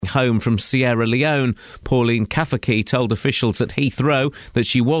Home from Sierra Leone, Pauline Kafaki told officials at Heathrow that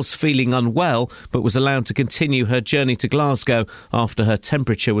she was feeling unwell but was allowed to continue her journey to Glasgow after her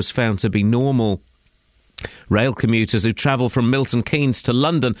temperature was found to be normal. Rail commuters who travel from Milton Keynes to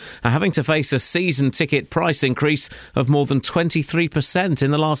London are having to face a season ticket price increase of more than 23% in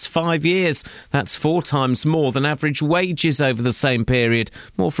the last 5 years. That's 4 times more than average wages over the same period.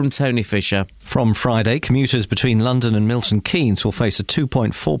 More from Tony Fisher. From Friday, commuters between London and Milton Keynes will face a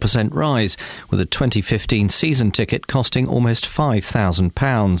 2.4% rise, with a 2015 season ticket costing almost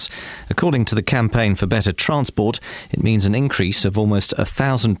 £5,000. According to the Campaign for Better Transport, it means an increase of almost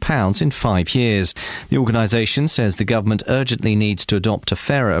 £1,000 in 5 years. The organisation says the government urgently needs to adopt a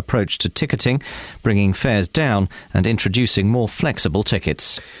fairer approach to ticketing, bringing fares down and introducing more flexible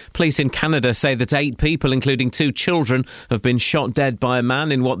tickets. Police in Canada say that 8 people, including 2 children, have been shot dead by a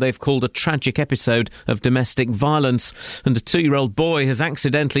man in what they've called a tragic episode of domestic violence. And a 2-year-old boy has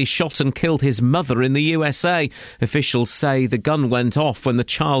accidentally shot and killed his mother in the USA. Officials say the gun went off when the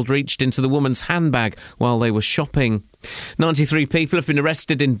child reached into the woman's handbag while they were shopping. 93 people have been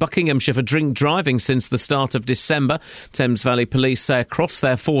arrested in Buckinghamshire for drink driving since the start of December. Thames Valley Police say across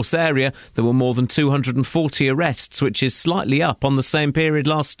their force area there were more than 240 arrests, which is slightly up on the same period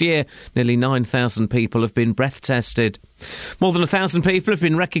last year. Nearly 9,000 people have been breath tested. More than 1,000 people have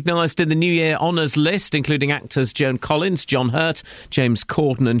been recognised in the New Year Honours list, including actors Joan Collins, John Hurt, James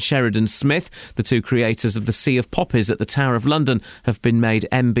Corden and Sheridan Smith. The 2 creators of The Sea of Poppies at the Tower of London have been made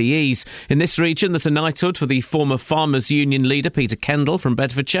MBEs. In this region, there's a knighthood for the former Farmers Union leader Peter Kendall from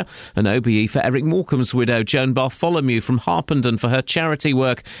Bedfordshire, an OBE for Eric Morecambe's widow Joan Bartholomew from Harpenden for her charity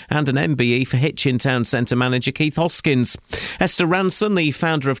work, and an MBE for Hitchin Town Centre manager Keith Hoskins. Esther Ranson, the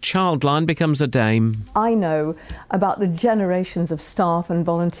founder of Childline, becomes a dame. I know about the generations of staff and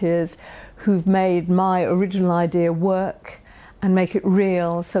volunteers who've made my original idea work and make it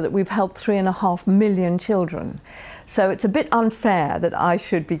real, so that we've helped 3.5 million children. So it's a bit unfair that I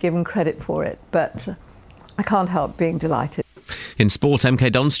should be given credit for it, but I can't help being delighted. In sport, MK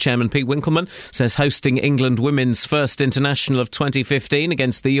Dons chairman Pete Winkleman says hosting England women's first international of 2015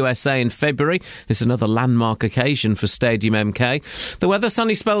 against the USA in February is another landmark occasion for Stadium MK. The weather,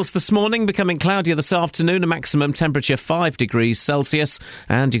 sunny spells this morning, becoming cloudier this afternoon, a maximum temperature 5 degrees Celsius.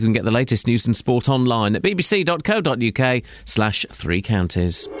 And you can get the latest news and sport online at bbc.co.uk/3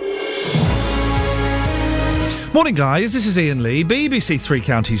 counties. Morning, guys. This is Iain Lee, BBC Three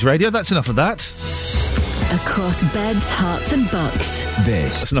Counties Radio. That's enough of that. Across beds, hearts and bucks.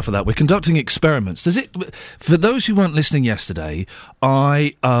 That's enough of that. We're conducting experiments. For those who weren't listening yesterday,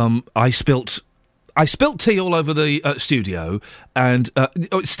 I spilt tea all over the studio, and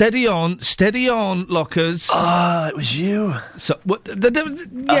steady on, lockers. Ah, it was you. So what?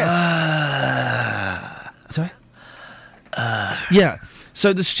 Yes. Sorry. Yeah.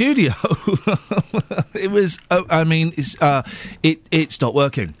 So the studio, it was. It's not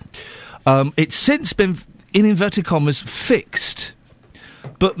working. It's since been, in inverted commas, fixed.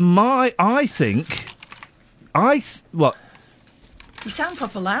 But what? You sound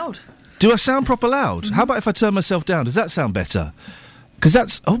proper loud. Do I sound proper loud? Mm-hmm. How about if I turn myself down? Does that sound better? Because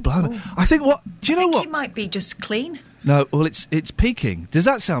that's... Oh, blimey. Oh. I think what... Do you know what? It might be just clean. No, well, it's peaking. Does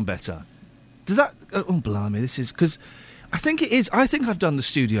that sound better? Does that... Oh, blimey, this is... Because I think it is... I think I've done the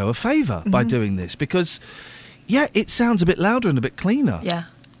studio a favour by doing this, because, yeah, it sounds a bit louder and a bit cleaner. Yeah.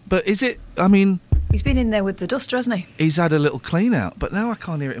 But is it... I mean... He's been in there with the duster, hasn't he? He's had a little clean out, but now I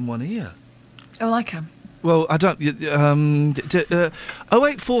can't hear it in one ear. Oh, I can. Well, I don't...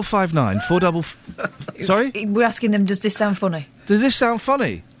 08459 455... Sorry? We're asking them, does this sound funny? Does this sound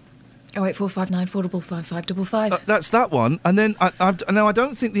funny? 08459 455 555. That's that one. And then, now I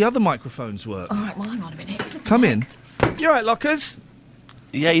don't think the other microphones work. All right, well, hang on a minute. Come in. You all right, Lockers?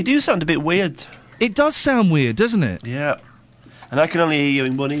 Yeah, you do sound a bit weird. It does sound weird, doesn't it? Yeah. And I can only hear you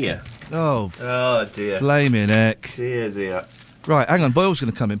in one ear. Oh dear. Flaming heck. Dear. Right, hang on, Boyle's going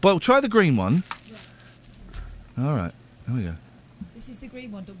to come in. Boyle, try the green one. Yeah. All right, there we go. This is the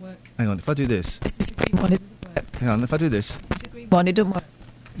green one, doesn't work. Hang on, if I do this. This is the green one, it doesn't work. Hang on, if I do this. This is the green one, it doesn't work.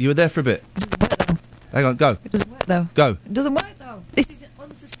 You were there for a bit. It doesn't work, though. Hang on, go. It doesn't work, though. Go. It doesn't work, though. This is an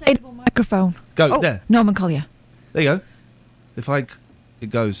unsustainable microphone. Go, there. Norman Collier. There you go. It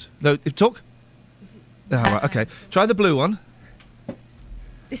goes. No, talk. Right, okay. Try the blue one.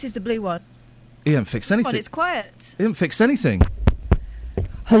 This is the blue one. He hasn't fixed anything. Come on, it's quiet. He hasn't fixed anything.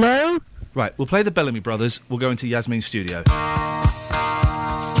 Hello? Right, we'll play the Bellamy Brothers. We'll go into Yasmin's studio. There's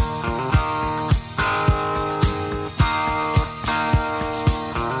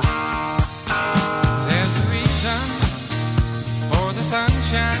a reason for the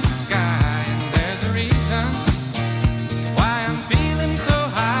sunshine sky, and there's a reason why I'm feeling so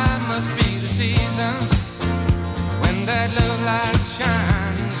high.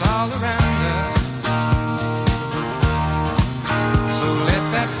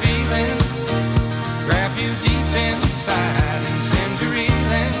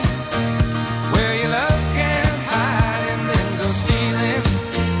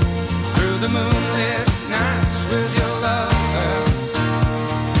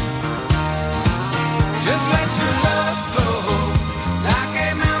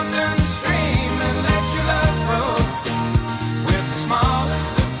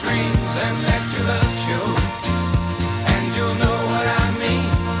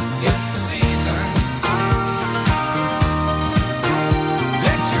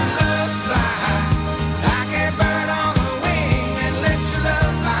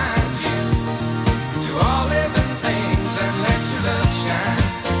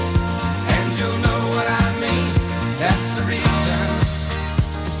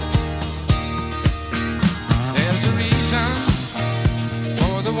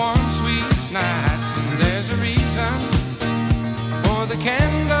 nights, and there's a reason for the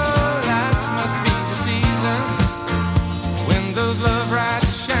candlelights. Must be the season when those love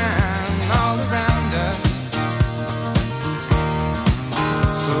lights shine all around us.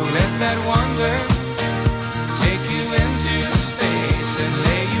 So let that wonder take you into space and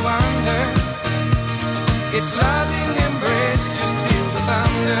lay you under its loving embrace. Just feel the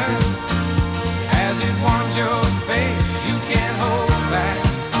thunder as it warms your face. You can't hold back.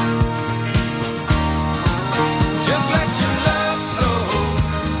 Just let your love flow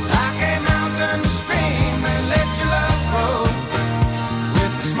like a mountain stream, and let your love grow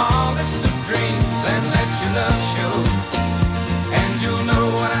with the smallest of dreams, and let your love show, and you'll know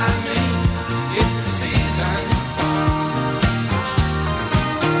what I mean. It's the season.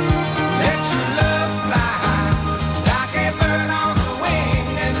 Let your love fly high like a bird on the wing,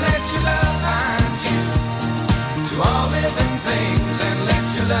 and let your love find you to all living things, and let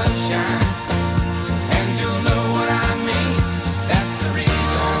your love shine, and you'll know what I mean. That's the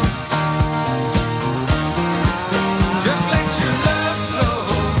reason. Just let your love flow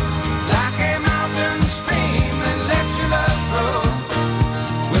like a mountain stream, and let your love grow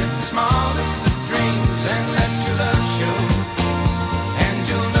with the smallest of dreams, and let your love show, and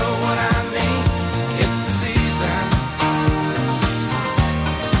you'll know what I mean. It's the season.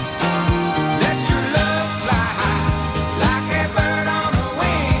 Let your love fly high like a bird on a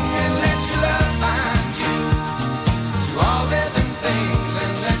wing, and let your love find you to all living things,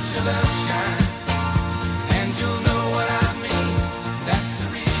 and let your love shine, and you'll know what I mean. That's the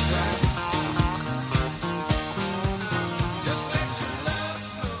reason. Just let your love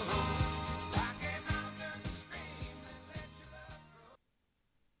flow like a mountain stream, and let your love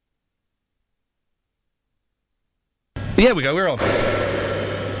grow. Yeah, we go. We're on.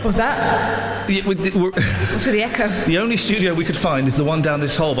 What was that? Yeah, we're What's with the echo? the only studio we could find is the one down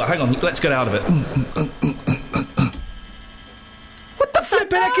this hole. But hang on, let's get out of it. What the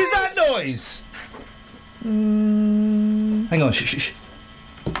flipping heck is that noise? Hang on, shh.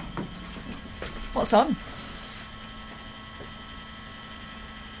 What's on?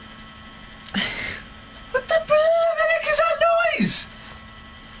 What the flipping heck is that noise?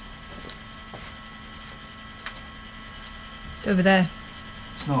 It's over there.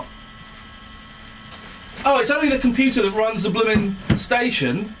 It's not. Oh, it's only the computer that runs the blooming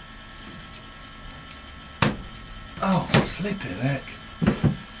station. Oh, flipping heck.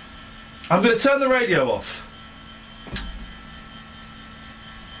 I'm going to turn the radio off.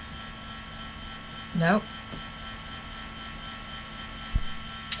 No.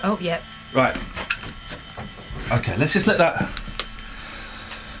 Oh, yep. Right. Okay, let's just let that...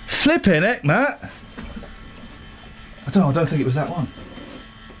 Flipping heck, Matt. I don't think it was that one.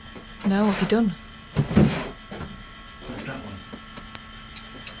 No, what have you done? It's that one.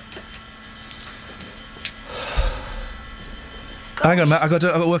 Hang on, Matt. I've got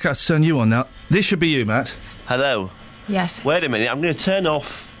to work out how to turn you on now. This should be you, Matt. Hello. Yes. Wait a minute. I'm going to turn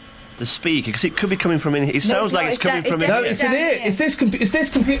off the speaker because it could be coming from in here. It sounds it's like not, it's it's coming down- from it's in down- No, here. it's in here. here. It's this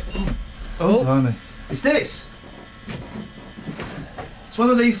computer. Oh, blimey. It's this. It's one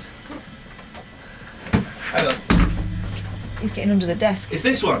of these. Hang on. He's getting under the desk. It's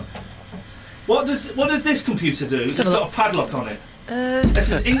this one. What does this computer do? It's have a got look. a padlock on it. This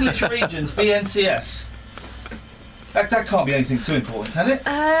is English Regions BNCS. That can't be anything too important, can it?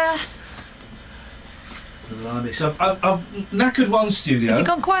 Blimey. So I've knackered one studio. Has it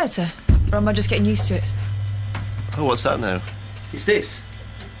gone quieter? Or am I just getting used to it? Oh, what's that now? It's this.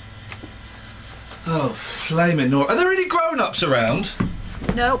 Oh, flaming Nora. Are there any grown-ups around?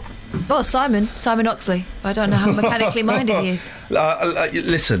 No. Well, Simon Oxley. I don't know how mechanically minded he is.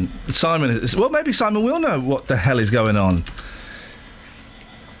 Listen, Simon is... Well, maybe Simon will know what the hell is going on.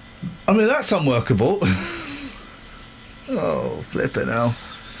 I mean, that's unworkable. Oh, flipping hell.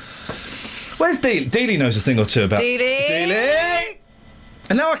 Where's Dealey? Dealey knows a thing or two about... Dealey!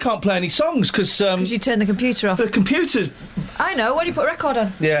 And now I can't play any songs, because... you turn the computer off. The computer's... I know. Why do you put a record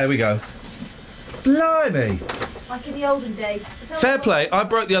on? Yeah, here we go. Blimey. Like in the olden days. Fair play. I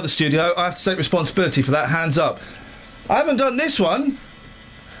broke the other studio. I have to take responsibility for that. Hands up. I haven't done this one.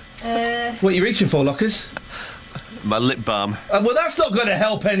 What are you reaching for, Lockers? My lip balm. Well, that's not going to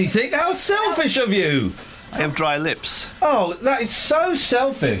help anything. How selfish of you. I have dry lips. Oh, that is so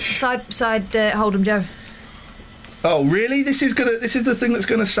selfish. Side Hold'em Joe. Oh, really? This is the thing that's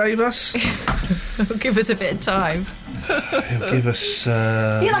going to save us? Give us a bit of time. He'll give us...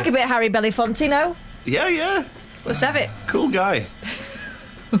 You like a bit of Harry Belafonte, no? Yeah. Let's have it. Cool guy.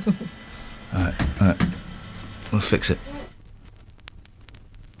 All right. We'll fix it.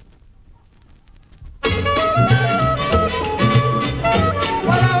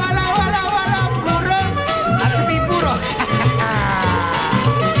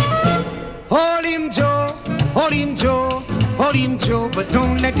 Hold him, Joe, but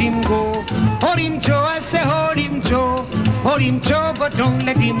don't let him go. Hold him, Joe, I say hold him, Joe. Hold him, Joe, but don't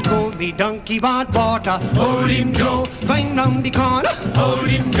let him go. Me donkey want water. Hold him, Joe. Going round the corner. Hold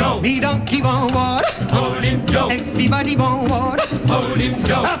him, Joe. Me donkey want water. Hold him, Joe. Everybody want water. Hold him,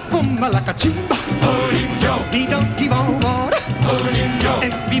 Joe. A pumba like a chimba. Hold him, Joe. Me donkey want water. Hold him, Joe.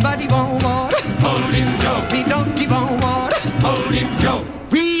 Everybody want water. Hold him, Joe. Me donkey want water. Hold him, Joe.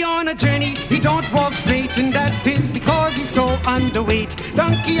 We on a journey, he don't walk straight, and that is because he's so underweight.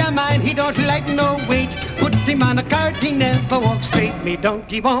 Donkey of mine, he don't like no weight. Put him on a cart, he never walks straight. Me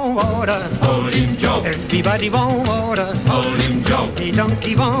donkey want water. Hold him, Joe. Everybody want water. Hold him, Joe. Me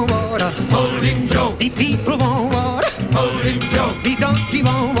donkey want water. Hold him, Joe. The people want water. Hold him, Joe. Me donkey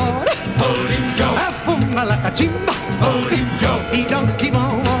want water. Hold him, Joe. A pumba like a chimba. Hold him, Joe. Me donkey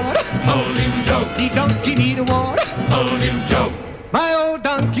want water. Hold him, Joe. The donkey need water. Hold him, Joe. My old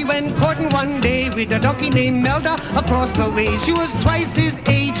donkey went courting one day with a donkey named Melda across the way. She was twice his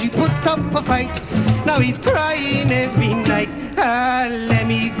age, he put up a fight. Now he's crying every night. Ah, let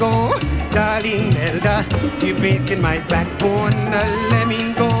me go, darling Melda, you're breaking my backbone. Ah, let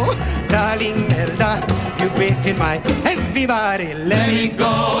me go, darling Melda, you're breaking my... Everybody, let me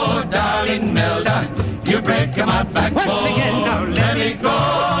go, darling Melda, you're breaking my backbone. Once again now, let me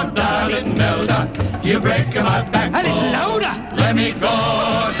go, darling Melda, you're breaking my backbone. A little louder. Let me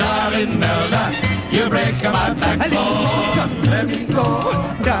go, darling Melda. You're breaking my backbone. A little softer. Let me go,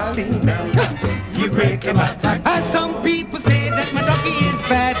 darling Melda. You're breaking my backbone. As some people say that my donkey is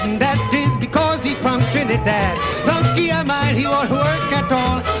bad, and that is because he's from Trinidad. Donkey of mine, he won't work at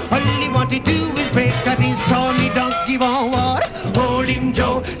all. All he want to do is break at his stall. Me donkey won't water. Hold him,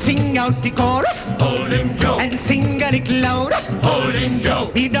 Joe. Sing out the chorus. Hold him, Joe. And sing a little louder. Hold him,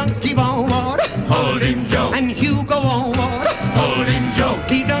 Joe. Me donkey won't water. Hold him, Joe. And Hugo won't water. Hold him, Joe.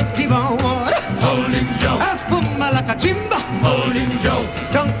 He donkey won't water. Hold him, Joe. A pumba like a chimba. Hold him, Joe.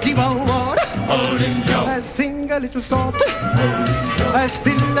 Donkey won't water. Hold him, Joe. I sing a little softer. Hold him, Joe. I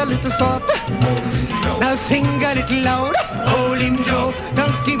still a little softer. Hold him, Joe. Now sing a little louder. Hold him, Joe.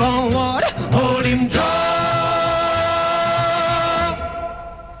 Donkey won't water. Hold him, Joe.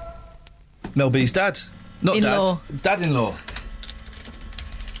 Mel B's dad. Not In-law. dad. Dad-in-law.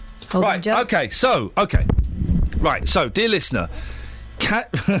 Hold him, Right, Joe. okay. Right, so, dear listener,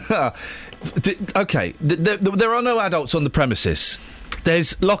 there are no adults on the premises.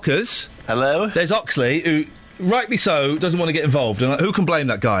 There's Lockers. Hello? There's Oxley, who, rightly so, doesn't want to get involved. And who can blame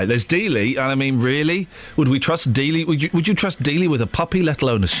that guy? There's Dealey, and I mean, really? Would we trust Dealey? Would you trust Dealey with a puppy, let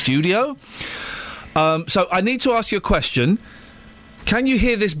alone a studio? So, I need to ask you a question. Can you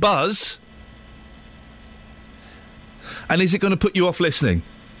hear this buzz? And is it going to put you off listening?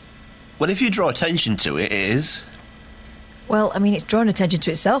 Well, if you draw attention to it, it is. Well, I mean, it's drawing attention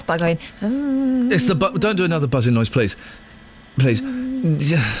to itself by going... It's the don't do another buzzing noise, please. Please.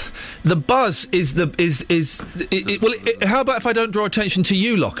 The buzz is the how about if I don't draw attention to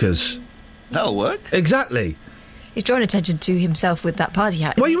you, Lockers? That'll work. Exactly. He's drawing attention to himself with that party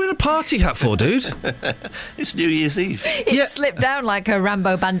hat. What are you in a party hat for, dude? It's New Year's Eve. It slipped down like a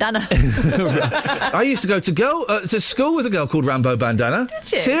Rambo bandana. I used to go to school with a girl called Rambo Bandana.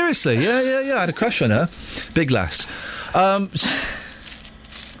 Did you? Seriously, yeah. I had a crush on her. Big lass.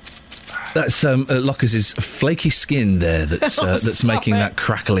 That's Lockers' flaky skin there that's making that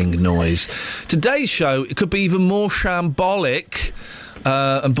crackling noise. Today's show, it could be even more shambolic.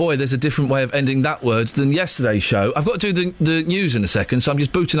 And boy, there's a different way of ending that word than yesterday's show. I've got to do the news in a second, so I'm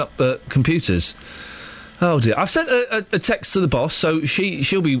just booting up computers. Oh dear. I've sent a text to the boss, so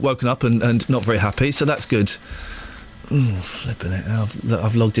she'll be woken up and not very happy, so that's good. Flipping it.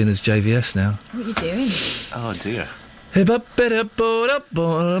 I've logged in as JVS now. What are you doing? Oh, dear. Now,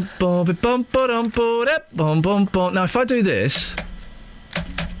 if I do this...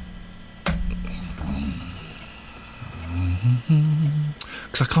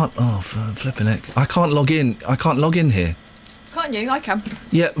 Because I can't... Oh, flipping it. I can't log in. I can't log in here. Can't you? I can.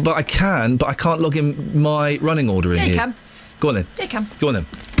 Yeah, but I can, but I can't log in my running order in Yeah, here. you can. Go on then. Yeah, you can. Go on then.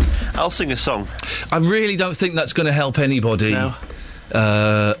 I'll sing a song. I really don't think that's going to help anybody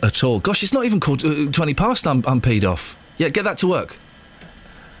at all. Gosh, it's not even called 20 past I'm peed off. Yeah, get that to work.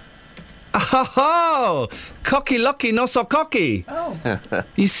 Oh, cocky lucky, not so cocky. Oh.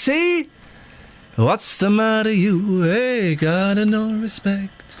 You see? What's the matter, you? Hey, gotta no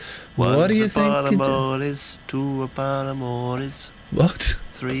respect. What do you think? Amores, two upon amores. What?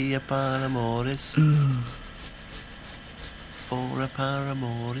 Three upon amores. 4 upon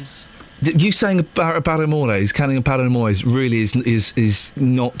amores. You saying about amores, counting about amores, really is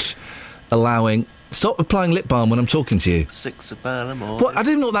not allowing. Stop applying lip balm when I'm talking to you. 6 upon amores. What? I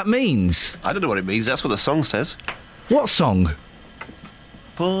don't know what that means. I don't know what it means. That's what the song says. What song?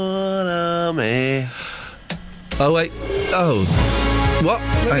 Put on me. Oh, wait. Oh. What?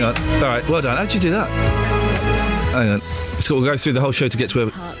 Hang on. All right, well done. How did you do that? Hang on. So we'll go through the whole show to get to where...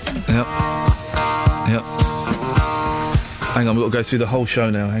 Yep. Hang on, we've got to go through the whole show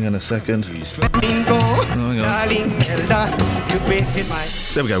now. Hang on a second. Hang on.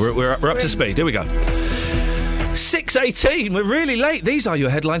 There we go. We're up to speed. Here we go. 6:18. We're really late. These are your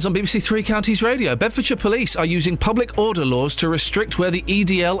headlines on BBC Three Counties Radio. Bedfordshire Police are using public order laws to restrict where the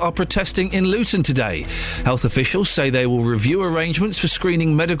EDL are protesting in Luton today. Health officials say they will review arrangements for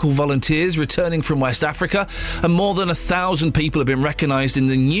screening medical volunteers returning from West Africa, and more than 1,000 people have been recognised in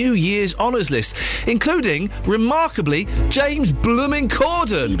the New Year's Honours list, including, remarkably, James Blooming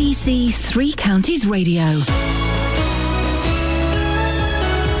Corden. BBC Three Counties Radio.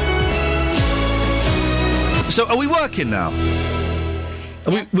 So, are we working now?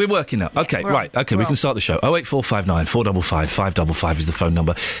 We're working now. Okay, right. Okay, we can start the show. 08459 455 555 is the phone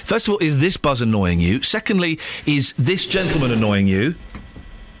number. First of all, is this buzz annoying you? Secondly, is this gentleman annoying you?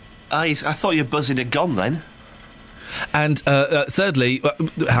 I thought your buzzing had gone then. And thirdly,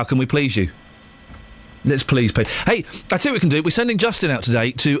 how can we please you? Let's please pay. Hey, I tell you what we can do. We're sending Justin out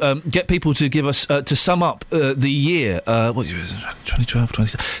today to get people to give us to sum up the year. What year is it? 2012,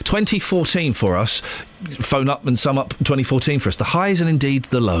 2014 for us. Phone up and sum up 2014 for us. The highs and indeed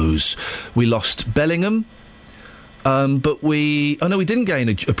the lows. We lost Bellingham, but we... Oh no, we didn't gain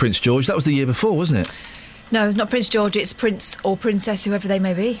a Prince George. That was the year before, wasn't it? No, not Prince George. It's Prince or Princess, whoever they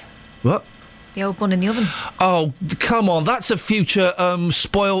may be. What? The old bun in the oven. Oh, come on. That's a future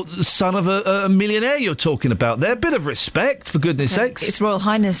spoilt son of a millionaire you're talking about there. Bit of respect, for goodness sakes. It's Royal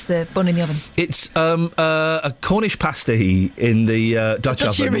Highness, the bun in the oven. It's a Cornish pasty in the Dutch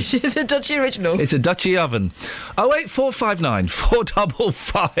oven. The Dutchy original. It's a Dutchy oven. 08459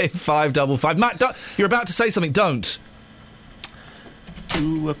 455 555. Matt, you're about to say something. Don't.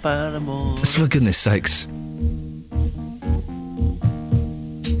 Just for goodness sakes.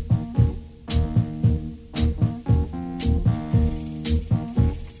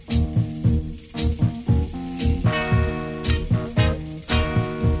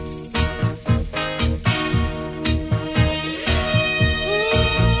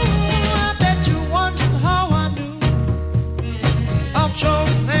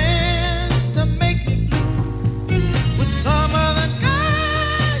 With some other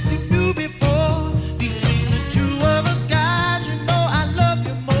guy you knew before, between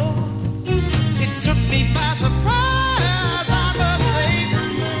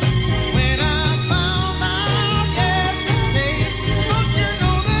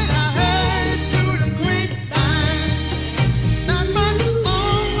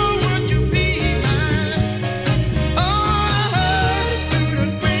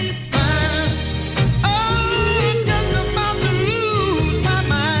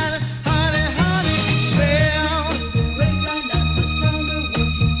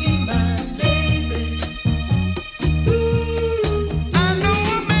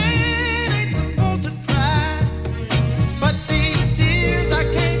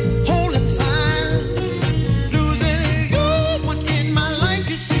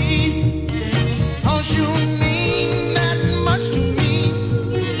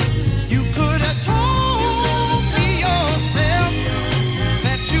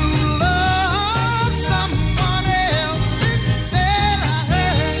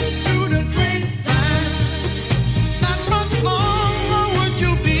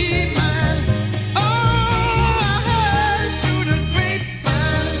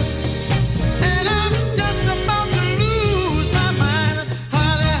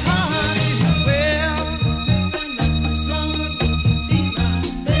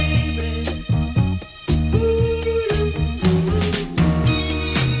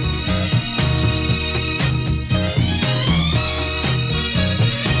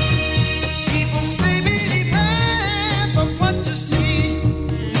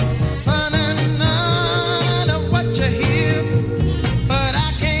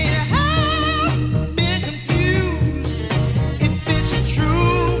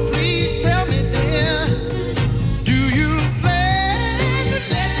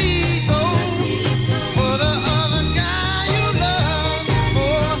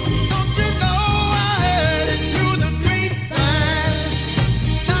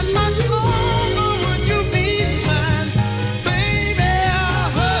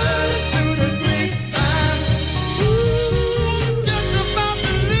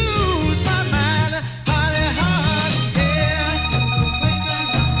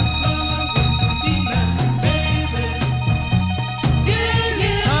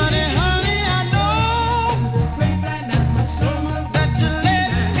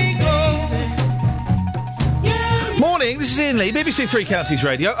morning, this is Iain Lee, BBC Three Counties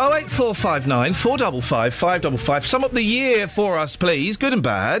Radio, 08459 455 555. Sum up the year for us, please, good and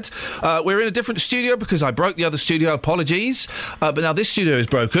bad. We're in a different studio because I broke the other studio, apologies. But now this studio is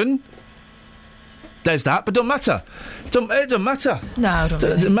broken. There's that, but it don't matter. It don't matter. No, it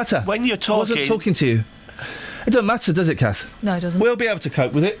doesn't matter. When you're talking... I wasn't talking to you. It doesn't matter, does it, Kath? No, it doesn't. We'll be able to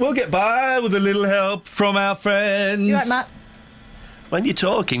cope with it. We'll get by with a little help from our friends. You right, Matt? When you're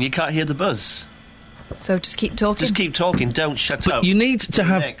talking, you can't hear the buzz. So just keep talking. Just keep talking, don't shut up. You need to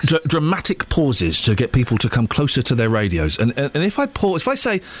have dramatic pauses to get people to come closer to their radios. And if I pause, if I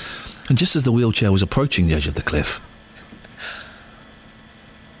say, and just as the wheelchair was approaching the edge of the cliff,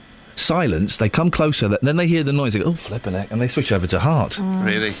 silence, they come closer, then they hear the noise, they go, oh, flippin' heck, and they switch over to heart.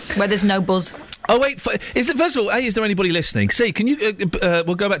 Really? Where there's no buzz. Oh, wait, first of all, A, is there anybody listening? C, can you,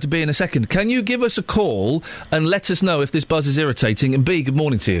 we'll go back to B in a second, can you give us a call and let us know if this buzz is irritating? And B, good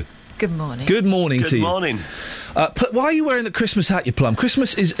morning to you. Good morning. Good morning to you. Good morning. Why are you wearing the Christmas hat, you plum?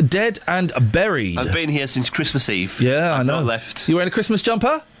 Christmas is dead and buried. I've been here since Christmas Eve. Yeah, I know. Not left. You wearing a Christmas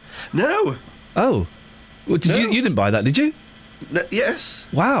jumper? No. Oh. Well, you didn't buy that, did you? No, yes.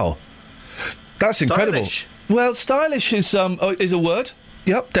 Wow. That's incredible. Stylish. Well, stylish is a word.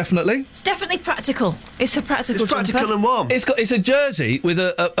 Yep, definitely. It's definitely practical. It's a practical It's practical jumper. and warm. It's a jersey with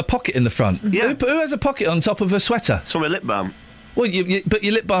a pocket in the front. Yeah. Who has a pocket on top of a sweater? It's on my lip balm. Well, but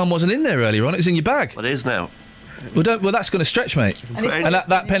your lip balm wasn't in there earlier on. It was in your bag. Well, it is now. Well, that's going to stretch, mate. And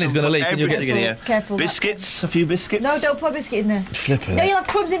that penny's going to leak. And you'll Everything in here. Careful. Biscuits. A few biscuits. No, don't put a biscuit in there. Flipping No, it. you'll have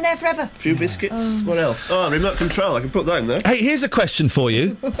crumbs in there forever. A few biscuits. What else? Oh, remote control. I can put that in there. Hey, here's a question for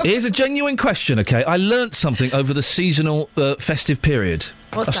you. Here's a genuine question, OK? I learnt something over the seasonal festive period.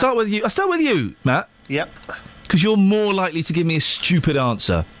 What's I'll that? start with you, Matt. Yep. Because you're more likely to give me a stupid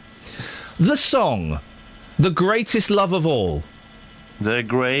answer. The song, The Greatest Love of All. The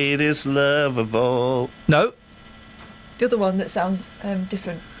greatest love of all. No. The other one that sounds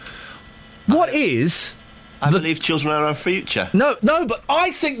different. What is... I believe children are our future. No, but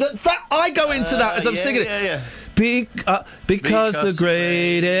I think that I go into that as I'm singing it. Yeah. Because the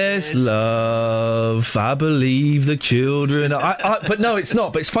greatest love, I believe the children... but no, it's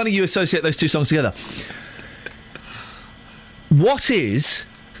not. But it's funny you associate those two songs together. What is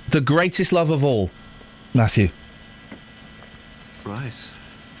the greatest love of all, Matthew? Right.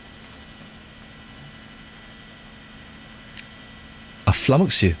 I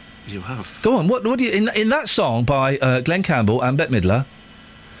flummoxed you. You have. Go on, what do you... In that song by Glenn Campbell and Bette Midler,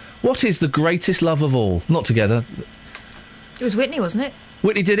 what is the greatest love of all? Not together. It was Whitney, wasn't it?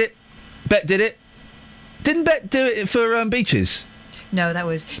 Whitney did it. Bette did it. Didn't Bette do it for Beaches? No, that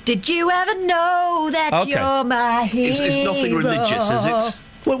was... Did you ever know that you're my hero? It's nothing religious, is it?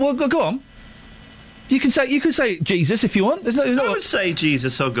 Well, go on. You can say Jesus if you want. I would say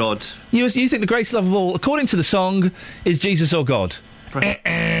Jesus or God. You think the greatest love of all, according to the song, is Jesus or God?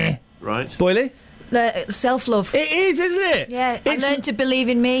 Right. Boyley? Self-love. It is, isn't it? Yeah, I learned to believe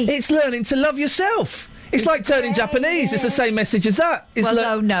in me. It's learning to love yourself. It's like turning Japanese. It's the same message as that.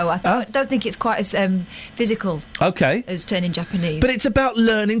 No. I don't think it's quite as physical as turning Japanese. But it's about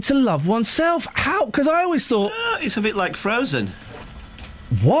learning to love oneself. How? Because I always thought... it's a bit like Frozen.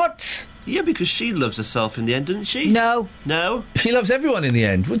 What? Yeah, because she loves herself in the end, doesn't she? No. No? She loves everyone in the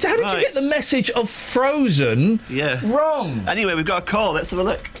end. How did you get the message of Frozen wrong? Anyway, we've got a call. Let's have a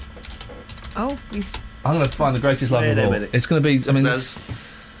look. Oh, he's... I'm going to find the greatest love of all. It's going to be... I mean,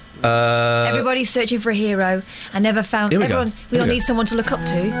 everybody's searching for a hero. I never found... We all need someone to look up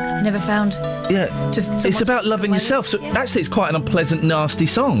to. I never found... Yeah. It's about loving yourself. So actually, it's quite an unpleasant, nasty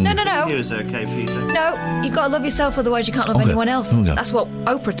song. No. It was okay for you, sir. No, you've got to love yourself, otherwise you can't love anyone else. That's what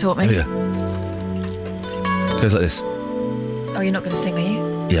Oprah taught me. Here we go. Goes like this. Oh, you're not going to sing, are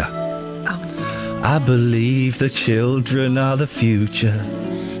you? Yeah. Oh. I believe the children are the future.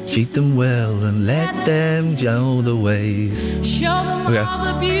 Treat them well and let them know the ways. Show them all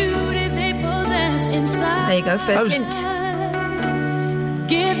the beauty they possess inside. There you go, first hint.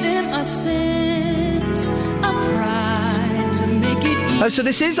 Give them a sense of pride to make it easy. Oh, so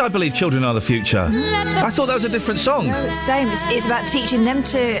this is I Believe Children Are the Future. I thought that was a different song. No, it's the same. It's about teaching them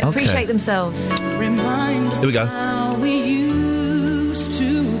to appreciate themselves. Remind us Here we go. how we used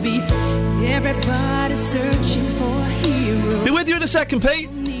to be. Everybody searching for a hero. Be with you in a second, Pete.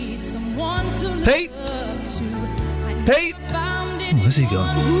 Pete? Pete? Where's he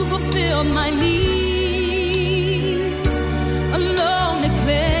gone? Who fulfilled my needs? A lonely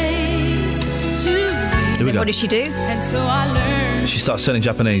place to be. Here we go. What did she do? And so I learned She starts turning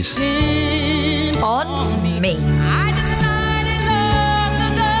Japanese. On me. I decided long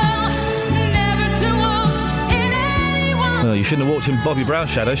ago never to walk in anyone. Well, you shouldn't have walked in Bobby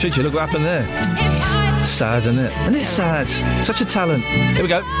Brown's shadow, should you? Look what happened there. If I Sad, isn't it? And it's sad. Such a talent. Here we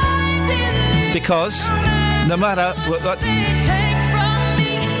go. Because no matter what,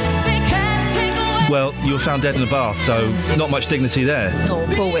 well, you were found dead in the bath, so not much dignity there. Oh,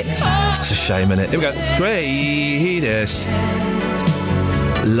 poor Whitney. It's a shame, innit? Here we go. Greatest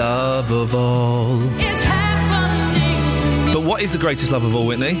love of all. But what is the greatest love of all,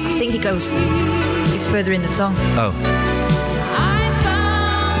 Whitney? I think it goes. It's further in the song. Oh.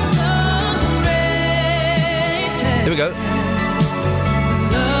 Here we go.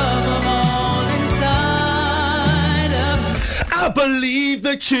 I believe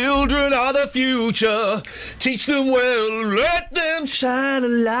the children are the future. Teach them well, let them shine a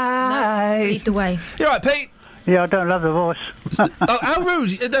light. No, lead the way. You all right, Pete? Yeah, I don't love the voice. Oh, how rude.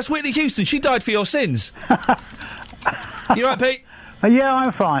 That's Whitney Houston. She died for your sins. You all right, Pete? Yeah,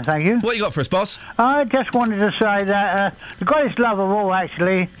 I'm fine, thank you. What you got for us, boss? I just wanted to say that the greatest love of all,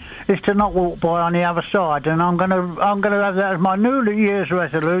 actually, is to not walk by on the other side, and I'm gonna have that as my New Year's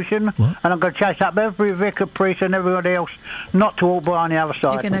resolution. What? And I'm gonna chase up every vicar, priest, and everybody else not to walk by on the other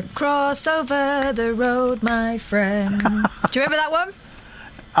side. You're gonna cross over the road, my friend. Do you remember that one?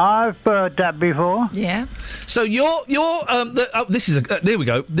 I've heard that before. Yeah. So this is there we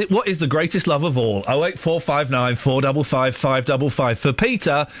go. What is the greatest love of all? 08459 455 555. For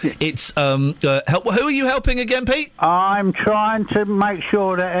Peter, it's help. Who are you helping again, Pete? I'm trying to make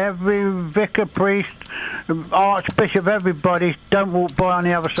sure that every vicar, priest, archbishop, everybody don't walk by on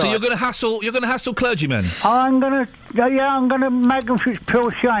the other side. So you're going to hassle clergymen? I'm going to make them feel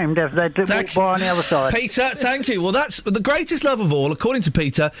ashamed if they do walk by on the other side. Peter, thank you. Well, that's the greatest love of all, according to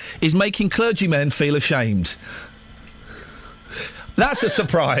Peter, is making clergymen feel ashamed. That's a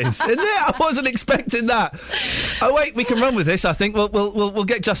surprise, isn't it? I wasn't expecting that. Oh wait, we can run with this. I think we'll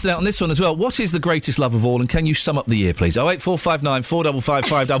get Justin out on this one as well. What is the greatest love of all, and can you sum up the year, please? 08459 455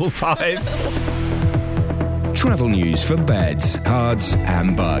 555. Travel news for beds, cards,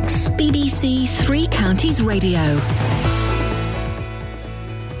 and bugs. BBC Three Counties Radio.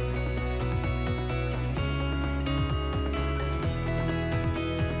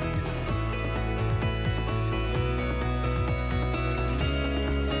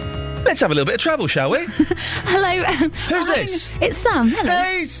 Let's have a little bit of travel, shall we? Hello. Who's this? It's Sam. Hello.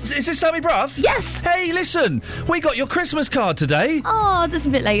 Hey, is this Sammy Bruff? Yes. Hey, listen, we got your Christmas card today. Oh, that's a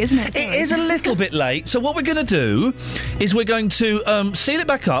bit late, isn't it? It is a little bit late. So what we're going to do is we're going to seal it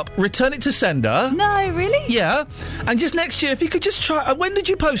back up, return it to sender. No, really? Yeah. And just next year, if you could just try... when did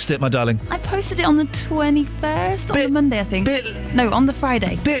you post it, my darling? I posted it on the 21st, on the Monday, I think. No, on the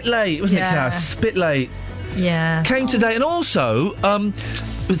Friday. Bit late, wasn't it, Cass? Bit late. Yeah. Came today, and also...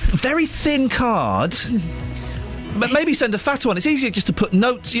 very thin card. But maybe send a fat one. It's easier just to put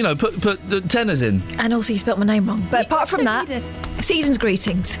notes, put the tenors in. And also you spelt my name wrong. But apart from that, season's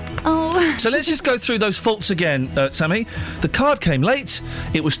greetings. Oh. So let's just go through those faults again, Sammy. The card came late,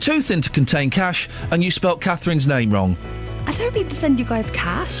 it was too thin to contain cash, and you spelt Catherine's name wrong. I don't need to send you guys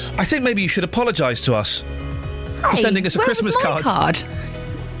cash. I think maybe you should apologise to us for sending us a Christmas was my card.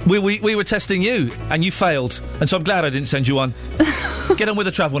 We were testing you, and you failed, and so I'm glad I didn't send you one. Get on with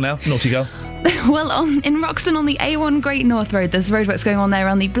the travel now, naughty girl. Well, in Roxton on the A1 Great North Road, there's roadworks going on there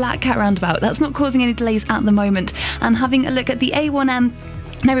around the Black Cat roundabout. That's not causing any delays at the moment. And having a look at the A1M,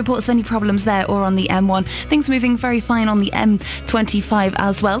 no reports of any problems there or on the M1. Things are moving very fine on the M25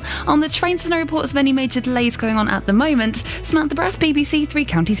 as well. On the trains, there's no reports of any major delays going on at the moment. Samantha Bruff, BBC Three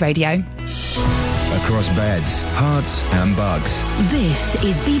Counties Radio. Across beds, hearts and bugs. This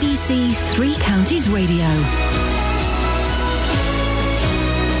is BBC Three Counties Radio.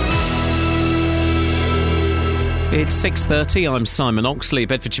 It's 6:30. I'm Simon Oxley.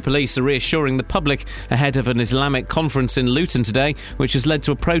 Bedfordshire Police are reassuring the public ahead of an Islamic conference in Luton today, which has led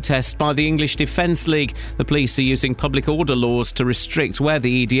to a protest by the English Defence League. The police are using public order laws to restrict where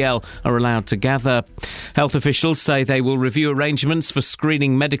the EDL are allowed to gather. Health officials say they will review arrangements for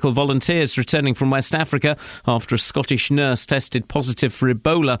screening medical volunteers returning from West Africa after a Scottish nurse tested positive for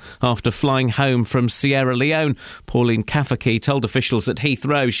Ebola after flying home from Sierra Leone. Pauline Kafaki told officials at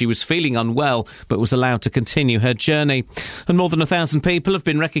Heathrow she was feeling unwell but was allowed to continue her journey. And more than 1,000 people have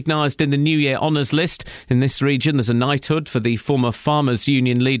been recognised in the New Year Honours list. In this region, there's a knighthood for the former Farmers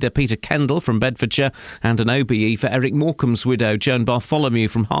Union leader Peter Kendall from Bedfordshire and an OBE for Eric Morecambe's widow Joan Bartholomew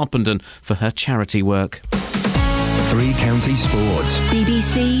from Harpenden for her charity work. Three Counties Sports.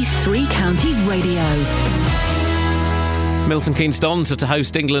 BBC Three Counties Radio. Milton Keynes Dons are to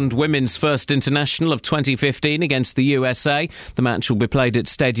host England women's first international of 2015 against the USA. The match will be played at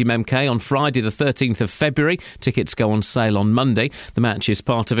Stadium MK on Friday the 13th of February. Tickets go on sale on Monday. The match is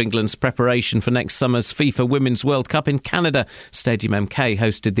part of England's preparation for next summer's FIFA Women's World Cup in Canada. Stadium MK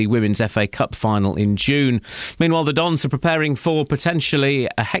hosted the Women's FA Cup final in June. Meanwhile, the Dons are preparing for potentially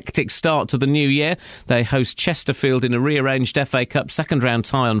a hectic start to the new year. They host Chesterfield in a rearranged FA Cup second round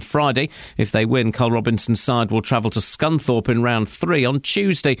tie on Friday. If they win, Carl Robinson's side will travel to Scunthorpe in round 3 on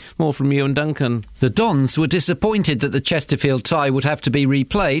Tuesday. More from Ewan Duncan. The Dons were disappointed that the Chesterfield tie would have to be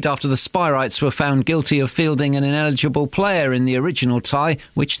replayed after the Spirites were found guilty of fielding an ineligible player in the original tie,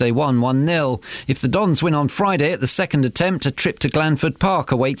 which they won 1-0. If the Dons win on Friday at the second attempt, a trip to Glanford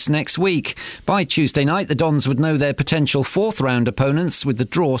Park awaits next week. By Tuesday night, the Dons would know their potential fourth-round opponents, with the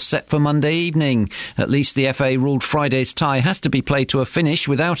draw set for Monday evening. At least the FA ruled Friday's tie has to be played to a finish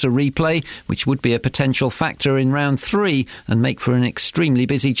without a replay, which would be a potential factor in round 3 and make for an extremely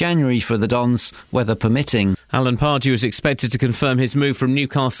busy January for the Dons, weather permitting. Alan Pardew is expected to confirm his move from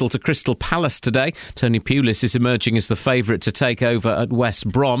Newcastle to Crystal Palace today. Tony Pulis is emerging as the favourite to take over at West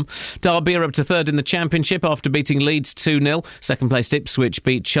Brom. Derby are up to third in the Championship after beating Leeds 2-0. Second-placed Ipswich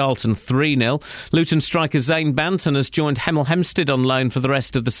beat Charlton 3-0. Luton striker Zane Banton has joined Hemel Hempstead on loan for the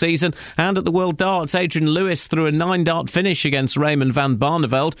rest of the season. And at the World Darts, Adrian Lewis threw a 9-dart finish against Raymond van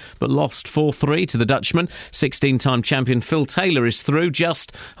Barneveld, but lost 4-3 to the Dutchman. 16-time champion Phil Taylor is through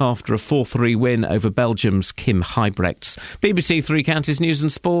just after a 4-3 win over Belgium's Kim Huybrechts. BBC Three Counties News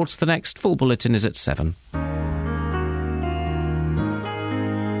and Sports. The next full bulletin is at 7.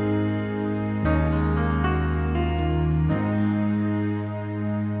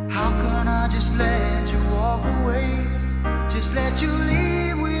 How can I just let you walk away? Just let you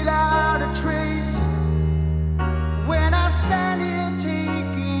leave without a trace. When I stand here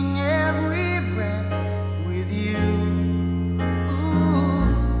taking every breath with you.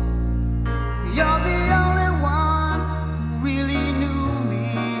 Ooh, you're the only one who really knew me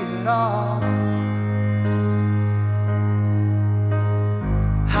at all.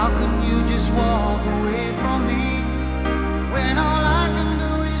 How can you just walk away from me when all I can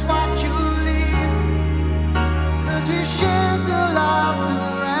do is watch you leave? 'Cause we've shared the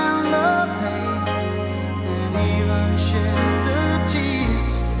laughter and the pain, and even shared the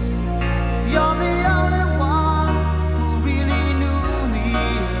tears. You're the only one who really knew me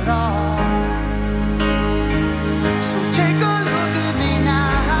at all. So take a look at me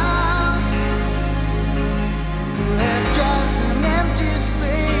now. There's just an empty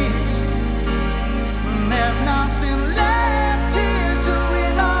space, and there's nothing left here to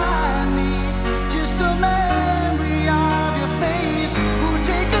remind me. Just a memory of your face. Oh,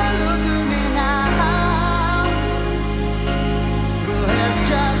 take a look at me now. There's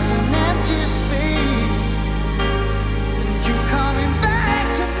just an empty space, and you coming back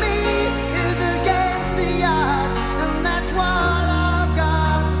to me is against the odds, and that's what I've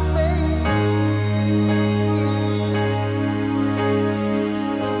got to face.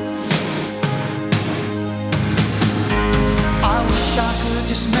 I wish I could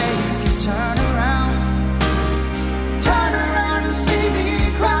just make you turn around and see me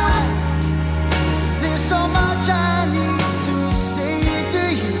cry. There's so much I need to say to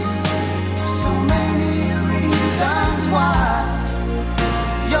you, so many reasons why.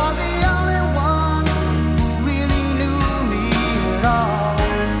 You're the only one who really knew me at all.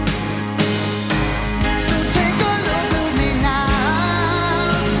 So take a look at me now.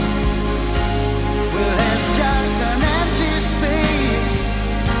 Well, there's just an empty space,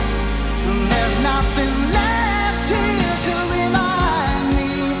 and there's nothing left here to remind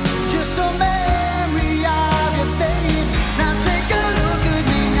me. Just a memory of your face. Now take a look at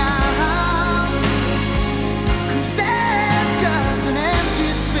me now. 'Cause there's just an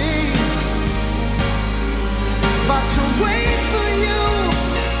empty space, but to wait for you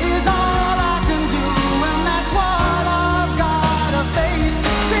is all I can do, and that's what I've got to face.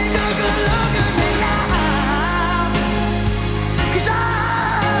 Take a good look at me now, 'cause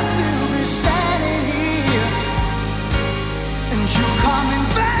I'll still be standing here, and you coming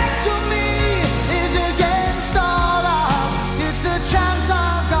back to me is against all odds. It's the chance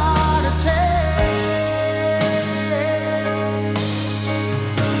I've got to take.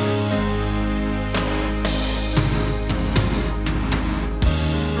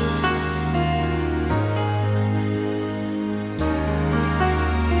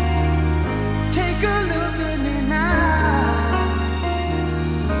 Take a look at me now.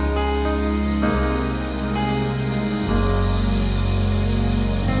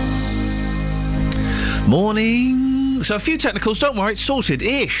 Morning. So a few technicals, don't worry, it's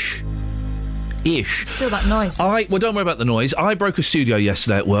sorted-ish. ish. Still that noise. Well, don't worry about the noise. I broke a studio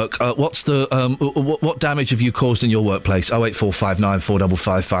yesterday at work. What's the what damage have you caused in your workplace? 08459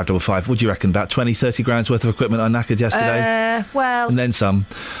 455 555. What do you reckon? About 20, 30 grand's worth of equipment I knackered yesterday? Well... And then some.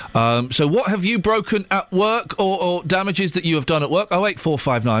 So what have you broken at work or damages that you have done at work?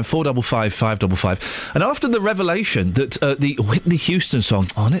 08459 455 555. And after the revelation that the Whitney Houston song,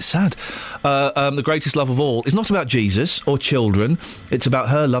 and it's sad, The Greatest Love of All, is not about Jesus or children. It's about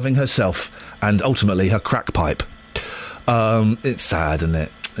her loving herself and ultimately her crack pipe. It's sad, isn't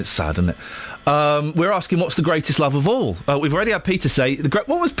it? It's sad, isn't it? We're asking what's the greatest love of all. We've already had Peter say... What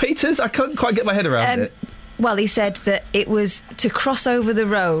was Peter's? I couldn't quite get my head around it. Well, he said that it was to cross over the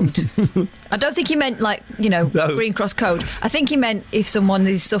road. I don't think he meant, Green Cross Code. I think he meant if someone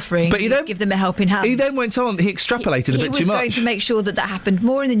is suffering, but give them a helping hand. He then went on, he extrapolated a bit too much. He was going to make sure that happened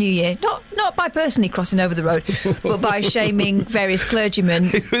more in the new year. Not by personally crossing over the road, but by shaming various clergymen.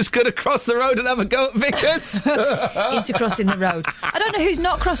 He was going to cross the road and have a go at vicars. Into crossing the road. I don't know who's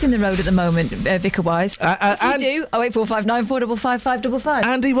not crossing the road at the moment, vicar-wise. If you do, 08459 455 555.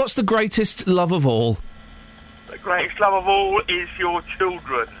 Andy, what's the greatest love of all? The greatest love of all is your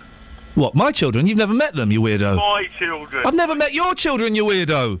children. What, my children? You've never met them, you weirdo. My children. I've never met your children, you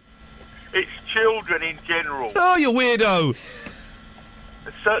weirdo. It's children in general. Oh, you weirdo.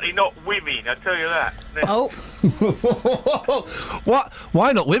 It's certainly not women, I tell you that. Oh. What?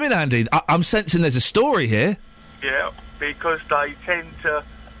 Why not women, Andy? I'm sensing there's a story here. Yeah, because they tend to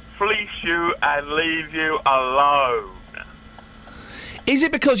fleece you and leave you alone. Is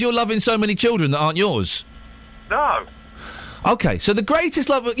it because you're loving so many children that aren't yours? No. OK, so the greatest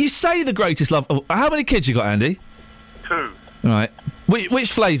love... You say the greatest love... How many kids you got, Andy? 2. All right.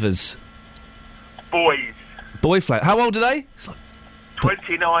 Which flavours? Boys. Boy flavour. How old are they?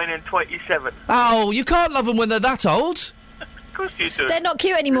 29 and 27. Oh, you can't love them when they're that old. Of course you do. They're not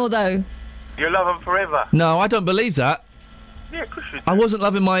cute anymore, though. You love them forever. No, I don't believe that. Yeah, of course you do. I wasn't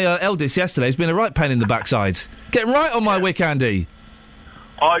loving my eldest yesterday. It's been a right pain in the backside. Getting right on my wick, Andy.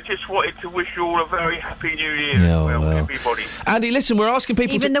 I just wanted to wish you all a very happy New Year, everybody. Andy, listen, we're asking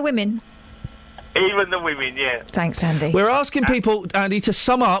people... Even the women? Even the women, yeah. Thanks, Andy. We're asking people, Andy, to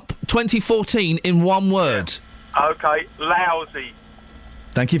sum up 2014 in one word. Yeah. OK, lousy.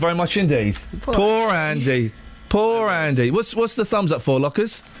 Thank you very much indeed. Poor Andy. Poor Andy. What's the thumbs up for,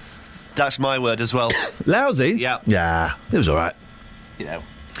 Lockers? That's my word as well. Lousy? Yeah. Yeah, it was all right. You know.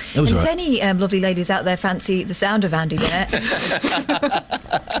 And if any lovely ladies out there fancy the sound of Andy there...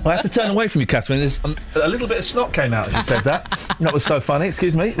 I have to turn away from you, Catherine. There's a little bit of snot came out as you said that. That was so funny.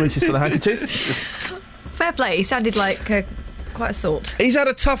 Excuse me. Reaches for the handkerchief. Fair play. He sounded like quite a sort. He's had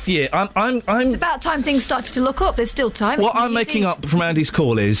a tough year. It's about time things started to look up. There's still time. What I'm making up from Andy's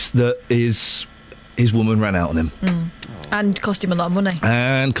call is that his woman ran out on him. Mm. And cost him a lot of money.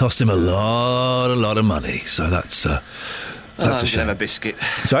 And cost him a lot of money. So that's a shame. Have a biscuit.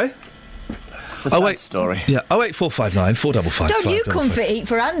 Sorry? It's a sad story. Yeah, 08459 455 Don't you comfort eat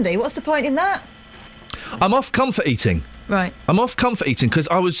for Andy? What's the point in that? I'm off comfort eating. Right. I'm off comfort eating because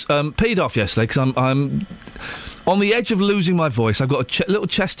I was peed off yesterday because I'm on the edge of losing my voice. I've got a little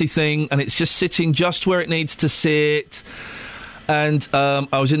chesty thing and it's just sitting just where it needs to sit. And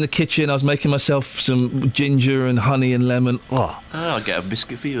I was in the kitchen, I was making myself some ginger and honey and lemon. Oh. I'll get a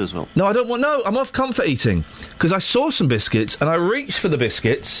biscuit for you as well. No, I don't want... No, I'm off comfort eating. Because I saw some biscuits, and I reached for the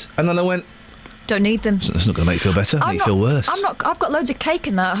biscuits, and then I went... Don't need them. It's not going to make you feel better. Make you feel worse. I've got loads of cake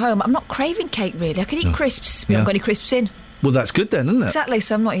in that at home. I'm not craving cake, really. I can eat crisps. We haven't got any crisps in. Well, that's good then, isn't it? Exactly,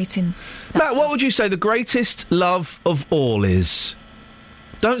 so I'm not eating Matt, what would you say the greatest love of all is?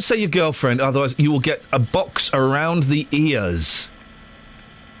 Don't say your girlfriend, otherwise you will get a box around the ears.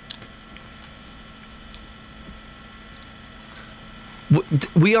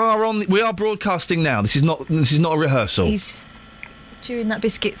 We are broadcasting now. This is not a rehearsal. He's chewing that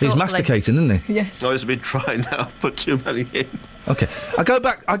biscuit thoughtfully. He's masticating, isn't he? Yes. I've been trying now. Put too many in. Okay. I go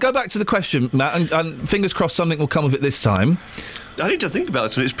back to the question, Matt, and fingers crossed something will come of it this time. I need to think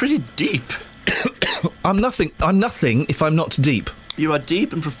about it. It's pretty deep. I'm nothing if I'm not deep. You are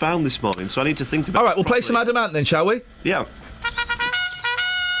deep and profound this morning, so I need to think about it. All right, we'll play some Adam Ant then, shall we? Yeah.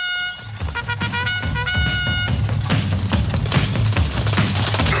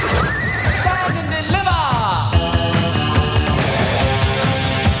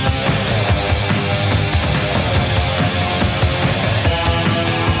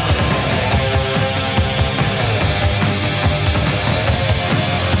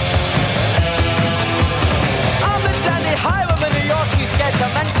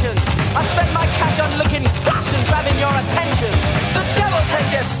 I spend my cash on looking flash and grabbing your attention.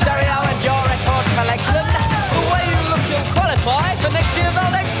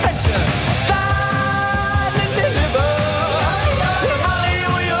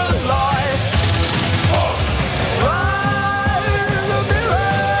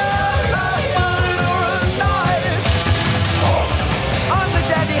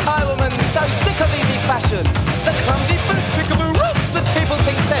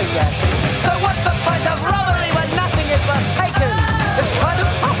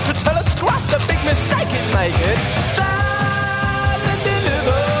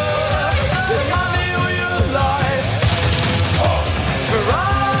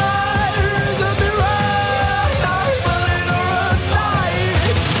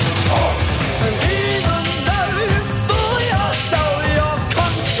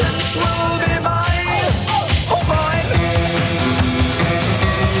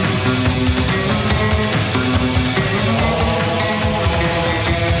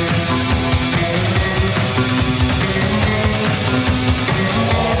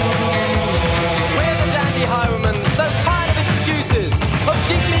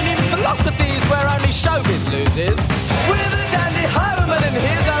 roses with a dandy Highwayman, and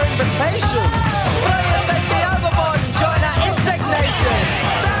here's our invitation. Throw your safety overboard and join our insect nation.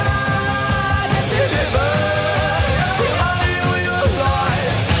 Stand and deliver the honey of your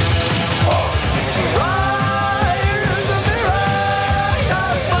life. Try as the mirror,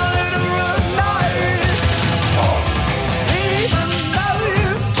 can't find a knife. Even though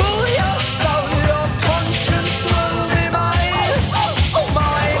you fool your soul, your conscience will be mine. Oh,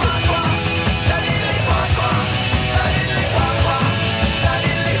 mine.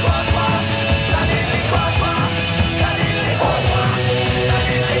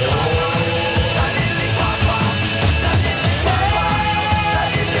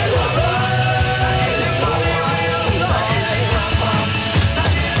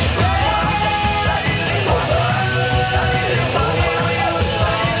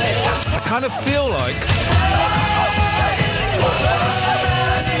 I kind of feel like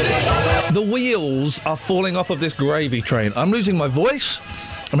the wheels are falling off of this gravy train. I'm losing my voice.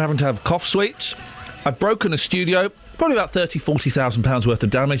 I'm having to have cough sweets. I've broken a studio. Probably about £30,000-40,000 worth of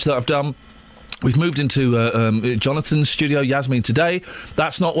damage that I've done. We've moved into Jonathan's studio, Yasmin, today.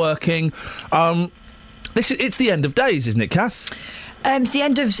 That's not working. It's the end of days, isn't it, Kath? It's the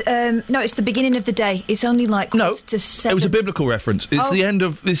end of... no, it's the beginning of the day. It's only like to 7. It was a biblical reference. It's the end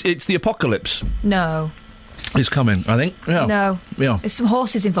of... It's the apocalypse. No. It's coming, I think. Yeah. No. Yeah. There's some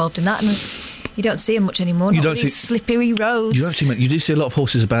horses involved in that, and you don't see them much anymore. You don't these see... slippery roads. You do see a lot of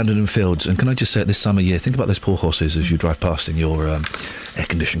horses abandoned in fields. And can I just say, at this time of year, think about those poor horses as you drive past in your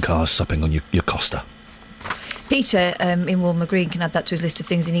air-conditioned cars, supping on your Costa. Peter in Walmer Green can add that to his list of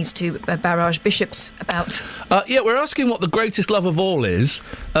things he needs to barrage bishops about. We're asking what the greatest love of all is.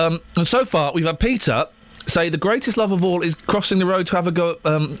 And so far, we've had Peter say the greatest love of all is crossing the road to have a go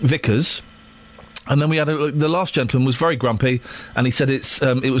at Vickers. And then we had the last gentleman was very grumpy, and he said it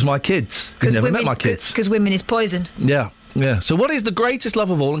was my kids. He's never met my kids. Because women is poison. Yeah. Yeah. So what is the greatest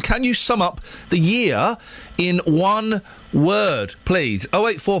love of all, and can you sum up the year in one word, please?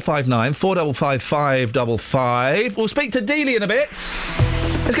 08459 455 555. We'll speak to Dealey in a bit.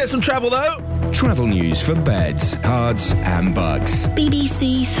 Let's get some travel, though. Travel news for beds, cards and bugs.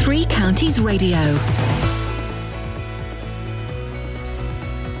 BBC Three Counties Radio.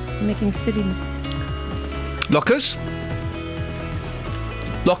 Making silly mistakes. Lockers?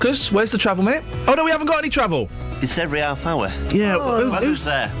 Lockers? Where's the travel, mate? Oh, no, we haven't got any travel. It's every half hour. Yeah. Who's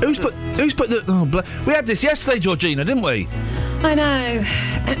there? Who's put the... Oh, we had this yesterday, Georgina, didn't we? I know.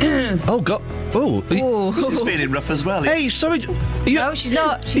 Oh, God. Oh. She's feeling rough as well. Hey, sorry. No, she's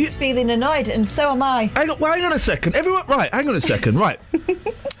not. She's feeling annoyed, and so am I. Hang on a second. Everyone... Right, hang on a second. Right.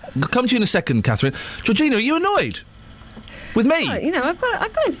 I'll come to you in a second, Catherine. Georgina, are you annoyed? With me? Oh, you know, I've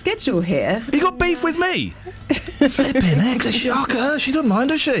got a schedule here. You got beef with me? Flipping heck, she doesn't mind,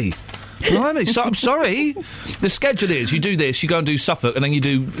 does she? Blimey, I'm sorry. The schedule is, you do this, you go and do Suffolk, and then you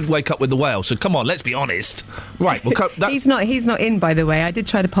do Wake Up with the Whale. So come on, let's be honest. Right, well, he's not in, by the way. I did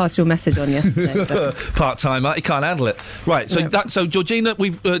try to pass your message on yesterday. Part-timer, he can't handle it. Right, so so Georgina,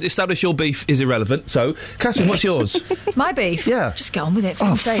 we've established your beef is irrelevant. So, Catherine, what's yours? My beef? Yeah. Just get on with it, for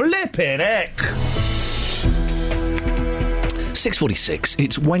heaven's sake. Flipping heck! 6:46.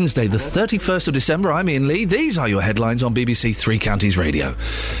 It's Wednesday, the 31st of December. I'm Iain Lee. These are your headlines on BBC Three Counties Radio.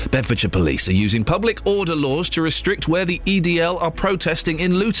 Bedfordshire Police are using public order laws to restrict where the EDL are protesting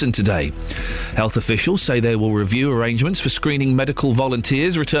in Luton today. Health officials say they will review arrangements for screening medical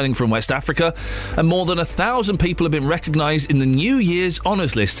volunteers returning from West Africa, and more than 1,000 people have been recognised in the New Year's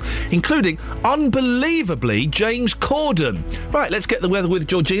honours list, including, unbelievably, James Corden. Right, let's get the weather with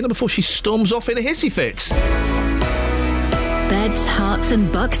Georgina before she storms off in a hissy fit. Beds, Hearts and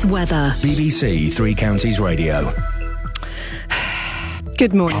Bucks weather. BBC Three Counties Radio.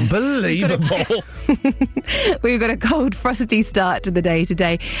 Good morning. Unbelievable. We've got a cold, frosty start to the day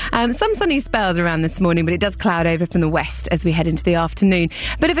today. Some sunny spells around this morning, but it does cloud over from the west as we head into the afternoon.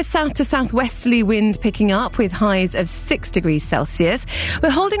 A bit of a south to southwesterly wind picking up with highs of 6 degrees Celsius.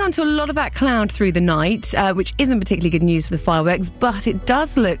 We're holding on to a lot of that cloud through the night, which isn't particularly good news for the fireworks, but it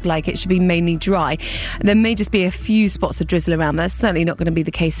does look like it should be mainly dry. There may just be a few spots of drizzle around. That's certainly not going to be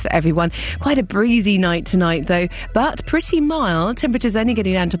the case for everyone. Quite a breezy night tonight, though, but pretty mild. Temperatures only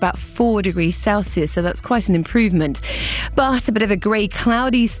getting down to about 4 degrees Celsius, so that's quite an improvement. But a bit of a grey,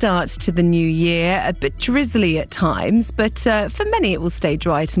 cloudy start to the new year, a bit drizzly at times, but for many it will stay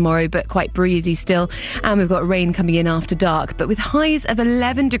dry tomorrow, but quite breezy still. And we've got rain coming in after dark, but with highs of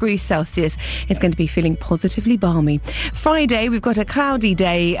 11 degrees Celsius, it's going to be feeling positively balmy. Friday, we've got a cloudy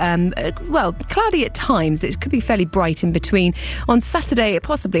day, cloudy at times. It could be fairly bright in between. On Saturday,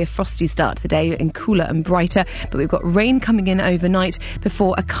 possibly a frosty start to the day and cooler and brighter, but we've got rain coming in overnight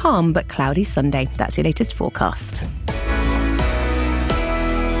before a calm but cloudy Sunday. That's your latest forecast.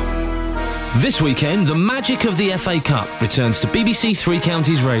 This weekend, the magic of the FA Cup returns to BBC Three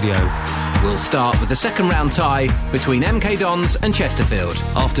Counties Radio. We'll start with the second round tie between MK Dons and Chesterfield.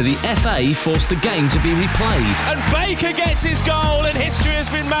 After the FA forced the game to be replayed. And Baker gets his goal and history has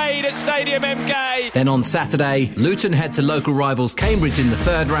been made at Stadium MK. Then on Saturday, Luton head to local rivals Cambridge in the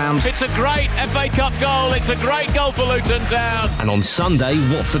third round. It's a great FA Cup goal. It's a great goal for Luton Town. And on Sunday,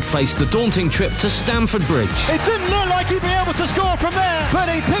 Watford faced the daunting trip to Stamford Bridge. It didn't look like he'd be able to score from there, but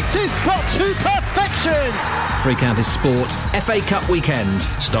he picked his spot to perfection. Three Counties Sport FA Cup weekend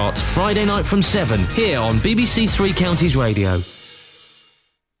starts Friday night from 7 here on BBC Three Counties Radio.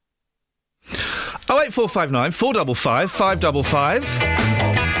 08459 455 555.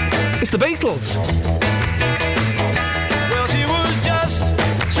 It's the Beatles. Well, she was just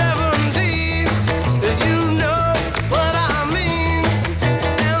 17, you know what I mean.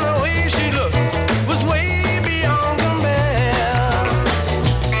 And the way she looked was way beyond compare.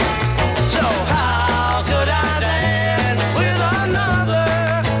 So how could I dance with another?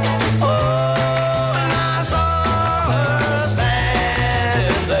 Oh, and I saw her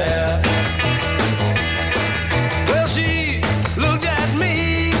standing there. Well, she looked at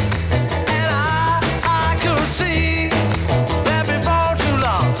me, and I could see that before too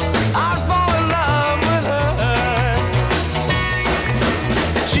long I'd fall in love with her.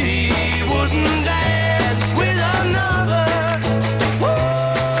 She wouldn't dance with another. Oh,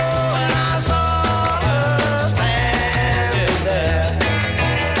 and I saw her standing there.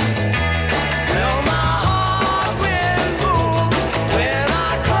 Well, my heart went boom when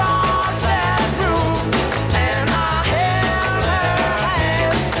I crossed that room, and I held her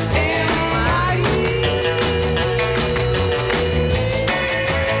hand in mine.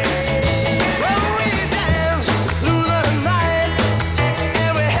 Well, we danced through the night,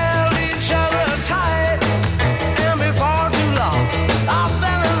 and we held each other tight, and before too long I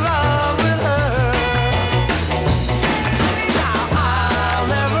fell in love with her. Now I'll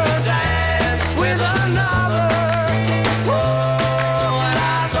never dance with another. Oh, and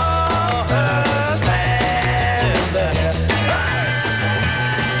I saw her standing there.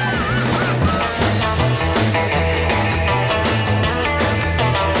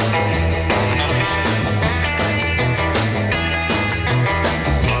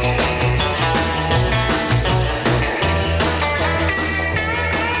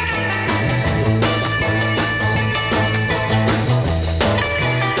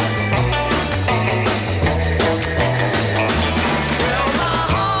 Well, my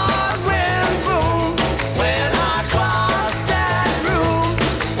heart went boom when I crossed that room,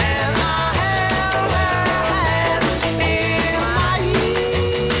 and I held her hand in mine.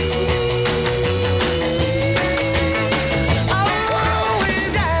 Oh, we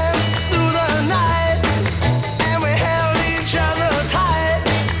danced through the night, and we held each other tight,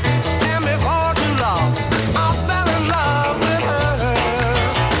 and before too long I fell in love with her.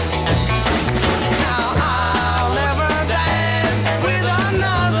 Now I'll never dance with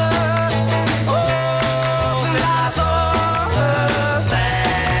another. Oh, since I saw her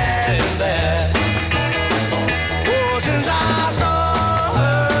standing there. Oh, since I saw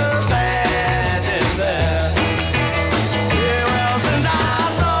her standing there. Yeah, well, since I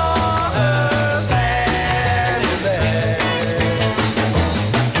saw her standing there.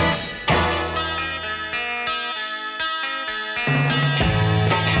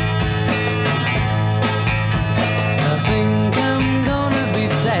 I think I'm gonna be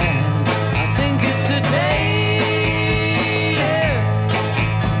sad. I think it's today. Yeah.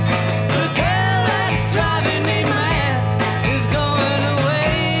 The girl that's driving me mad is going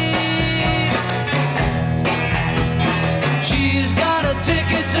away. She's got a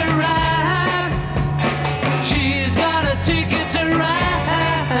ticket to ride. She's got a ticket to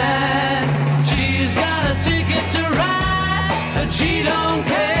ride. She's got a ticket to ride, and she don't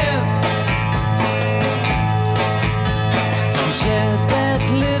care. She said that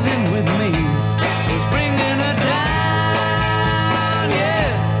living with me was bringing her down, yeah.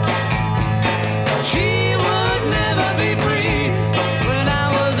 She would never be free when I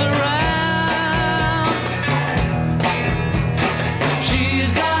was around.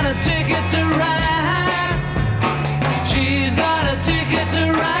 She's got a ticket to ride. She's got a ticket to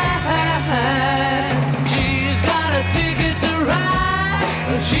ride. She's got a ticket to ride,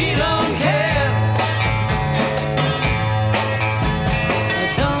 but she don't care. I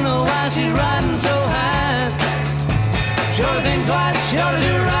don't know why she's riding so high. Sure think twice, sure to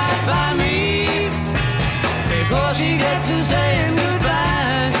do right by me before she gets to saying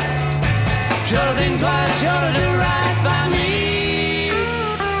goodbye. Sure think twice, sure to do right by me.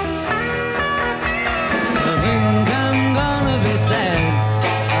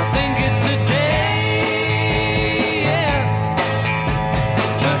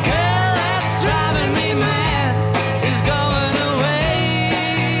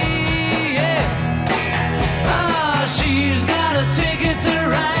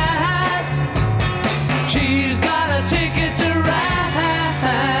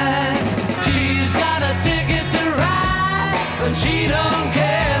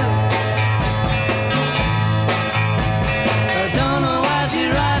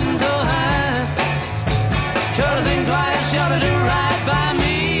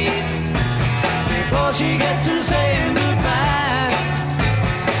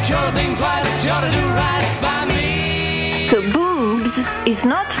 ought to think twice, she ought to do right by me. So boobs is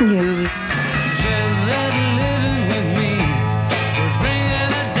not news. She said living with me was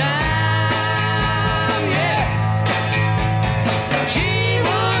bringing her down, yeah. She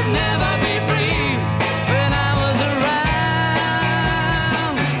would never be free when I was around.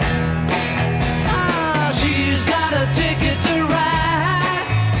 She's got a ticket to ride.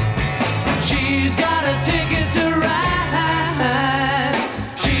 She's got a ticket to ride.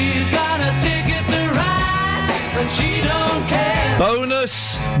 She's got a ticket to ride, and she don't care.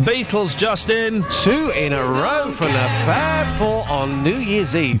 Bonus Beatles, Justin. 2 in a row from the Fab Four on New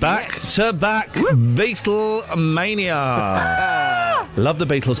Year's Eve. Back to back Beatle mania. Love the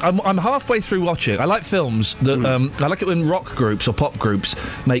Beatles. I'm halfway through watching. I like films that I like it when rock groups or pop groups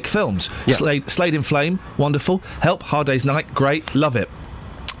make films. Yeah. Slade in Flame, wonderful. Help, Hard Day's Night, great, love it.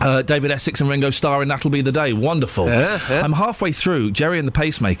 David Essex and Ringo starring That'll Be the Day, wonderful. Yeah. I'm halfway through Jerry and the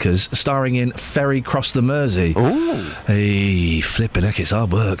Pacemakers starring in Ferry Cross the Mersey. Ooh. Hey, flippin' heck, it's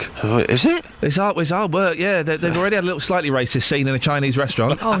hard work. Is it? It's hard work, yeah. They've already had a little slightly racist scene in a Chinese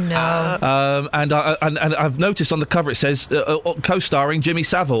restaurant. Oh, no. And I've noticed on the cover it says co-starring Jimmy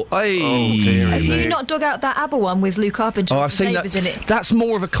Savile. Hey. Oh, dear Have me. you not dug out that ABBA one with Lou Carpenter Oh, and I've seen that. Davis in it? That's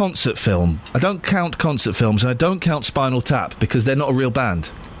more of a concert film. I don't count concert films, and I don't count Spinal Tap because they're not a real band.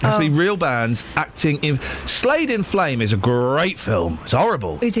 It has to be real bands acting in... Slade in Flame is a great film. It's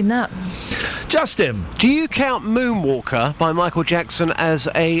horrible. Who's in that? Justin. Do you count Moonwalker by Michael Jackson as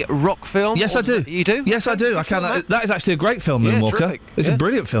a rock film? Yes, I do. You do? Yes, I do. I count that. That is actually a great film, Yeah, Moonwalker. terrific. It's a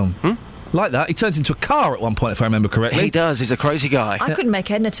brilliant film. Like that. He turns into a car at one point, if I remember correctly. He does. He's a crazy guy. I couldn't make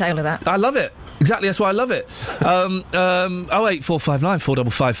head nor tail of that. I love it. Exactly, that's why I love it. 08459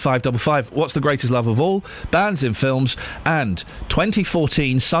 455 555. What's the greatest love of all? Bands in films. And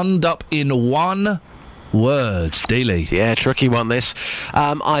 2014 summed up in one word. Dealey. Yeah, tricky one, this.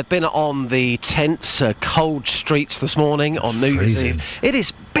 I've been on the tense, cold streets this morning on New Year's freezing. Eve. It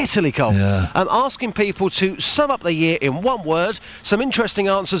is bitterly cold. Yeah. I'm asking people to sum up the year in one word. Some interesting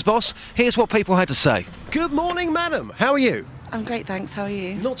answers, boss. Here's what people had to say. Good morning, madam. How are you? I'm great, thanks. How are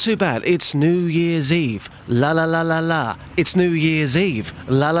you? Not too bad. It's New Year's Eve. La la la la la. It's New Year's Eve.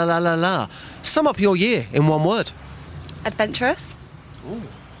 La la la la la. Sum up your year in one word. Adventurous. Ooh.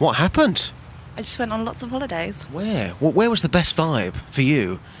 What happened? I just went on lots of holidays. Where? Where was the best vibe for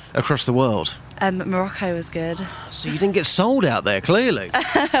you across the world? Morocco was good. So you didn't get sold out there, clearly.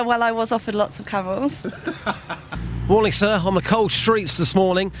 Well, I was offered lots of camels. Morning, sir. On the cold streets this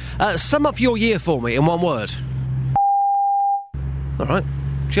morning. Sum up your year for me in one word. All right,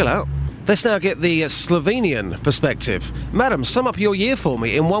 chill out. Let's now get the Slovenian perspective. Madam, sum up your year for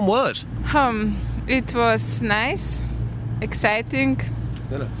me in one word. It was nice, exciting.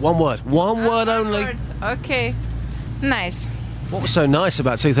 No. One word. One word only. Word. Okay, nice. What was so nice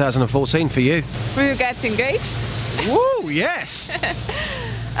about 2014 for you? We got engaged. Woo, yes!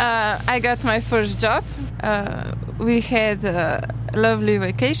 I got my first job. We had lovely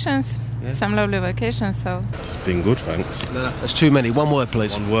vacations. Yeah. Some lovely vacations, so... It's been good, thanks. No, that's too many. One word,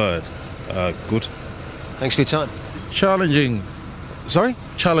 please. One word. Good. Thanks for your time. Challenging. Sorry?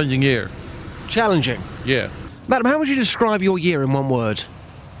 Challenging year. Challenging. Yeah. Madam, how would you describe your year in one word?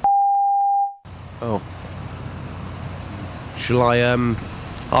 Oh. Shall I,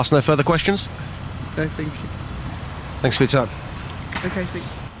 ask no further questions? No, thank you. Thanks for your time. Okay,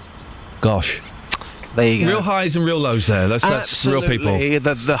 thanks. Gosh. There you go. Real highs and real lows there. That's real people.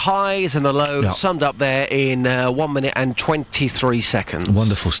 The highs and the lows summed up there in 1 minute and 23 seconds.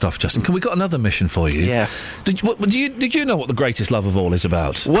 Wonderful stuff, Justin. Can we got another mission for you? Yeah. Did you know what the greatest love of all is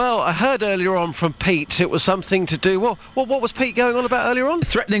about? Well, I heard earlier on from Pete it was something to do... What was Pete going on about earlier on?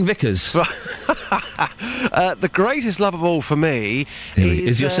 Threatening vicars. The greatest love of all for me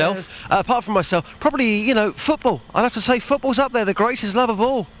is yourself? Apart from myself, probably, football. I'd have to say football's up there, the greatest love of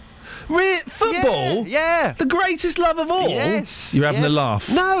all. Football? Yeah. The greatest love of all? Yes. You're having a laugh.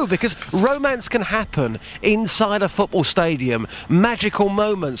 No, because romance can happen inside a football stadium. Magical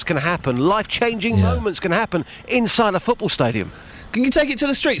moments can happen. Life-changing moments can happen inside a football stadium. Can you take it to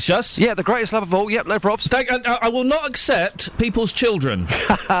the streets, Just? Yeah, the greatest love of all. Yep, no props. I will not accept people's children.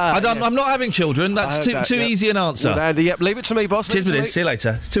 I'm not having children. That's too easy an answer. Well, Andy, yep, leave it to me, boss. Tis me this. See you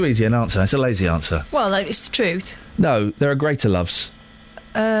later. It's too easy an answer. It's a lazy answer. Well, it's the truth. No, there are greater loves.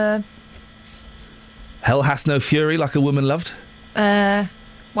 Hell hath no fury like a woman loved. Why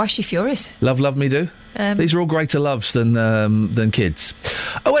is she furious? Love me do. These are all greater loves than kids.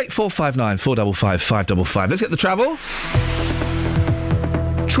 08459 455 555. Let's get the travel.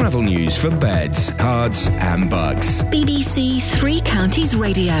 Travel news for beds, cards and bugs. BBC Three Counties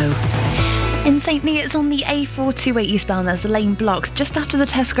Radio. In St Lee, it's on the A428 eastbound. There's the lane blocked just after the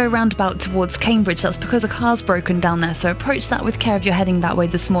Tesco roundabout towards Cambridge. That's because a car's broken down there, so approach that with care if you're heading that way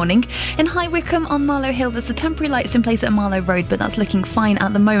this morning. In High Wycombe on Marlow Hill, there's the temporary lights in place at Marlow Road, but that's looking fine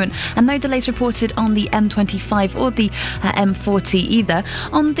at the moment. And no delays reported on the M25 or the M40 either.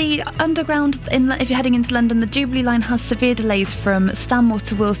 On the underground, if you're heading into London, the Jubilee line has severe delays from Stanmore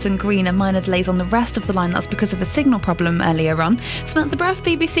to Wilson Green and minor delays on the rest of the line. That's because of a signal problem earlier on. Samantha Bruff,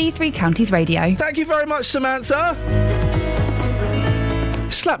 BBC Three Counties Radio. Thank you very much, Samantha.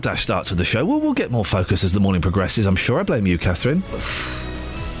 Slapdash start to the show. We'll get more focus as the morning progresses, I'm sure. I blame you, Catherine.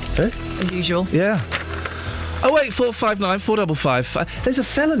 As usual. Yeah. 08459 455. There's a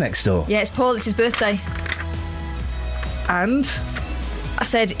fella next door. Yeah, it's Paul. It's his birthday. And? I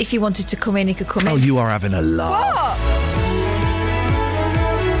said if he wanted to come in, he could come in. Oh, you are having a laugh. What?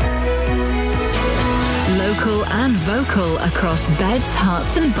 Local and vocal across beds,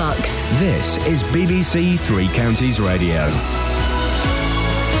 hearts and bucks. This is BBC Three Counties Radio.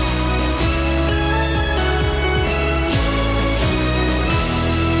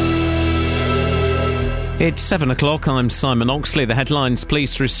 It's 7 o'clock. I'm Simon Oxley. The headlines: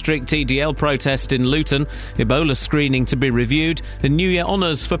 police restrict EDL protest in Luton, Ebola screening to be reviewed, and New Year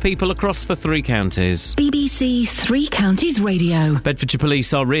honours for people across the three counties. BBC Three Counties Radio. Bedfordshire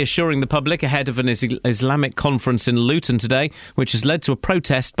Police are reassuring the public ahead of an Islamic conference in Luton today, which has led to a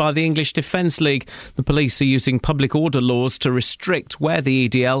protest by the English Defence League. The police are using public order laws to restrict where the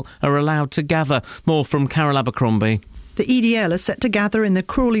EDL are allowed to gather. More from Carol Abercrombie. The EDL are set to gather in the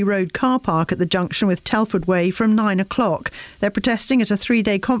Crawley Road car park at the junction with Telford Way from 9 o'clock. They're protesting at a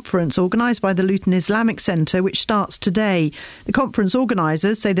 3-day conference organised by the Luton Islamic Centre, which starts today. The conference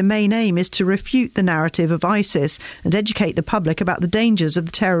organisers say the main aim is to refute the narrative of ISIS and educate the public about the dangers of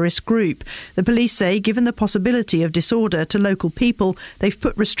the terrorist group. The police say, given the possibility of disorder to local people, they've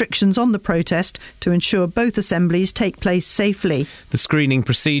put restrictions on the protest to ensure both assemblies take place safely. The screening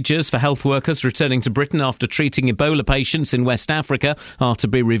procedures for health workers returning to Britain after treating Ebola patients in West Africa are to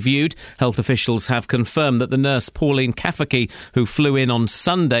be reviewed. Health officials have confirmed that the nurse Pauline Kafaki, who flew in on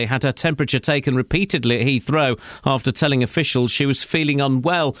Sunday, had her temperature taken repeatedly at Heathrow after telling officials she was feeling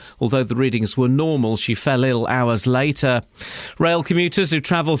unwell. Although the readings were normal, she fell ill hours later. Rail commuters who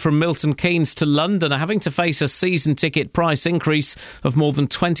travel from Milton Keynes to London are having to face a season ticket price increase of more than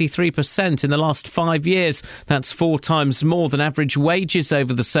 23% in the last 5 years. That's 4 times more than average wages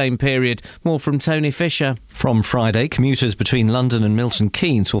over the same period. More from Tony Fisher. From Friday, commuters between London and Milton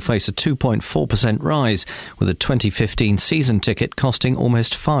Keynes will face a 2.4% rise, with a 2015 season ticket costing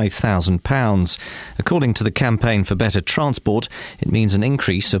almost £5,000. According to the Campaign for Better Transport, it means an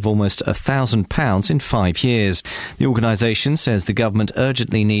increase of almost £1,000 in 5 years. The organisation says the government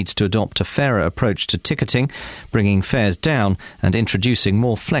urgently needs to adopt a fairer approach to ticketing, bringing fares down and introducing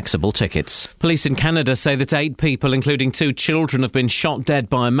more flexible tickets. Police in Canada say that 8 people, including 2 children, have been shot dead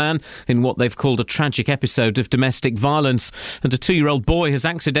by a man in what they've called a tragic episode of domestic violence, and a 2-year-old boy has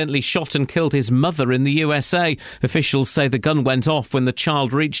accidentally shot and killed his mother in the USA. Officials say the gun went off when the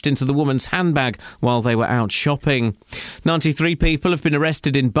child reached into the woman's handbag while they were out shopping. 93 people have been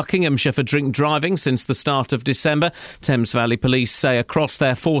arrested in Buckinghamshire for drink driving since the start of December. Thames Valley Police say across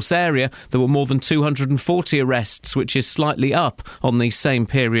their force area there were more than 240 arrests, which is slightly up on the same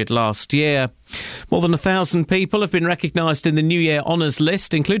period last year. More than 1,000 people have been recognised in the New Year Honours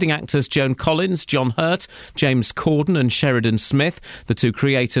list, including actors Joan Collins, John Hurt, James Corden and Sheridan Smith. The 2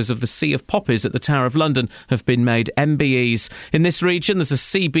 creators of the Sea of Poppies at the Tower of London have been made MBEs. In this region, there's a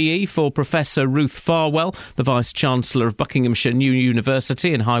CBE for Professor Ruth Farwell, the Vice-Chancellor of Buckinghamshire New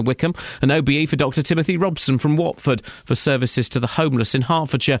University in High Wycombe, an OBE for Dr Timothy Robson from Watford for services to the homeless in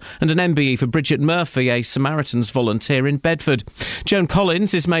Hertfordshire, and an MBE for Bridget Murphy, a Samaritans volunteer in Bedford. Joan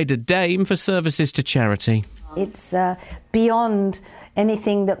Collins is made a Dame for services to charity. It's beyond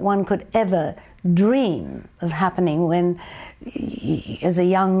anything that one could ever dream of happening. When, as a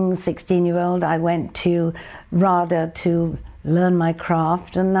young 16-year-old, I went to RADA to learn my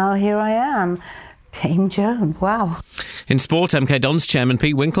craft, and now here I am. Dame Joan, wow. In sport, MK Dons chairman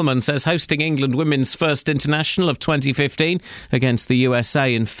Pete Winkleman says hosting England women's first international of 2015 against the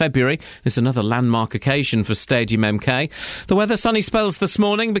USA in February is another landmark occasion for Stadium MK. The weather: sunny spells this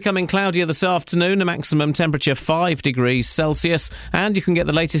morning, becoming cloudier this afternoon, a maximum temperature 5 degrees Celsius, and you can get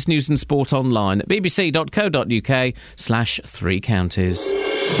the latest news and sport online at bbc.co.uk/3 counties.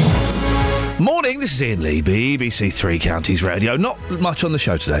 Morning, this is Iain Lee, BBC Three Counties Radio. Not much on the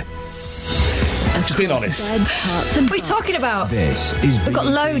show today. Just being honest. What are you talking about? This is We've got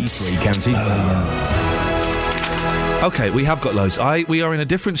BBC loads. Three Counties Radio. OK, we have got loads. We are in a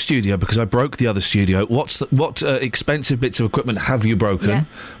different studio because I broke the other studio. What expensive bits of equipment have you broken? Yeah.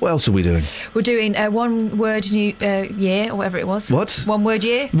 What else are we doing? We're doing one word new year, or whatever it was. What? 1 word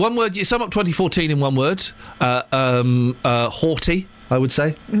year. 1 word. You sum up 2014 in 1 word. Haughty, I would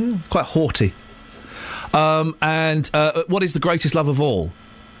say. Quite haughty. And what is the greatest love of all?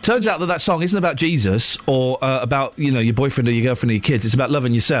 Turns out that song isn't about Jesus or about, your boyfriend or your girlfriend or your kids. It's about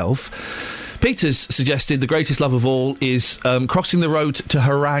loving yourself. Peter's suggested the greatest love of all is crossing the road to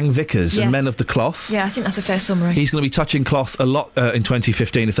Harangue Vickers and Men of the Cloth. Yeah, I think that's a fair summary. He's going to be touching cloth a lot in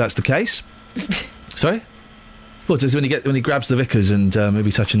 2015 if that's the case. Sorry? Well, does when he grabs the Vickers and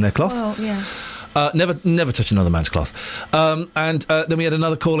maybe touching their cloth? Well, yeah. Never touch another man's cloth. And then we had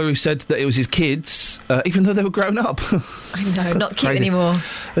another caller who said that it was his kids, even though they were grown up. I know, not cute anymore.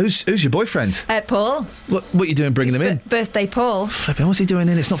 Who's your boyfriend? Paul. What are you doing bringing him in? Birthday Paul. Flipping, what's he doing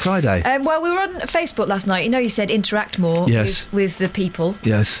in? It's not Friday. Well, we were on Facebook last night. You said interact more with the people.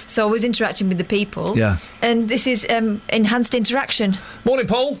 Yes. So I was interacting with the people. Yeah. And this is enhanced interaction. Morning,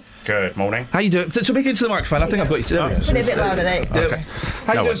 Paul. Good morning. How you doing? Speak into the microphone. I think I've got you. It's a bit louder there. Okay.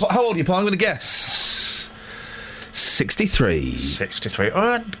 How you doing? How old are you, Paul? I'm going to guess 63. 63.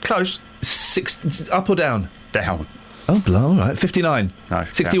 Close. Up or down? Down. Oh, all right. 59. No.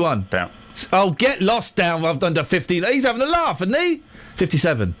 61. Down. Oh, get lost down. I've done 50. He's having a laugh, isn't he?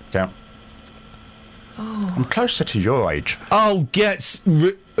 57. Down. Oh. I'm closer to your age. Oh,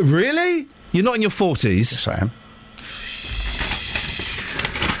 really? You're not in your 40s? Yes, I am.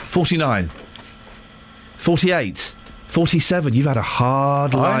 49. 48. 47. You've had a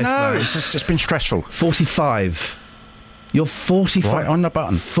hard life, I know. man. It's been stressful. 45. You're 45. Right on the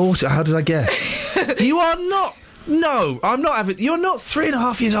button. 40. How did I guess? You are not. No, I'm not having... You're not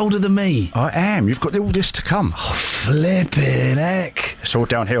 3.5 years older than me. I am. You've got all this to come. Oh, flipping heck. It's all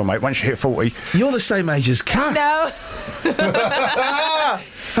downhill, mate. Once you hit 40... You're the same age as Kath. No.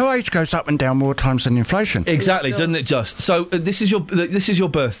 Her age goes up and down more times than inflation. Exactly, doesn't it? Just so. This is your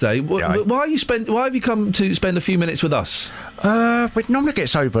birthday. Why have you come to spend a few minutes with us? It normally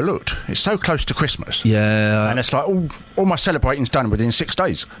gets overlooked. It's so close to Christmas. Yeah, and it's like all my celebrating's done within 6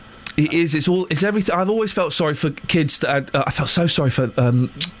 days. It is. It's everything. I've always felt sorry for kids that I felt so sorry for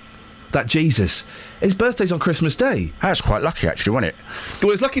that Jesus. His birthday's on Christmas Day. That's quite lucky, actually, wasn't it?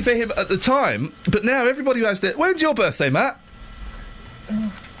 Well, it's lucky for him at the time, but now everybody who has their... When's your birthday, Matt?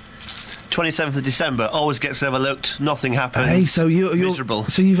 27th of December. Always gets overlooked. Nothing happens. Hey, so you're miserable.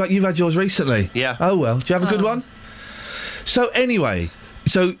 So you've had yours recently? Yeah. Oh well. Do you have a good one? So anyway.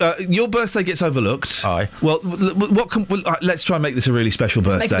 So your birthday gets overlooked. Aye. Well, let's try and make this a really special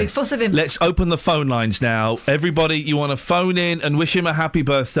birthday. Make a big fuss of him. Let's open the phone lines now. Everybody, you want to phone in and wish him a happy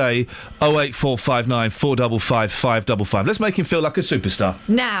birthday? 08459 455 555. Let's make him feel like a superstar.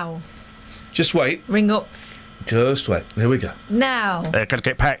 Now. Just wait. Ring up. Just wait. Here we go. Now. They're going to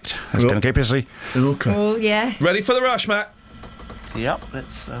get packed. It's going to get busy. Okay. Oh, yeah. Ready for the rush, Matt? Yep.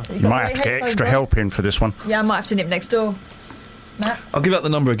 Let's. You might have to get extra help in for this one. Yeah, I might have to nip next door. Matt? I'll give out the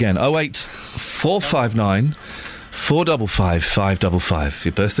number again. 08459 455 555.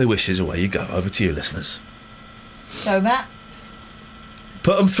 Your birthday wishes, away you go. Over to you, listeners. So, Matt?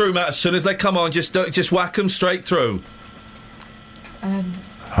 Put them through, Matt. As soon as they come on, just whack them straight through.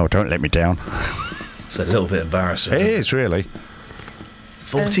 Oh, don't let me down. It's a little bit embarrassing. It is, really.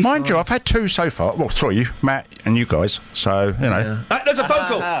 45. Mind you, I've had 2 so far. Well, 3, Matt and you guys. So, you know. Yeah. There's a phone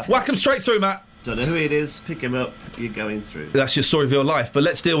call. Whack them straight through, Matt. Don't know who it is. Pick him up. You're going through. That's your story of your life, but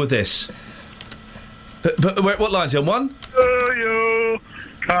let's deal with this. But what line's he on? 1? To you,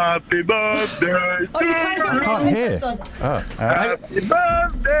 happy birthday. I can't hear. Happy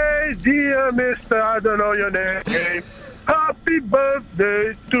birthday, dear Mister. I don't know your name. Happy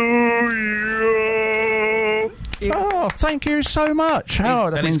birthday to you. Oh, thank you so much.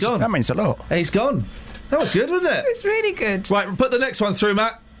 He's gone. That means a lot. He's gone. That was good, wasn't it? It's really good. Right, put the next one through,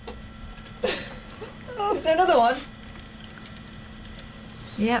 Matt. Oh, is there another one?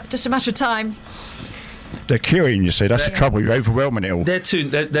 Yeah, just a matter of time. They're queuing, you see. That's the trouble. You're overwhelming it all. They're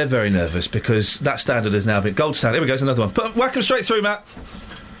very nervous because that standard has now been gold standard. Here we go. Another one. Whack them straight through, Matt.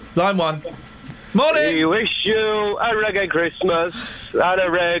 Line 1. Morning. We wish you a reggae Christmas and a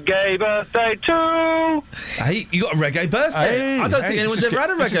reggae birthday too. Hey, you got a reggae birthday? Hey, I don't think anyone's ever had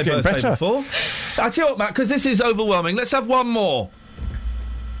a reggae birthday before. I tell you what, Matt, because this is overwhelming. Let's have one more.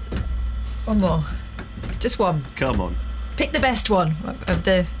 One more. Just one. Come on. Pick the best one of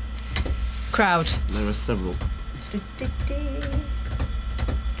the crowd. There are several.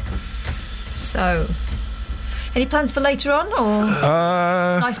 So, any plans for later on, or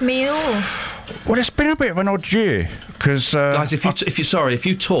nice meal? Well, it's been a bit of an odd year because guys, if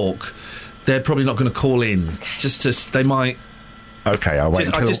you talk, they're probably not going to call in. They might. Okay, I'll wait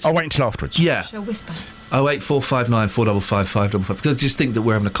until afterwards. Yeah. Shall whisper? 08459 455 555. Because I just think that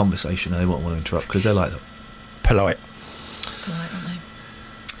we're having a conversation. They won't want to interrupt because they're like that. Polite. Polite, aren't they?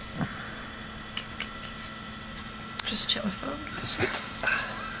 Just check my phone.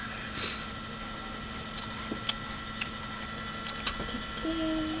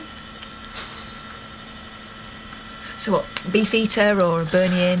 So what? Beefeater or a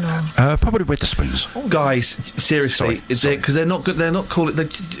Burnie-in or? Probably with the spoons. Oh, guys, seriously, because they're not good. They're not calling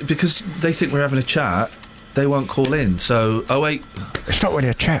because they think we're having a chat. They won't call in. So 08. It's not really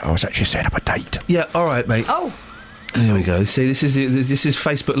a chat. I was actually setting up a date. Yeah. All right, mate. Oh. There we go. See, this is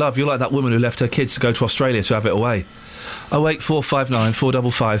Facebook love. You're like that woman who left her kids to go to Australia to have it away. 08459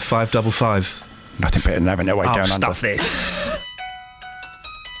 455 555. Nothing better than having it away down under. Stuff this.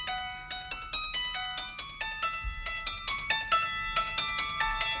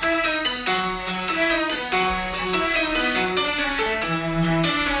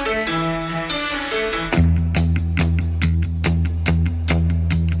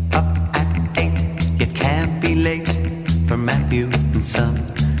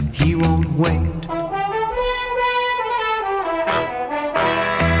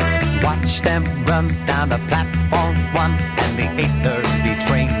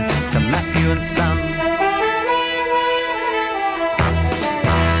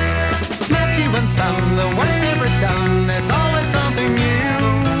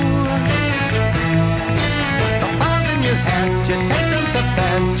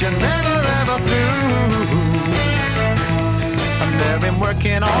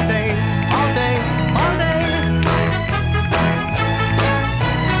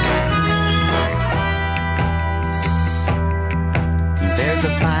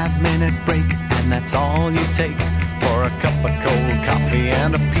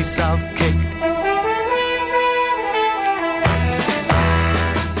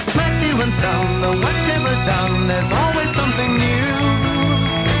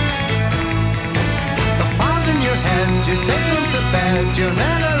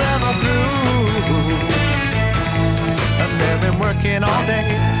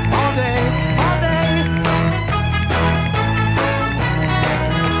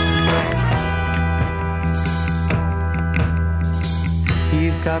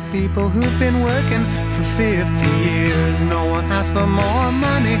 People who've been working for 50 years. No one asks for more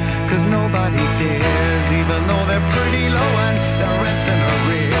money, cause nobody cares, even though they're pretty low and their rent's in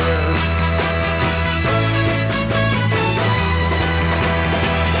arrears.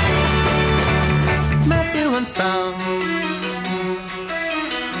 Matthew and Son,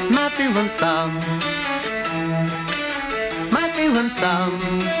 Matthew and Son, Matthew and Son,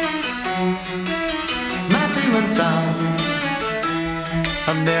 Matthew and Son.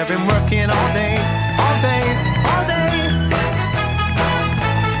 And they've been working all day, all day, all day.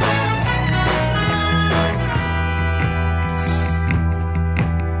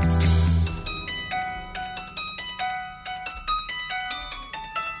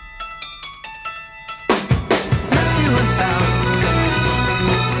 Matthew and Sam,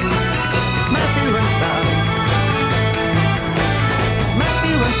 Matthew and Sam,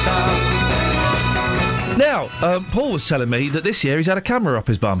 Matthew and Sam. Now, Paul was telling me that this year he's had a camera up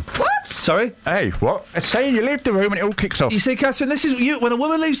his bum. What? Sorry? Hey, what? Say you leave the room and it all kicks off. You see, Catherine, this is when a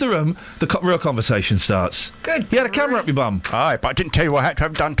woman leaves the room, the real conversation starts. Good. You had a camera up your bum. Aye, but I didn't tell you what I had to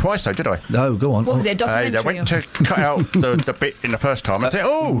have done twice, though, did I? No, go on. What was it, a documentary? I went to cut out the bit in the first time. I said,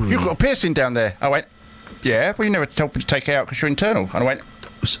 oh, you've got a piercing down there. I went, yeah, well, you never told me to take it out because you're internal. And I went,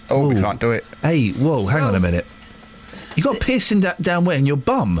 oh, we can't do it. Hey, whoa, hang on a minute. You got a piercing down where? In your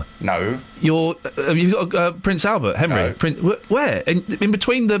bum? No. You've got Prince Albert, Henry. No. Where? In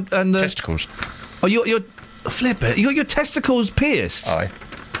between the testicles. Oh, you're flip it. You got your testicles pierced. Aye.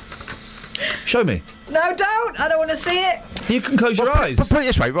 Show me. No, don't. I don't want to see it. You can close your eyes. Put it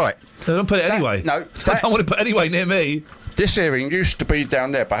this way, right? No, don't put it anyway. No. I don't want to put anyway near me. This earring used to be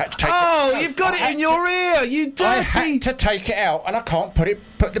down there, but I had to take it. Oh, you've got it in your ear, you dirty. I had to take it out, and I can't put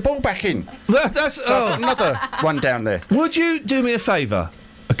the ball back in. I've got another one down there. Would you do me a favour?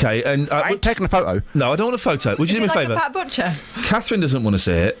 Okay, and I ain't taking a photo. No, I don't want a photo. Would you do me a favour? Pat Butcher. Catherine doesn't want to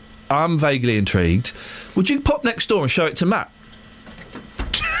see it. I'm vaguely intrigued. Would you pop next door and show it to Matt?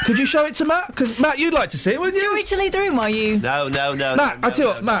 Could you show it to Matt? Because, Matt, you'd like to see it, wouldn't you? Do you want me to leave the room while you... No. Matt, I tell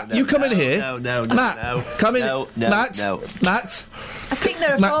you what, Matt, you come in here. Matt, come in. Matt. I think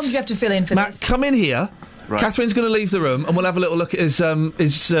there are forms you have to fill in for Matt, this. come in here. Right. Catherine's going to leave the room and we'll have a little look at his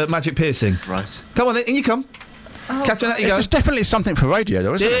magic piercing. Right. Come on, in you come. Oh, Catherine, out you go. This is definitely something for radio,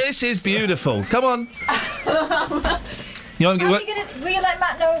 though, isn't it? This is beautiful. Come on. You want to Will you let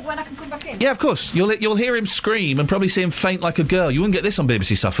Matt know when I can come back in? Yeah, of course. You'll hear him scream and probably see him faint like a girl. You wouldn't get this on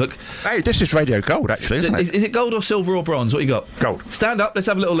BBC Suffolk. Hey, this is Radio Gold, actually, isn't it? Is it gold or silver or bronze? What you got? Gold. Stand up. Let's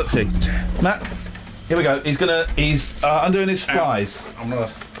have a little look-see. Matt, here we go. He's undoing his flies.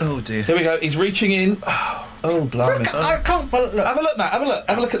 Oh, dear. Here we go. He's reaching in. Oh, blimey. I can't... Look. Have a look, Matt. Have a look.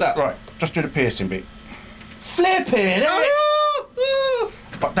 Have a look at that. Right, just do the piercing bit. Flipping it!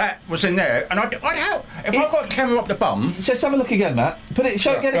 But that was in there, and I'd help. If I got a camera up the bum... Just have a look again, Matt. Get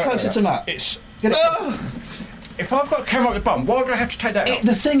it closer to Matt. If I've got a camera up the bum, why do I have to take that out?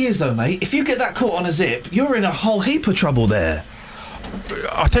 The thing is, though, mate, if you get that caught on a zip, you're in a whole heap of trouble there.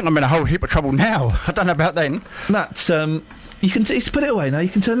 I think I'm in a whole heap of trouble now. I don't know about then. Matt, you can he's put it away now. You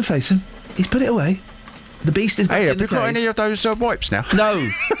can turn and face him. He's put it away. The beast is back in the have you got any of those wipes now? No.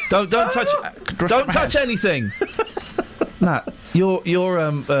 Don't touch Don't touch anything. Matt, you're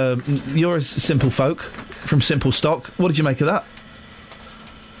a simple folk from simple stock. What did you make of that?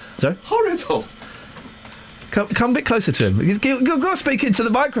 Sorry? Horrible. Come a bit closer to him. You've got to speak into the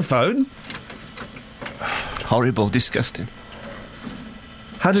microphone. Horrible, disgusting.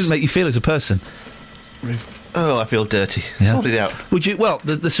 How does it make you feel as a person? Oh, I feel dirty. Sort it out. Would you? Well,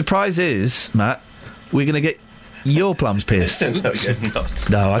 the surprise is, Matt, we're going to get your plums pierced. No, you're not.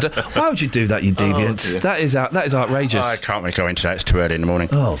 No, I don't. Why would you do that, you deviant? Dear. That is outrageous. I can't really go into that. It's too early in the morning.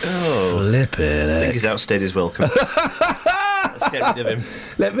 Oh, flip it. I think he's outstayed his welcome. Let's get rid of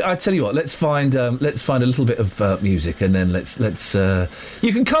him. I tell you what. Let's find a little bit of music, and then let's.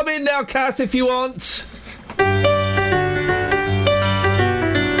 You can come in now, Kath, if you want.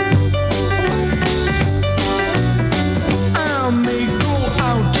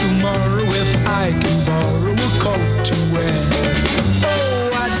 I can borrow a coat to wear.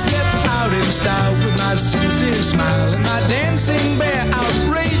 Oh, I'd step out in style with my sincere smile and my dancing bear.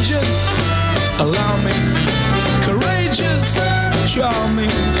 Outrageous, alarming, courageous,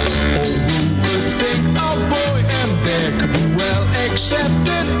 charming. Oh, who would think a boy and bear could be well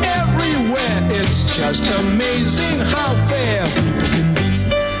accepted everywhere? It's just amazing how fair people can be.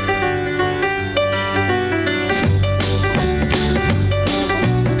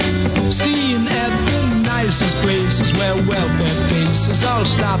 Seen at the nicest places where welfare faces all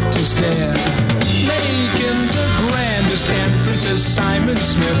stop to stare. Making the grandest entrances, Simon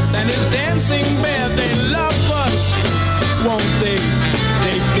Smith and his dancing bear. They love us, won't they?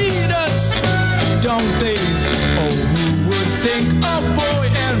 They feed us, don't they? Oh, who would think a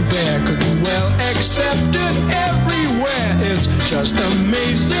boy and bear could be well accepted everywhere? It's just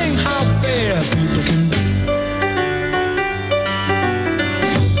amazing how fair people can be.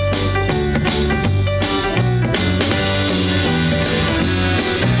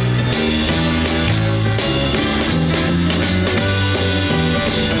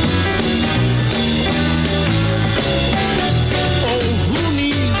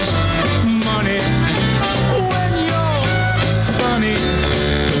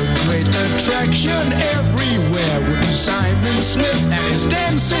 Attraction everywhere would be Simon Smith and his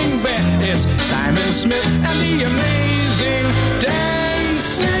dancing bear. It's Simon Smith and the amazing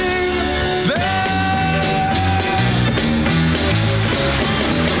dancing bear.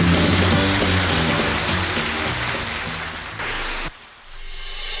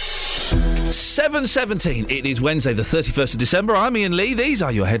 7:17. It is Wednesday, the 31st of December. I'm Iain Lee. These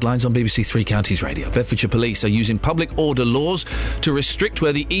are your headlines on BBC Three Counties Radio. Bedfordshire Police are using public order laws to restrict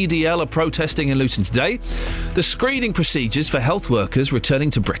where the EDL are protesting in Luton today. The screening procedures for health workers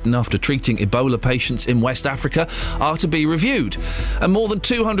returning to Britain after treating Ebola patients in West Africa are to be reviewed. And more than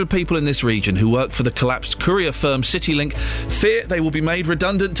 200 people in this region who work for the collapsed courier firm CityLink fear they will be made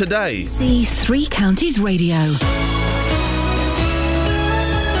redundant today. BBC Three Counties Radio.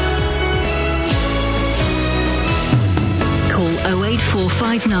 Call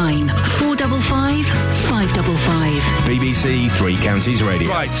 08459 455 555. BBC Three Counties Radio.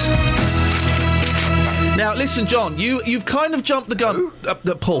 Right. Now, listen, John, you've kind of jumped the gun.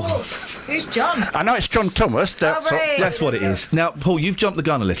 Paul. Who's John? I know it's John Thomas. That's what it is. Now, Paul, you've jumped the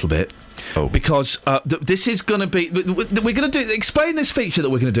gun a little bit. Oh. Because this is going to be... We're going to do... Explain this feature that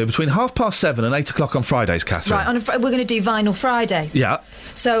we're going to do between 7:30 and 8 o'clock on Fridays, Catherine. Right, we're going to do Vinyl Friday. Yeah.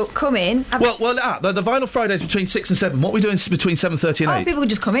 So, come in. The Vinyl Fridays between 6 and 7. What are we doing between 7:30 and 8? People can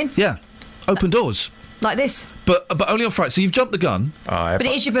just come in. Yeah. Open doors. Like this. But only on Friday. So you've jumped the gun. But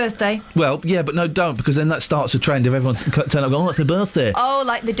it is your birthday. Well, yeah, but no, don't, because then that starts a trend of everyone turn up and go, it's their birthday. Oh,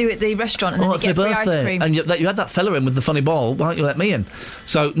 like they do at the restaurant and then they it's get their free ice birthday. cream. And you had that fella in with the funny ball. Why don't you let me in?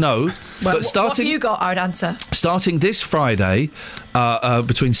 So, no. Well, but what have you got, I would answer? Starting this Friday,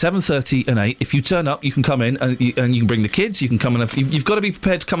 between 7:30 and 8, if you turn up, you can come in and you can bring the kids. You can come and you've got to be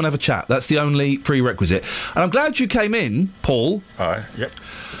prepared to come and have a chat. That's the only prerequisite. And I'm glad you came in, Paul. Yep.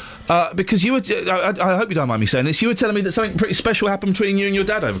 Because you were... I hope you don't mind me saying this. You were telling me that something pretty special happened between you and your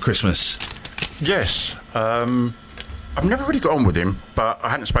dad over Christmas. Yes. I've never really got on with him, but I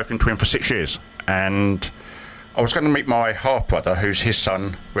hadn't spoken to him for 6 years. And I was going to meet my half-brother, who's his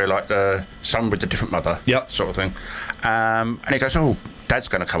son. We're like the son with a different mother, sort of thing. And he goes, oh, Dad's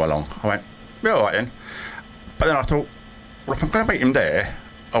going to come along. I went, yeah, all right then. But then I thought, well, if I'm going to meet him there,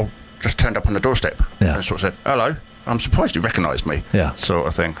 I'll just turn up on the doorstep and sort of said, hello. I'm surprised he recognised me, sort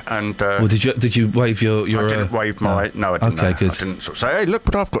of thing. And well, did you wave your? I didn't wave my. No, I didn't. Okay, good. I didn't sort of say, "Hey, look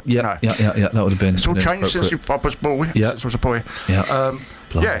what I've got." Yeah, that would have been. It's all changed since I was born. Yeah, since I was a boy. Yeah,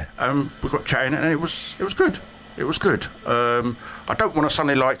 we got chatting, and it was good. It was good. I don't want to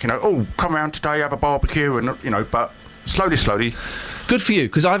suddenly come round today, have a barbecue, and but. Slowly. Good for you,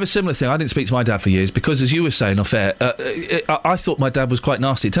 because I have a similar thing. I didn't speak to my dad for years because, as you were saying off air, I thought my dad was quite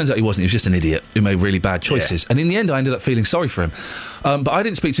nasty. It turns out he wasn't. He was just an idiot who made really bad choices. And in the end, I ended up feeling sorry for him. But I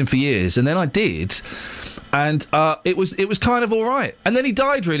didn't speak to him for years, and then I did, and it was kind of all right. And then he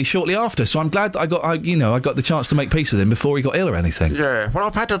died really shortly after. So I'm glad that I got the chance to make peace with him before he got ill or anything. Yeah. Well,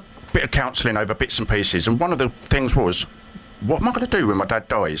 I've had a bit of counselling over bits and pieces, and one of the things was, what am I going to do when my dad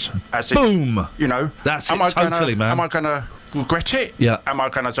dies? Boom! That's it, totally, man. Am I going to regret it? Yeah. Am I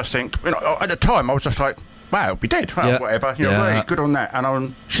going to just think... at the time, I was just like, wow, he'll be dead. Well, whatever. Really good on that.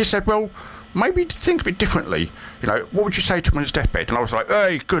 And she said, well, maybe think of it differently. What would you say to him on his deathbed? And I was like,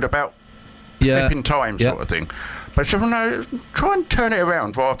 hey, good about flipping time sort of thing. But she said, well, no, try and turn it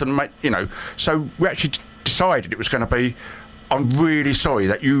around rather than make... So we actually decided it was going to be, I'm really sorry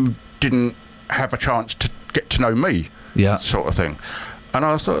that you didn't have a chance to get to know me. Yeah, sort of thing. And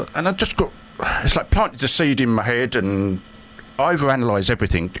I thought, and I just got, it's like planted the seed in my head, and I overanalyse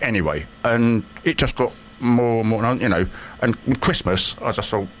everything anyway, and it just got more and more, and with Christmas, I just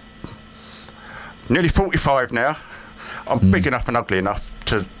thought, nearly 45 now, I'm big enough and ugly enough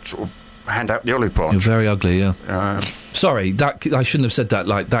to sort of hand out the olive branch. You're very ugly, yeah. Sorry, I shouldn't have said that.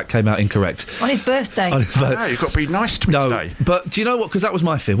 Like, that came out incorrect. On his birthday. No, you've got to be nice to me today. But do you know what? Because that was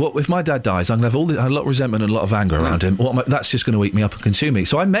my fear. What if my dad dies? I'm going to have a lot of resentment and a lot of anger around him. That's just going to eat me up and consume me.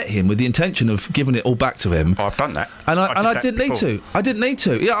 So I met him with the intention of giving it all back to him. I've done that. And I didn't need to. I didn't need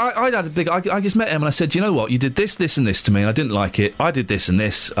to. Yeah, I had a big... I just met him and I said, you know what? You did this, this and this to me, and I didn't like it. I did this and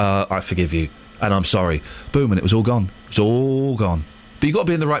this. I forgive you. And I'm sorry. Boom, and it was all gone. It was all gone. But you've got to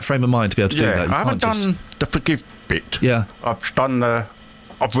be in the right frame of mind to be able to do that. I haven't done the forgive bit. Yeah.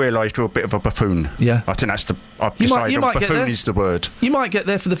 I've realised you're a bit of a buffoon. Yeah. I think that's I've decided buffoon is the word. You might get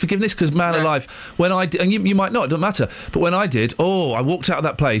there for the forgiveness, because, man alive, when I did, and you might not, it doesn't matter, but when I did, I walked out of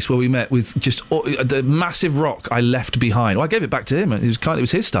that place where we met with just the massive rock I left behind. Well, I gave it back to him. It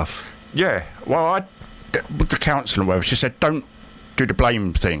was his stuff. Yeah. Well, with the counsel and whatever, she said, don't do the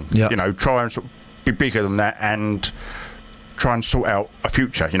blame thing. Yeah. Try and sort of be bigger than that and try and sort out a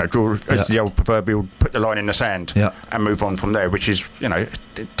future, draw, as the old proverbial, put the line in the sand and move on from there, which is,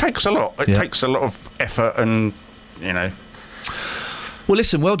 it takes a lot. It takes a lot of effort and, Well,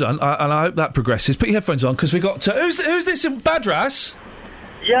 listen, well done, and I hope that progresses. Put your headphones on, because we got... who's this in Badras?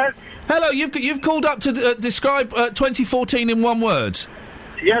 Yes. Hello, you've called up to describe 2014 in one word.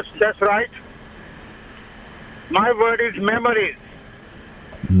 Yes, that's right. My word is memories.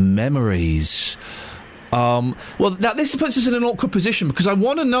 Memories. Well, now this puts us in an awkward position, because I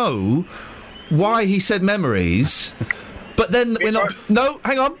want to know why he said memories, but then we're not. No,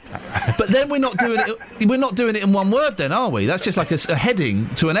 hang on. But then we're not doing it. We're not doing it in one word, then, are we? That's just like a heading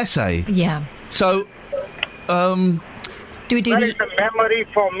to an essay. Yeah. So, do we do that is a memory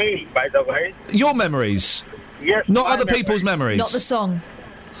for me, by the way. Your memories. Yes. Not other people's memories. Not the song.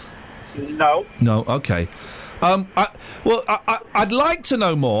 No. No. Okay. I'd like to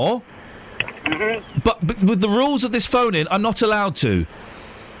know more. Mm-hmm. But with the rules of this phone-in, I'm not allowed to.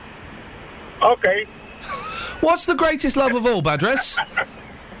 Okay. What's the greatest love of all, Badress?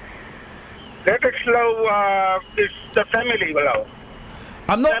 That is love, it's the family love.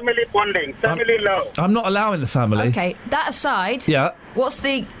 I'm not... Family bonding, family love. I'm not allowing the family. Okay, that aside... Yeah. What's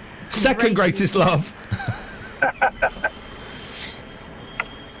the... Second greatest love?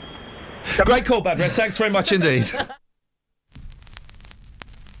 Great call, Badress. Thanks very much indeed.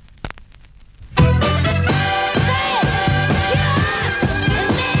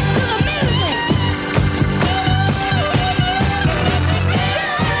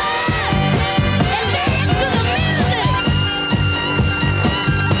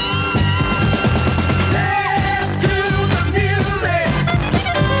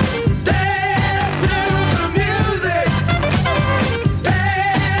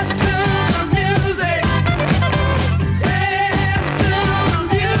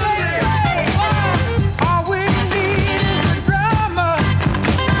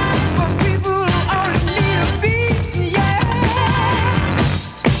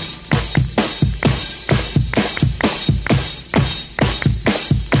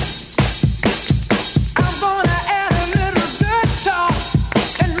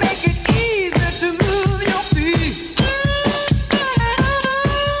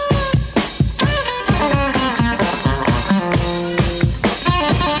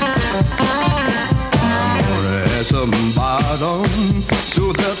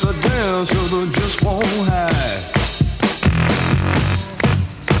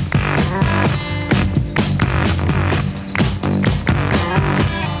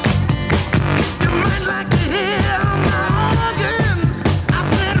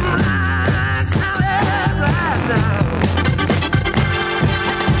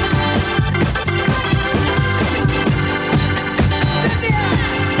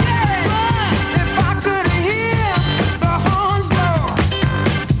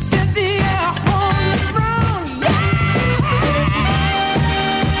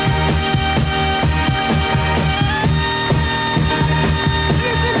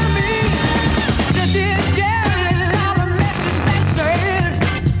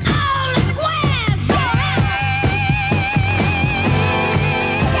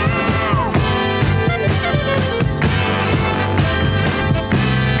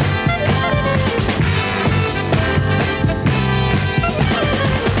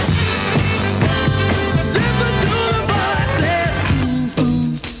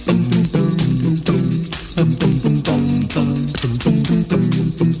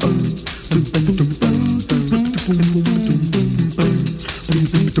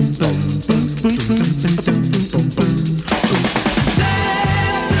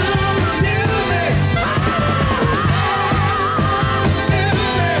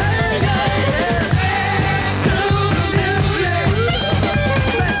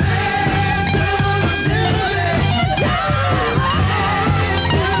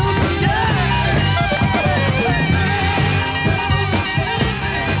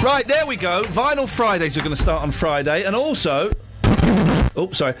 Right, there we go. Vinyl Fridays are going to start on Friday, and also... Oh,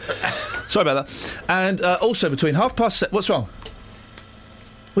 sorry. Sorry about that. And also between 7:30... What's wrong?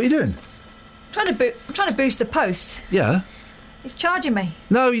 What are you doing? I'm trying to boost the post. Yeah. It's charging me.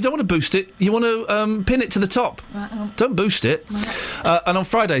 No, you don't want to boost it. You want to pin it to the top. Right, hang on. Don't boost it. And on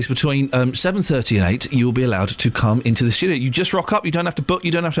Fridays between 7:30 and 8, you will be allowed to come into the studio. You just rock up. You don't have to book.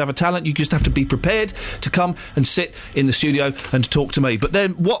 You don't have to have a talent. You just have to be prepared to come and sit in the studio and talk to me. But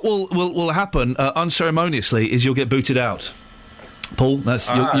then what will happen unceremoniously is you'll get booted out. Paul,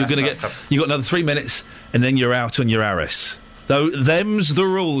 you're going to get. You got another 3 minutes, and then you're out on your arse. Though them's the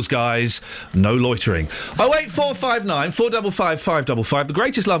rules, guys. No loitering. 08459 455 555. The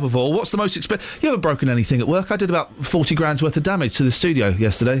greatest love of all. What's the most expensive? You ever broken anything at work? I did about 40 grand's worth of damage to the studio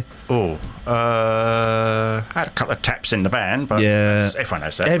yesterday. Oh, I had a couple of taps in the van, but yeah, everyone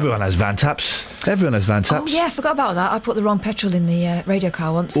has that. Everyone has van taps. Everyone has van taps. Oh yeah, I forgot about that. I put the wrong petrol in the radio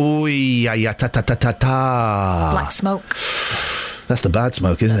car once. Oh yeah, ta ta ta ta ta. Black smoke. That's the bad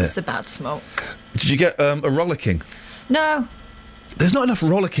smoke, isn't it? That's the bad smoke. Did you get a rollicking? No. There's not enough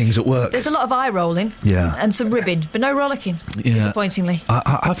rollickings at work. There's a lot of eye rolling. Yeah. And some ribbing, but no rollicking. Yeah. Disappointingly.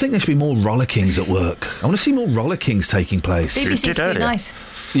 I think there should be more rollickings at work. I want to see more rollickings taking place. BBC's too nice.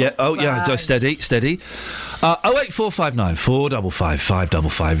 Yeah, yeah, steady. 08459 455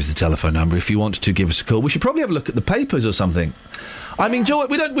 555 is the telephone number if you want to give us a call. We should probably have a look at the papers or something. I'm enjoying.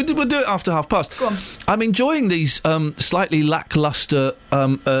 We'll do it after past. Go on. I'm enjoying these slightly lacklustre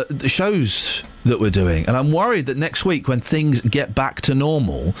shows that we're doing, and I'm worried that next week, when things get back to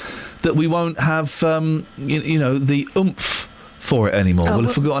normal, that we won't have the oomph for it anymore. We'll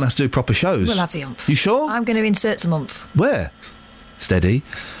have forgotten how to do proper shows. We'll have the oomph. You sure? I'm going to insert some oomph. Where? Steady.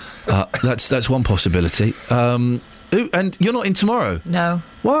 That's one possibility. And you're not in tomorrow? No.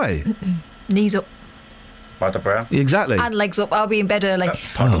 Why? Knees up. By the brow? Exactly. And legs up. I'll be in bed early.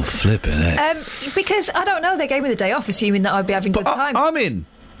 Oh, flipping it. Because, I don't know, they gave me the day off, assuming that I'd be having good time. I'm in.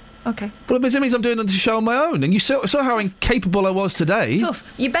 Okay. Well, it means I'm doing the show on my own, and you saw how incapable I was today. Tough.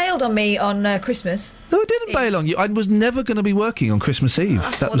 You bailed on me on Christmas. No, I didn't bail on you. I was never going to be working on Christmas Eve.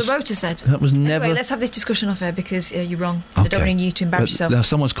 That's what the rota said. That was never... Anyway, let's have this discussion off air, because you're wrong. Okay. I don't want you to embarrass yourself. Now,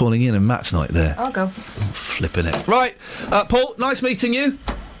 someone's calling in and Matt's not there. I'll go. Oh, flipping it. Right, Paul, nice meeting you.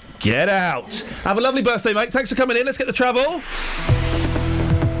 Get out. Have a lovely birthday, mate. Thanks for coming in. Let's get the travel.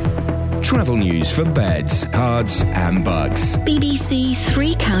 Travel news for beds, cards and bugs. BBC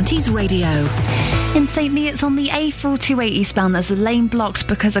Three Counties Radio. In St Neots on the A428 eastbound, there's a lane blocked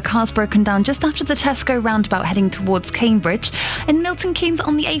because a car's broken down just after the Tesco roundabout heading towards Cambridge. In Milton Keynes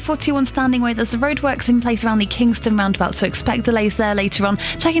on the A41 Standing Way, there's the roadworks in place around the Kingston roundabout, so expect delays there later on.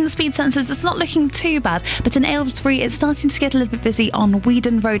 Checking the speed sensors, it's not looking too bad, but in Aylesbury, it's starting to get a little bit busy on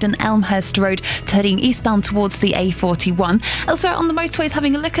Weedon Road and Elmhurst Road, turning eastbound towards the A41. Elsewhere on the motorways,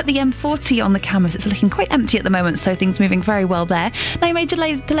 having a look at the M40 on the cameras, it's looking quite empty at the moment, so things moving very well there. No major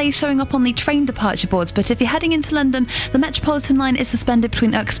delays showing up on the train departure boards, but if you're heading into London, the Metropolitan line is suspended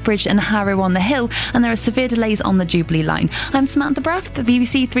between Uxbridge and Harrow on the Hill, and there are severe delays on the Jubilee line. I'm Samantha Braff for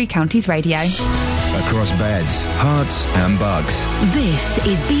BBC Three Counties Radio. Across beds, hearts and bugs. This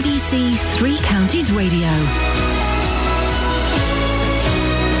is BBC Three Counties Radio.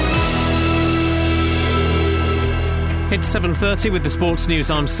 It's 7:30 with the sports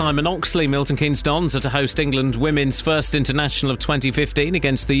news. I'm Simon Oxley. Milton Keynes Dons are to host England women's first international of 2015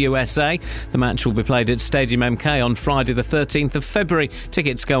 against the USA. The match will be played at Stadium MK on Friday the 13th of February.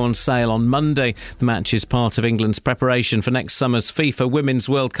 Tickets go on sale on Monday. The match is part of England's preparation for next summer's FIFA Women's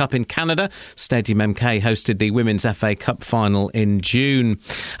World Cup in Canada. Stadium MK hosted the Women's FA Cup final in June.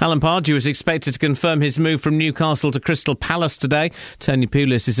 Alan Pardew is expected to confirm his move from Newcastle to Crystal Palace today. Tony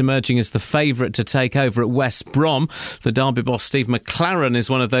Pulis is emerging as the favourite to take over at West Brom. The Derby boss Steve McLaren is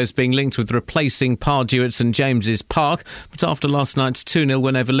one of those being linked with replacing Pardew at St James's Park. But after last night's 2-0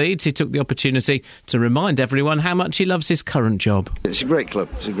 win over Leeds, he took the opportunity to remind everyone how much he loves his current job. It's a great club,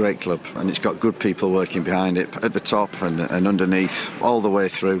 and it's got good people working behind it, at the top and underneath, all the way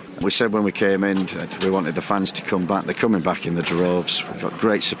through. We said when we came in, we wanted the fans to come back. They're coming back in the droves. We've got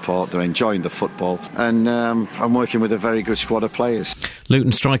great support, they're enjoying the football, and I'm working with a very good squad of players.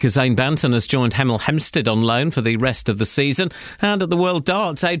 Luton striker Zane Banton has joined Hemel Hempstead on loan for the rest of the season. And at the World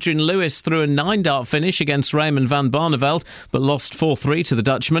Darts, Adrian Lewis threw a 9-dart finish against Raymond van Barneveld, but lost 4-3 to the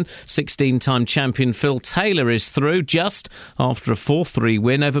Dutchman. 16-time champion Phil Taylor is through just after a 4-3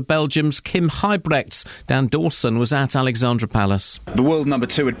 win over Belgium's Kim Huybrechts. Dan Dawson was at Alexandra Palace. The world number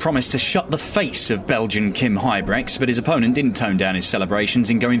 2 had promised to shut the face of Belgian Kim Huybrechts, but his opponent didn't tone down his celebrations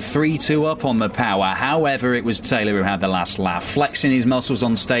in going 3-2 up on the power. However, it was Taylor who had the last laugh, flexing his muscles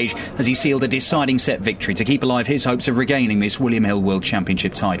on stage as he sealed a deciding set victory to keep alive his hopes of regaining this William Hill World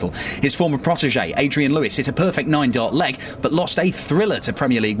Championship title. His former protégé, Adrian Lewis, hit a perfect 9-dart leg, but lost a thriller to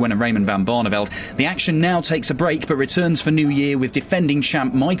Premier League winner Raymond van Barneveld. The action now takes a break, but returns for New Year with defending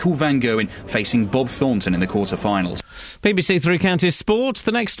champ Michael van Gerwen facing Bob Thornton in the quarter-finals. BBC Three Counties Sport.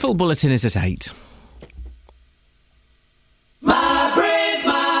 The next full bulletin is at 8. My brave,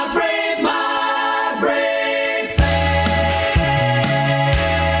 my brave, my brave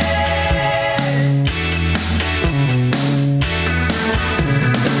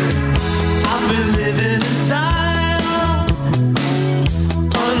I've been living in style,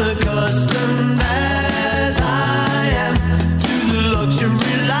 unaccustomed as I am to the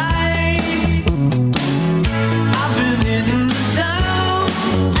luxury life. I've been hitting the town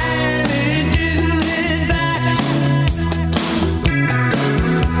and it didn't hit back.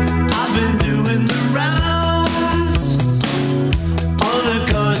 I've been doing the rounds,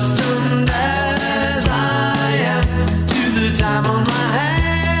 unaccustomed as I am to the time on my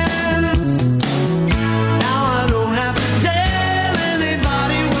hands. Now I don't have to tell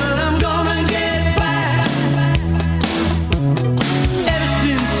anybody when I'm gonna get back. Ever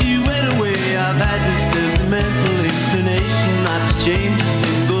since you went away, I've had this sentimental inclination not to change a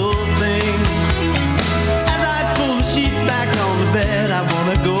single thing. As I pull the sheet back on the bed, I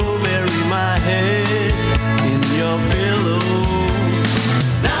wanna go bury my head in your pillow.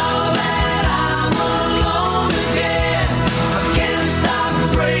 Now that I'm alone again, I can't stop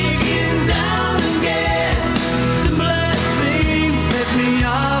breaking down again. Simplest things set me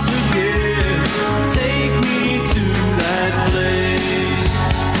off again. Take me to that place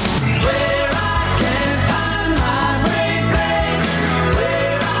where I can find my brave face.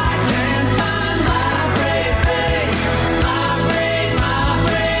 Where I can find my brave face. My brave, my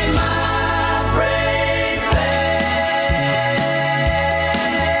brave, my brave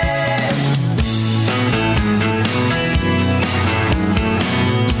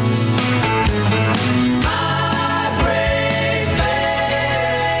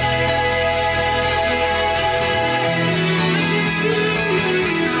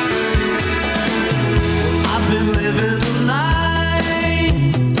I've been living the life,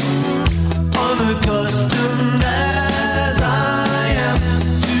 unaccustomed as I am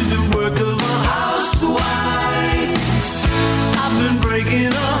to the work of a housewife. I've been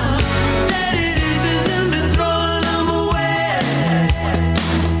breaking up dirty dishes and been throwing them away.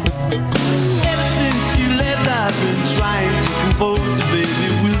 Ever since you left, I've been trying to compose it, baby.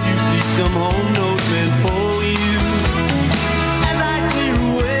 Will you please come home? Note meant for you. As I clear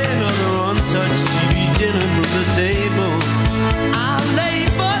away another untouched TV dinner from the table, I'll lay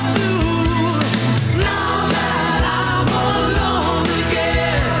for two. Now that I'm alone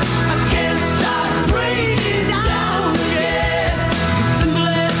again, I can't stop breaking down again. The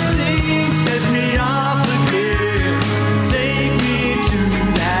simplest things set me off again. Take me to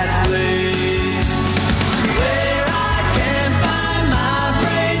that place where I can find my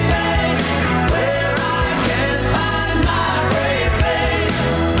brave face. Where I can find my brave face.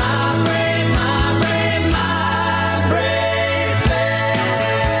 My brave, my brave, my brave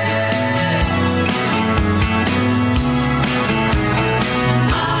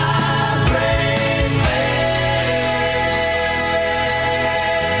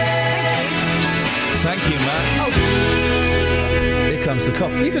Thank you, Matt. Here comes the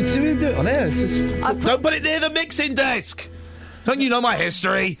coffee. You can do it on air. It's just... Don't put it near the mixing desk. Don't you know my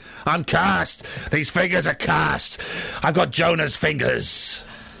history? I'm cast. These fingers are cast. I've got Jonah's fingers.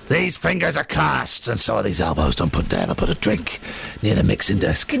 These fingers are cast, and so are these elbows. Don't put down. I put a drink near the mixing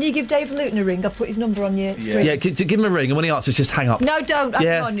desk. Can you give Dave Luton a ring? I'll put his number on your screen. Yeah, give him a ring, and when he answers, just hang up. No, don't.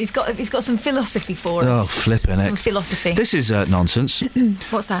 Yeah. Come on. He's got some philosophy for us. Oh, flipping it. Some philosophy. This is nonsense.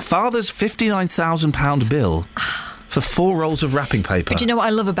 What's that? Father's £59,000 bill for 4 rolls of wrapping paper. But do you know what I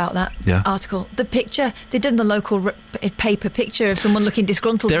love about that article? The picture. They've done the local paper picture of someone looking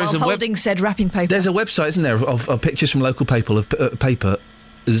disgruntled while holding said wrapping paper. There's a website, isn't there, of pictures from local paper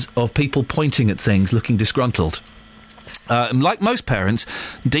of people pointing at things, looking disgruntled. Like most parents,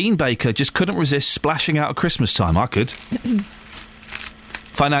 Dean Baker just couldn't resist splashing out at Christmas time. I could.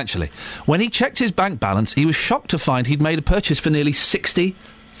 financially. When he checked his bank balance, he was shocked to find he'd made a purchase for nearly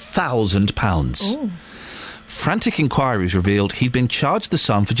 £60,000. Frantic inquiries revealed he'd been charged the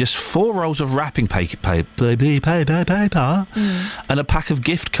sum for just 4 rolls of wrapping paper and a pack of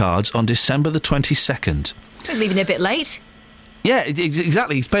gift cards on December the 22nd. Leaving it a bit late. Yeah,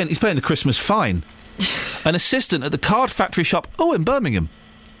 exactly. He's paying the Christmas fine. An assistant at the card factory shop, in Birmingham,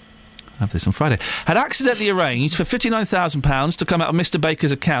 I have this on Friday, had accidentally arranged for £59,000 to come out of Mr.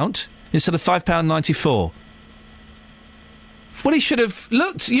 Baker's account instead of £5.94. Well, he should have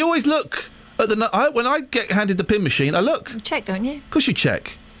looked. You always look at when I get handed the pin machine, I look. You check, don't you? Of course you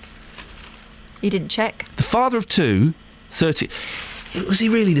check. You didn't check? The father of 2, 30... Was he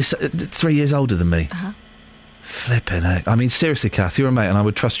really 3 years older than me? Uh-huh. Flipping heck. I mean, seriously, Kath, you're a mate and I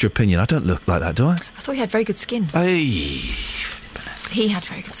would trust your opinion. I don't look like that, do I? I thought he had very good skin. Hey. He had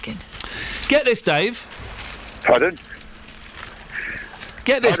very good skin. Get this, Dave. Pardon?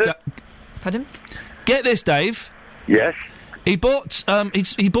 Get this, Pardon? Get this, Dave. Yes? He bought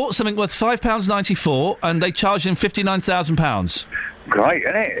he bought something worth £5.94 and they charged him £59,000. Great,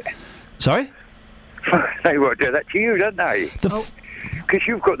 isn't it? Sorry? They won't do that to you, don't they? Because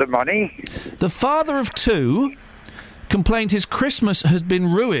you've got the money. The father of 2 complained his Christmas has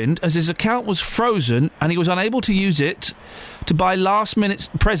been ruined as his account was frozen and he was unable to use it to buy last-minute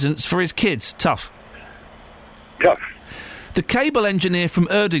presents for his kids. Tough. The cable engineer from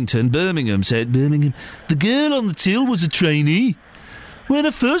Erdington, Birmingham, said, the girl on the till was a trainee. When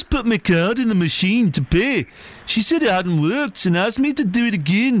I first put my card in the machine to pay, she said it hadn't worked and asked me to do it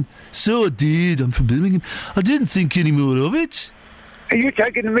again. So I did. I'm from Birmingham. I didn't think any more of it. Are you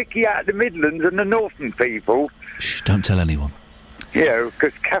taking the mickey out of the Midlands and the Northern people? Shh, don't tell anyone. Yeah,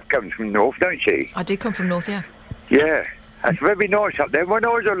 because Kath comes from North, don't she? I did come from North, yeah. Yeah, that's very nice up there. When I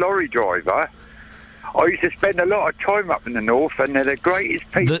was a lorry driver, I used to spend a lot of time up in the North, and they're the greatest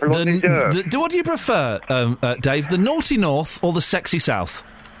people on this earth. What do you prefer, Dave, the naughty North or the sexy South?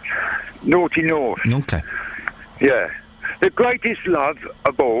 Naughty North. Okay. Yeah. The greatest love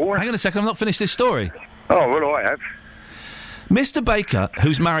of all... Hang on a second, I've not finished this story. Oh, well, I have. Mr. Baker,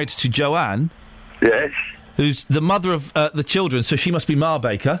 who's married to Joanne... Yes. Who's the mother of the children, so she must be Ma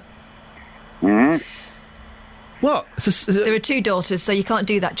Baker. What? There are 2 daughters, so you can't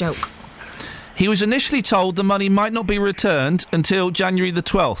do that joke. He was initially told the money might not be returned until January the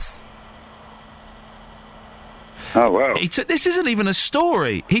 12th. Oh, well. This isn't even a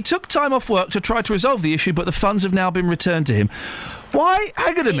story. He took time off work to try to resolve the issue, but the funds have now been returned to him. Why?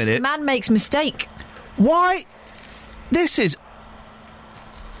 Hang on a minute. Man makes mistake. Why? This is...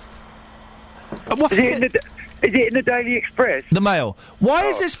 Is it in the Daily Express? The Mail. Why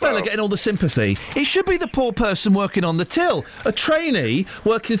is this fella getting all the sympathy? It should be the poor person working on the till. A trainee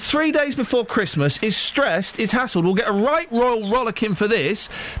working 3 days before Christmas is stressed, is hassled, will get a right royal rollicking for this.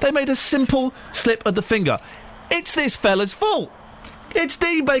 They made a simple slip of the finger. It's this fella's fault. It's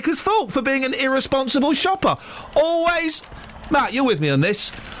Dean Baker's fault for being an irresponsible shopper. Always... Matt, you're with me on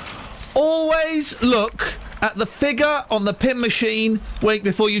this. Always look at the figure on the pin machine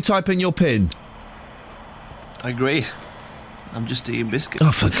before you type in your pin. I agree. I'm just eating biscuits.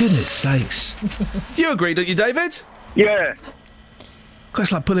 Oh, for goodness sakes. You agree, don't you, David? Yeah.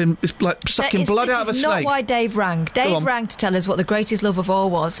 It's like sucking blood out of a snake. This is not why Dave rang. Dave rang to tell us what the greatest love of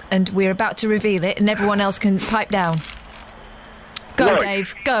all was, and we're about to reveal it, and everyone else can pipe down. Go, Life.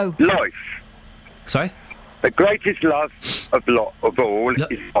 Dave, go. Life. Sorry? The greatest love of all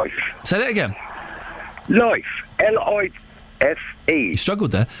is life. Say that again. Life. L-I-F-E. You struggled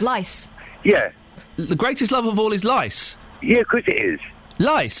there. Lice. Yeah. The greatest love of all is lice? Yeah, of course it is.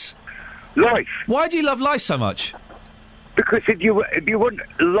 Lice? Life. Why do you love lice so much? Because if you weren't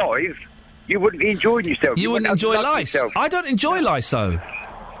alive, you wouldn't be enjoying yourself. You wouldn't enjoy lice? Yourself. I don't enjoy lice, though.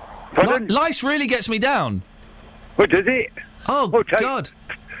 Pardon? Lice really gets me down. What does it? Oh, God.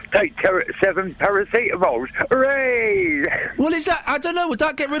 Take 7 paracetamols. Hooray! Well, is that... I don't know, would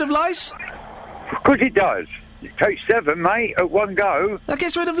that get rid of lice? Of course it does. Take 7, mate, at one go. That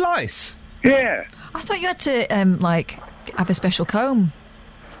gets rid of lice? Yeah. I thought you had to, have a special comb.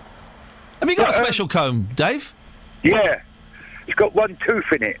 Have you got a special comb, Dave? Yeah. It's got 1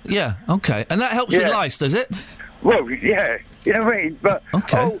 tooth in it. Yeah, OK. And that helps with lice, does it? Well, yeah. You know what I mean? But,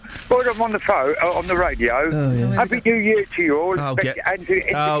 while I'm on the phone, on the radio, Happy New Year to you all. And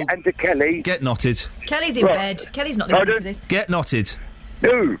to Kelly. Get knotted. Kelly's in bed. Kelly's not listening to this. Get knotted.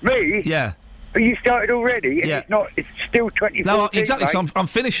 Who, me? Yeah. But you started already, and yeah. it's still 24. No, exactly, so I'm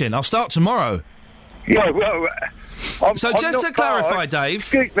finishing. I'll start tomorrow. Yeah, well... So just to clarify,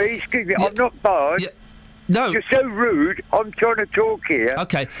 Dave... Excuse me, I'm not barred. Yeah. No. You're so rude. I'm trying to talk here.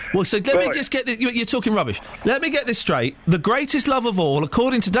 Okay, well, so let me just get this... You're talking rubbish. Let me get this straight. The greatest love of all,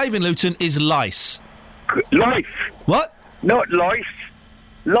 according to David Luton, is lice. Life. What? Not lice.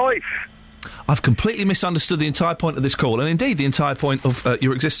 Life. I've completely misunderstood the entire point of this call, and indeed the entire point of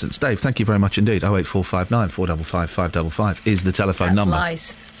your existence. Dave, thank you very much indeed. 08459 455 555 is the telephone number.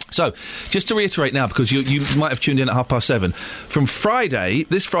 Lies. So, just to reiterate now, because you might have tuned in at 7:30, from Friday,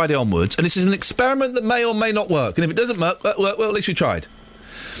 this Friday onwards, and this is an experiment that may or may not work, and if it doesn't work, well, at least we tried.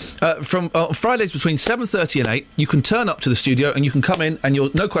 From Fridays between 7:30 and 8, you can turn up to the studio and you can come in and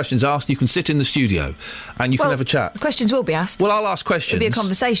no questions asked. You can sit in the studio and you can have a chat. Questions will be asked. Well, I'll ask questions. It'll be a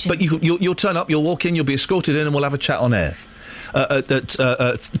conversation. But you'll turn up, you'll walk in, you'll be escorted in, and we'll have a chat on air. At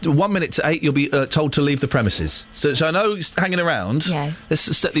 1 minute to 8, you'll be told to leave the premises. So I know hanging around. Yeah. Let's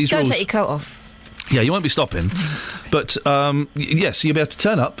set these rules. Don't take your coat off. Yeah, you won't be stopping. But, yes, you'll be able to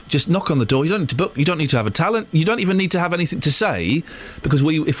turn up, just knock on the door. You don't need to book. You don't need to have a talent. You don't even need to have anything to say, because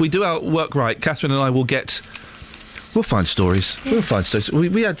if we do our work right, Catherine and I will we'll find stories. Yeah. We'll find stories.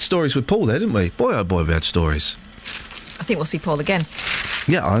 We had stories with Paul there, didn't we? Boy, oh boy, we had stories. I think we'll see Paul again.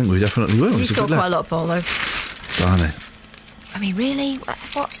 Yeah, I think we definitely will. You saw quite a lot of Paul, though. Blimey. I mean, really?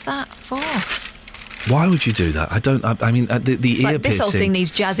 What's that for? Why would you do that? I don't... I mean, the it's ear like this piercing... whole thing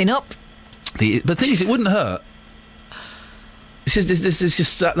needs jazzing up. But the thing is, it wouldn't hurt. This is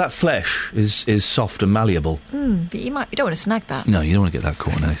just that flesh is soft and malleable. But you don't want to snag that. No, you don't want to get that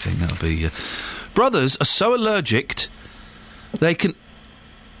caught on anything. That'll be... Brothers are so allergic, they can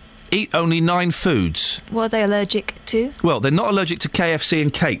eat only 9 foods. What are they allergic to? Well, they're not allergic to KFC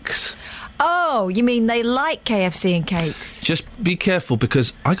and cakes. Oh, you mean they like KFC and cakes? Just be careful,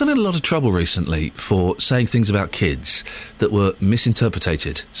 because I got in a lot of trouble recently for saying things about kids that were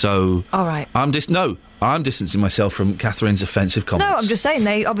misinterpreted. So... All right. I'm distancing myself from Catherine's offensive comments. No, I'm just saying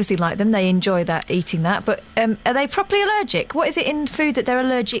they obviously like them. They enjoy eating that. But are they properly allergic? What is it in food that they're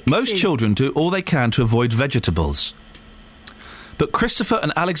allergic to? Most children do all they can to avoid vegetables. But Christopher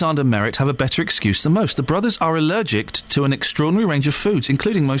and Alexander Merritt have a better excuse than most. The brothers are allergic to an extraordinary range of foods,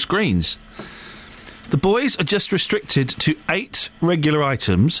 including most greens. The boys are just restricted to 8 regular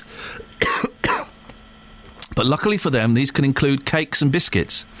items, but luckily for them, these can include cakes and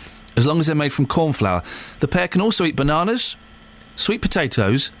biscuits, as long as they're made from corn flour. The pair can also eat bananas, sweet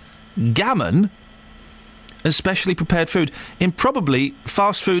potatoes, gammon, and specially prepared food. Improbably,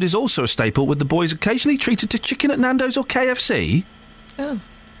 fast food is also a staple, with the boys occasionally treated to chicken at Nando's or KFC. Oh.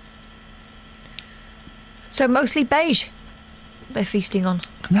 So mostly beige they're feasting on.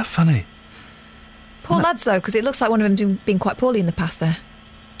 Isn't that funny? Poor lads, though, because it looks like one of them been quite poorly in the past there.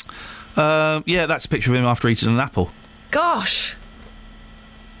 Yeah, that's a picture of him after eating an apple. Gosh.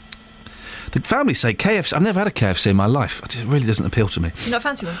 The family say KFC... I've never had a KFC in my life. It really doesn't appeal to me. You not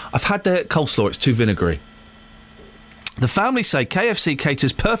fancy one? I've had their coleslaw. It's too vinegary. The family say KFC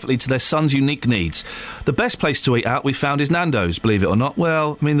caters perfectly to their son's unique needs. The best place to eat out we found is Nando's, believe it or not.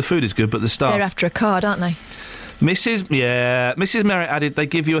 Well, I mean, the food is good, but the staff... They're after a card, aren't they? Mrs. Merritt added they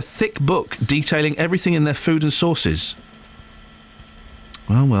give you a thick book detailing everything in their food and sauces.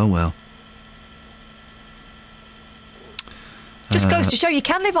 Well. Just goes to show you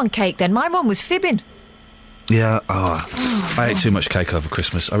can live on cake, then. My mum was fibbing. Yeah, I ate too much cake over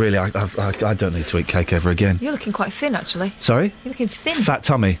Christmas. I don't need to eat cake ever again. You're looking quite thin, actually. Sorry? You're looking thin. Fat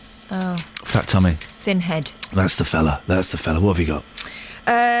tummy. Oh. Fat tummy. Thin head. That's the fella. What have you got?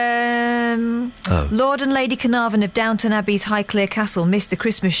 Lord and Lady Carnarvon of Downton Abbey's Highclere Castle missed the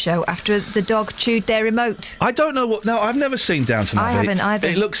Christmas show after the dog chewed their remote. I don't know what... No, I've never seen Downton Abbey. I haven't either.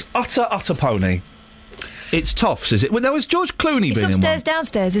 It looks utter pony. It's toffs, is it? Well, there was George Clooney it's being in one. It's upstairs,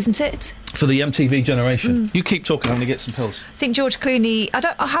 downstairs, isn't it? For the MTV generation. You keep talking, I'm going to get some pills. I think George Clooney...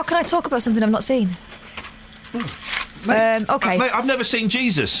 How can I talk about something I've not seen? Okay. Mate, I've never seen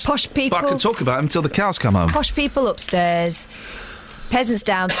Jesus. Posh people... But I can talk about him until the cows come home. Posh people upstairs, peasants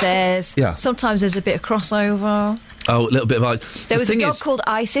downstairs. Yeah. Sometimes there's a bit of crossover. Oh, a little bit of... There was a dog called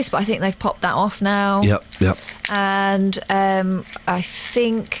Isis, but I think they've popped that off now. Yep. And I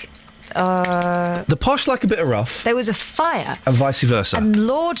think... the posh like a bit of rough. There was a fire. And vice versa. And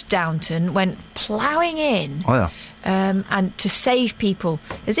Lord Downton went ploughing in. Oh, yeah. And to save people,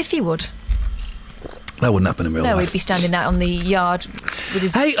 as if he would. That wouldn't happen in real life. No, he'd be standing out on the yard with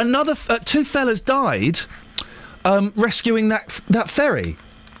his... Hey, another... 2 fellas died rescuing that ferry.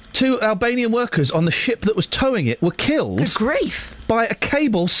 2 Albanian workers on the ship that was towing it were killed... Good grief. ...by a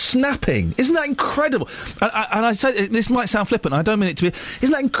cable snapping. Isn't that incredible? And I say... This might sound flippant, I don't mean it to be...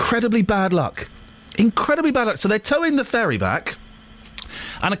 Isn't that incredibly bad luck? Incredibly bad luck. So they're towing the ferry back,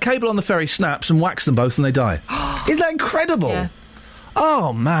 and a cable on the ferry snaps and whacks them both and they die. Isn't that incredible? Yeah.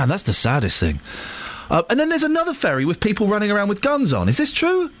 Oh, man, that's the saddest thing. And then there's another ferry with people running around with guns on. Is this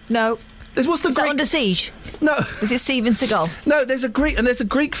true? No. Is that Under Siege? No. Was it Steven Seagal? No, there's a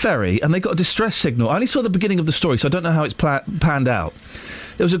Greek ferry, and they got a distress signal. I only saw the beginning of the story, so I don't know how it's panned out.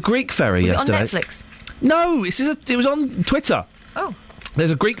 There was a Greek ferry yesterday. Was it on Netflix? No, it was on Twitter. Oh.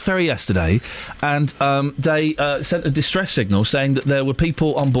 There's a Greek ferry yesterday, and they sent a distress signal saying that there were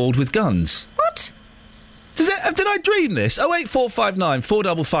people on board with guns. What? Did I dream this? 08459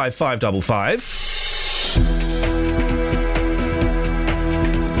 455 555.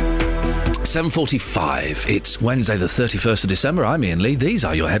 7:45. It's Wednesday the 31st of December. I'm Iain Lee. These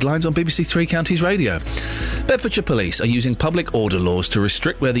are your headlines on BBC Three Counties Radio. Bedfordshire Police are using public order laws to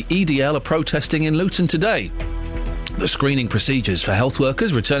restrict where the EDL are protesting in Luton today. The screening procedures for health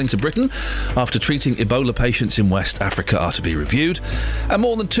workers returning to Britain after treating Ebola patients in West Africa are to be reviewed. And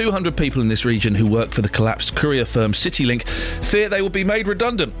more than 200 people in this region who work for the collapsed courier firm CityLink fear they will be made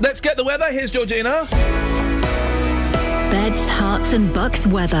redundant. Let's get the weather. Here's Georgina. Beds, Herts and Bucks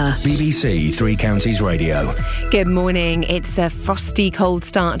weather. BBC Three Counties Radio. Good morning. It's a frosty, cold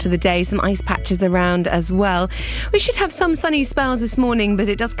start to the day. Some ice patches around as well. We should have some sunny spells this morning, but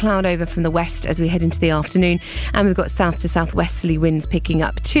it does cloud over from the west as we head into the afternoon. And we've got south to southwesterly winds picking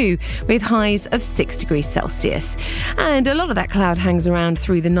up too, with highs of 6 degrees Celsius. And a lot of that cloud hangs around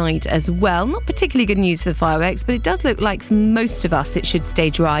through the night as well. Not particularly good news for the fireworks, but it does look like for most of us it should stay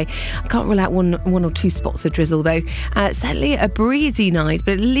dry. I can't rule out one or two spots of drizzle though. Certainly a breezy night,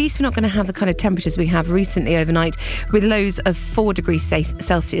 but at least we're not going to have the kind of temperatures we have recently overnight, with lows of 4 degrees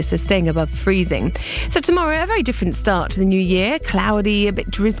Celsius, so staying above freezing. So tomorrow, a very different start to the new year. Cloudy, a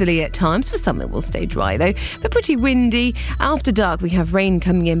bit drizzly at times. For some, it will stay dry though, but pretty windy. After dark, we have rain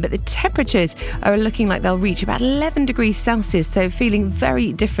coming in, but the temperatures are looking like they'll reach about 11 degrees Celsius, so feeling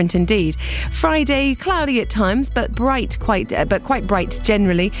very different indeed. Friday, cloudy at times, but quite bright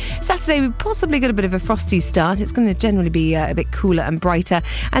generally. Saturday, we've possibly got a bit of a frosty start. It's going to generally be a bit cooler and brighter,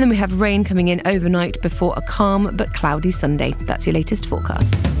 and then we have rain coming in overnight before a calm but cloudy Sunday. That's your latest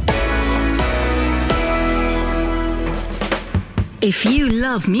forecast. If you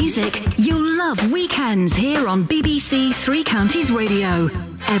love music, you'll love Weekends here on BBC Three Counties Radio.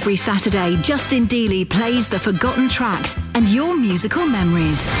 Every Saturday, Justin Dealey plays the forgotten tracks and your musical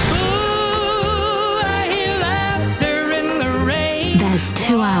memories. There's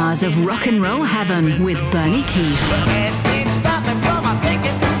 2 hours of rock and roll heaven with Bernie Keith.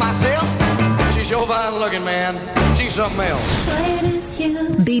 She's your fine looking, man. She's something else.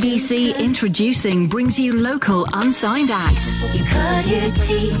 BBC Introducing brings you local unsigned acts. You cut your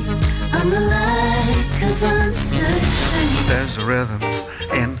teeth on the like of uncertainty. There's a rhythm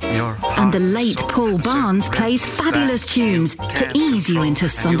in your heart. And the late Paul Barnes plays fabulous tunes to ease you into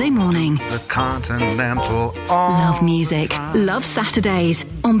Sunday morning. The continental. Love music, love Saturdays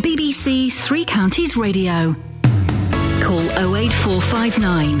on BBC Three Counties Radio. Call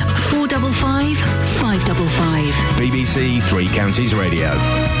 08459 455 555. BBC Three Counties Radio.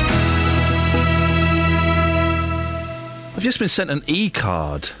 I've just been sent an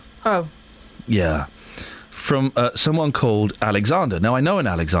e-card. Oh. Yeah. From someone called Alexander. Now, I know an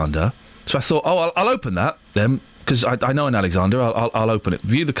Alexander, so I thought, I'll open that then, because I know an Alexander. I'll open it.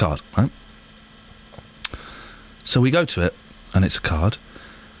 View the card, right? So we go to it, and it's a card.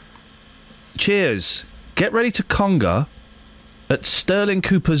 Cheers. Get ready to conga at Sterling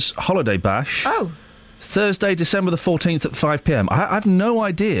Cooper's Holiday Bash. Oh. Thursday, December the 14th at 5 p.m. I have no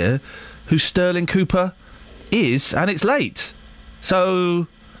idea who Sterling Cooper is, and it's late. So...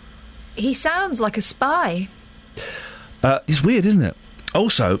 He sounds like a spy. It's weird, isn't it?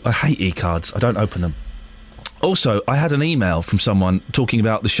 Also, I hate e-cards. I don't open them. Also, I had an email from someone talking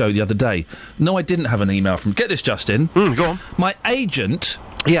about the show the other day. No, I didn't have an email from... Get this, Justin. Go on. My agent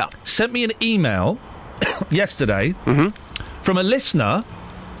sent me an email yesterday from a listener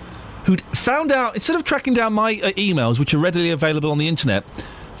who'd found out, instead of tracking down my emails, which are readily available on the internet,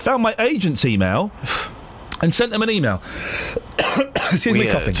 found my agent's email and sent them an email. Excuse me,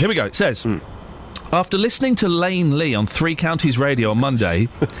 coughing. Here we go. It says, after listening to Iain Lee on Three Counties Radio on Monday,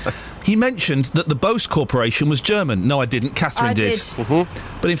 he mentioned that the Bose Corporation was German. No, I didn't. Catherine did.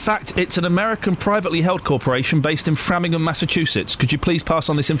 But in fact, it's an American privately held corporation based in Framingham, Massachusetts. Could you please pass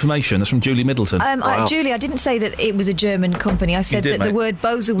on this information? That's from Julie Middleton. Julie, I didn't say that it was a German company. I said the word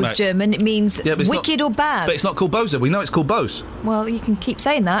Bose was German. It means wicked or bad. But it's not called Bose. We know it's called Bose. Well, you can keep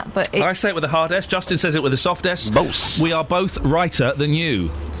saying that, but it's... I say it with a hard S. Justin says it with a soft S. Bose. We are both righter than you.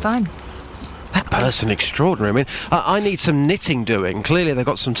 Fine. That person extraordinary. I mean, I need some knitting doing. Clearly they've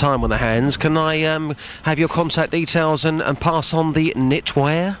got some time on their hands. Can I have your contact details and pass on the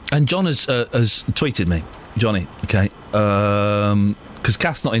knitwear? And John has tweeted me. Johnny, okay. Because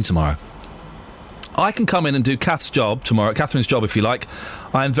Kath's not in tomorrow. I can come in and do Kath's job tomorrow, Catherine's job, if you like.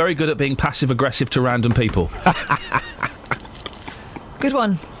 I am very good at being passive-aggressive to random people. Good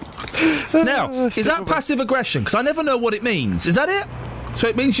one. Now, is that passive aggression? Because I never know what it means. Is that it? So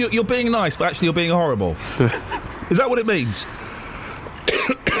it means you're being nice, but actually you're being horrible. Is that what it means?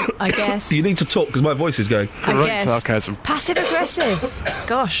 I guess. You need to talk because my voice is going. I guess. Sarcasm. Passive aggressive.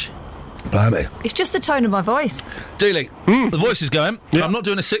 Gosh. Blimey. It's just the tone of my voice. Dealey, the voice is going. Yeah. I'm not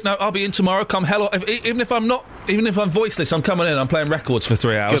doing a sick note. I'll be in tomorrow. Come hell, even if I'm voiceless, I'm coming in. I'm playing records for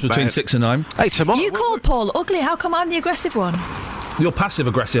 3 hours between 6 and 9. Hey, tomorrow. You called Paul ugly. How come I'm the aggressive one? You're passive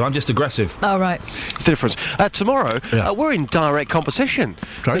aggressive. I'm just aggressive. Oh, right. It's the difference. Tomorrow, we're in direct competition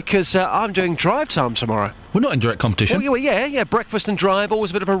because I'm doing drive time tomorrow. We're not in direct competition. Well, yeah. Breakfast and drive, always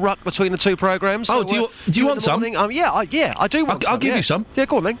a bit of a ruck between the two programmes. Oh, So, do you want some? I do want some. I'll give you some. Yeah,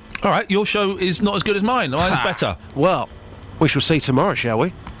 go on then. All right, your show is not as good as mine. Mine's better. Well, we shall see tomorrow, shall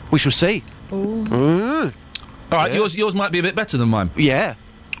we? We shall see. Ooh. Mm. All right, yours might be a bit better than mine. Yeah.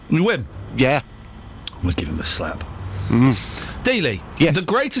 We win. Yeah. I'm going to give him a slap. Mm. Dealey, the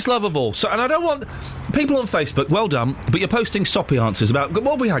greatest love of all. So, and I don't want people on Facebook. Well done, but you're posting soppy answers about what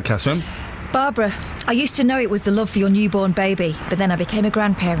have we had, Catherine? Barbara, I used to know it was the love for your newborn baby, but then I became a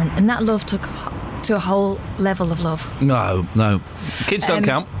grandparent, and that love took to a whole level of love. No. Kids don't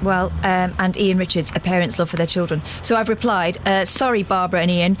count. Well, and Ian Richards, a parent's love for their children. So I've replied, sorry, Barbara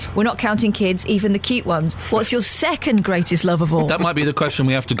and Ian, we're not counting kids, even the cute ones. What's your second greatest love of all? That might be the question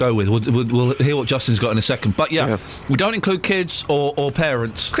we have to go with. We'll hear what Justin's got in a second. But yeah, we don't include kids or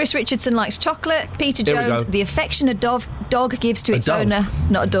parents. Chris Richardson likes chocolate. Peter Jones, the affection a dog gives to its owner.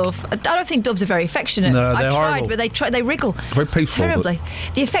 Not a dove. I don't think doves are very affectionate. No, they're I've tried, horrible. but they wriggle. Very peaceful. Terribly.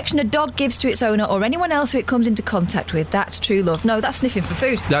 The affection a dog gives to its owner or anyone else who it comes into contact with, that's true love. No, that's sniffing for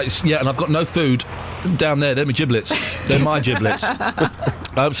food. And I've got no food down there. They're my giblets. They're my giblets.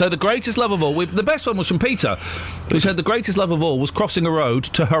 So the greatest love of all, the best one was from Peter, who said the greatest love of all was crossing a road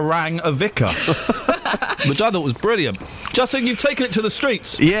to harangue a vicar, which I thought was brilliant. Justin, you've taken it to the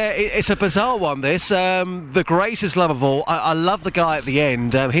streets. Yeah, it's a bizarre one, this. The greatest love of all. I love the guy at the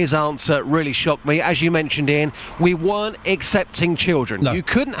end. His answer really shocked me. As you mentioned, Ian, we weren't accepting children. No. You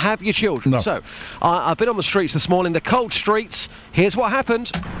couldn't have your children. No. So, I've been on the streets this morning, the cold streets. Here's what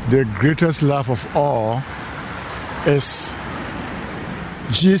happened. The greatest love of all is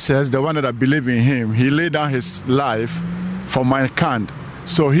Jesus, the one that I believe in him. He laid down his life for mankind.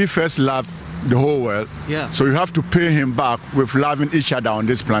 So he first loved the whole world. Yeah. So you have to pay him back with loving each other on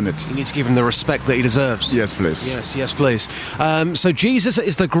this planet. You need to give him the respect that he deserves. Yes, please. Yes, please. So Jesus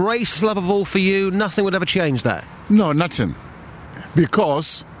is the greatest love of all for you. Nothing would ever change that. No, nothing.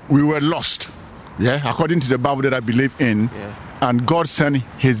 Because we were lost. Yeah, according to the Bible that I believe in. Yeah. And God sent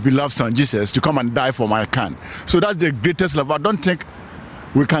his beloved son Jesus to come and die for mankind. So that's the greatest love. I don't think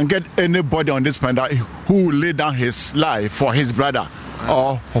we can get anybody on this planet who will lay down his life for his brother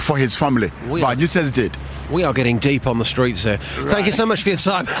or for his family. But Jesus did. We are getting deep on the streets here. Right. Thank you so much for your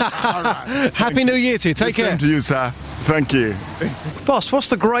time. Right. Happy New Year to you. Take care. Same to you, sir. Thank you. Boss, what's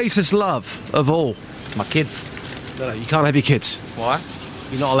the greatest love of all? My kids. No, you can't have your kids. Why?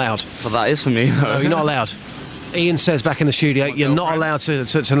 You're not allowed. Well, that is for me. No, you're not allowed. Ian says back in the studio, you're not allowed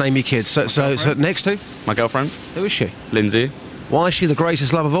to name your kids. So next to? My girlfriend. Who is she? Lindsay. Why is she the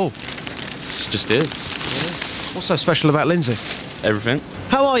greatest love of all? She just is. Yeah. What's so special about Lindsay? Everything.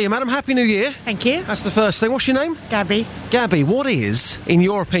 How are you, madam? Happy New Year. Thank you. That's the first thing. What's your name? Gabby. Gabby, what is, in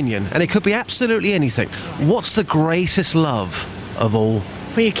your opinion, and it could be absolutely anything, what's the greatest love of all?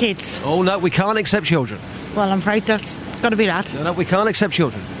 For your kids. Oh, no, we can't accept children. Well, I'm afraid that's got to be that. No, we can't accept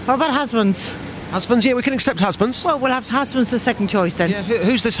children. What about husbands? Husbands, yeah, we can accept husbands. Well, we'll have husbands as second choice then. Yeah,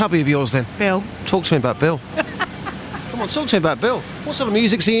 who's this hubby of yours then? Bill. Talk to me about Bill. Come on, talk to me about Bill. What sort of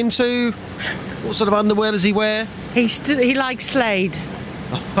music's he into? What sort of underwear does he wear? He likes Slade.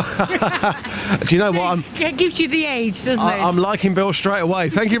 Do you know what? It gives you the age, doesn't it? I'm liking Bill straight away.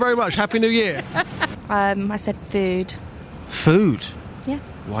 Thank you very much. Happy New Year. I said food. Food? Yeah.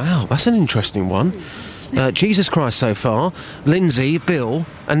 Wow, that's an interesting one. Jesus Christ so far, Lindsay, Bill,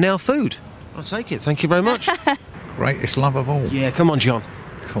 and now food. I'll take it. Thank you very much. Greatest love of all. Yeah, come on, John.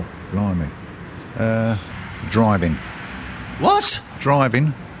 Cool, blimey. Driving. What?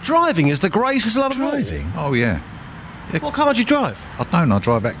 Driving. Driving is the greatest love of all. Driving? Oh, yeah. What car do you drive? I don't know, I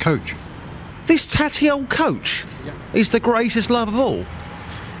drive that coach. This tatty old coach is the greatest love of all?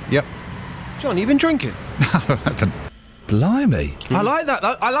 Yep. John, you been drinking? No, I haven't. Blimey. I like that.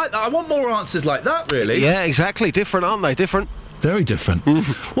 I like that. I want more answers like that, really. Yeah, exactly. Different, aren't they? Different. Very different.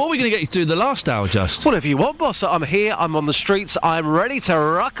 What are we going to get you to do the last hour, Just? Whatever you want, boss. I'm here, I'm on the streets, I'm ready to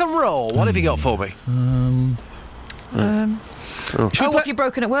rock and roll. What have you got for me? What have you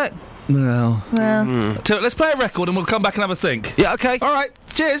broken at work? Well. Well. So let's play a record and we'll come back and have a think. Yeah, okay. All right.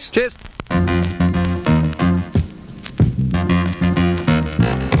 Cheers. Cheers.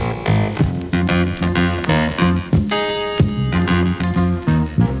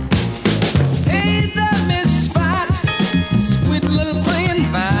 Hey there, Miss Fine, sweet little playing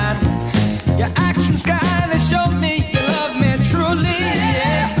fine. Your actions kinda show me you love me truly,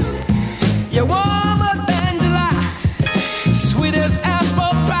 yeah. You're warmer than July, sweet as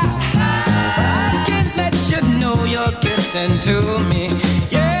apple pie. I can't let you know you're getting to me,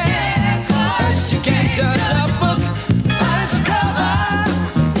 yeah. 'Cause you can't judge a book by its cover.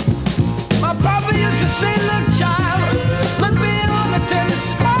 My papa used to say, look, child, look beyond the tender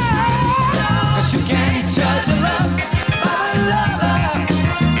smile. 'Cause you can't judge a love by the lover.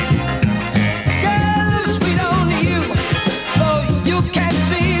 Girl, I'm sweet on you, though you can't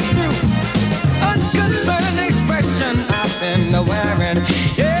see through. It's unconcerned expression I've been wearing,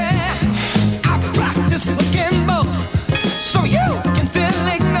 yeah. I practice looking bold, so you can feel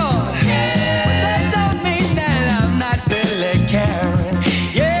ignored. But that don't mean that I'm not really caring,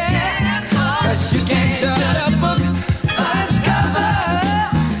 yeah. 'Cause you can't judge a book by its cover.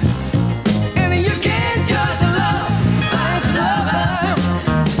 And you can't judge a love by its lover.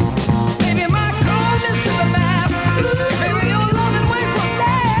 Baby, my coldness is a mask. Baby, your loving ways will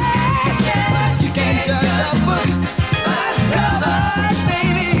last. But you can't judge a book by its cover,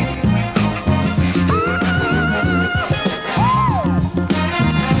 baby.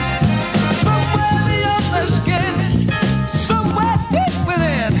 Somewhere beyond the skin, somewhere deep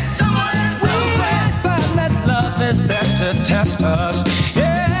within, we find that love is there to test us,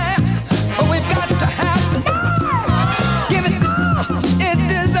 yeah. But we've got to have love, give it all it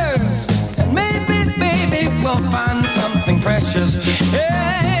deserves, and maybe, baby, we'll find something precious,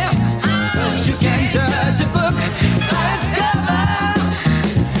 yeah. 'Cause you can't judge a book by its cover.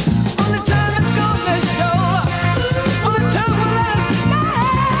 Only time it's gonna show, only time will let us know.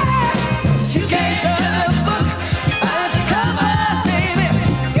 You can't judge a book by its cover, baby.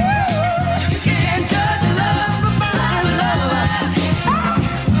 You can't judge love by its lover.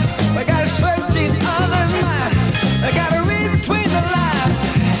 We gotta search each other's mind. We gotta read between the lines.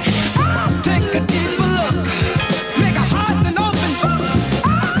 Take a deeper look. Make our hearts an open book.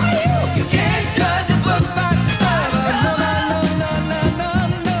 You can't judge a book by its cover. No,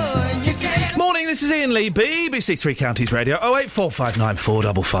 you can't. Morning, this is Iain Lee, BBC Three Counties Radio. 08459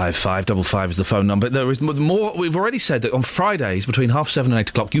 455 555 is the phone number. There is more. We've already said that on Fridays between 7:30 and 8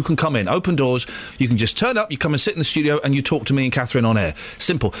 o'clock you can come in, open doors, you can just turn up, you come and sit in the studio and you talk to me and Catherine on air.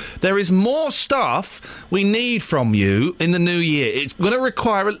 Simple. There is more stuff we need from you in the new year. It's going to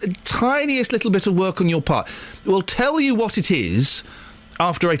require a tiniest little bit of work on your part. We'll tell you what it is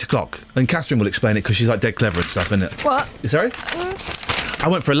after 8 o'clock, and Catherine will explain it because she's like dead clever and stuff, isn't it? What? Sorry? I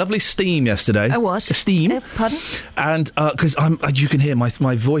went for a lovely steam yesterday. A what? A steam. Pardon? And, because you can hear my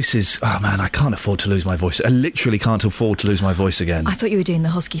voice is, oh man, I can't afford to lose my voice. I literally can't afford to lose my voice again. I thought you were doing the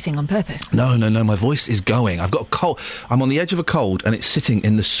husky thing on purpose. No, my voice is going. I've got a cold. I'm on the edge of a cold and it's sitting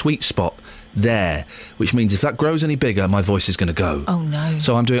in the sweet spot there, which means if that grows any bigger, my voice is going to go. Oh no.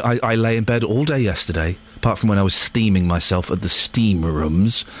 So I lay in bed all day yesterday, apart from when I was steaming myself at the steam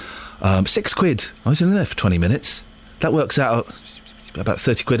rooms. £6. I was in there for 20 minutes. That works out about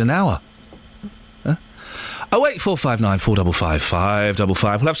 £30 an hour. Huh? 08459 455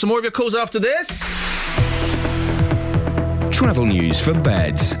 555. We'll have some more of your calls after this. Travel news for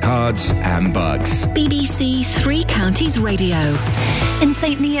beds, cards and bugs. BBC Three Counties Radio. In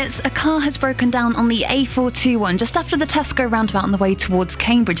St Neots, a car has broken down on the A421 just after the Tesco roundabout on the way towards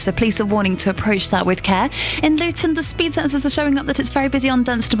Cambridge, so police are warning to approach that with care. In Luton, the speed sensors are showing up that it's very busy on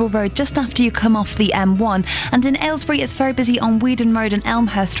Dunstable Road just after you come off the M1. And in Aylesbury, it's very busy on Weedon Road and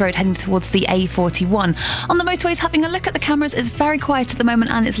Elmhurst Road heading towards the A41. On the motorways, having a look at the cameras, it's very quiet at the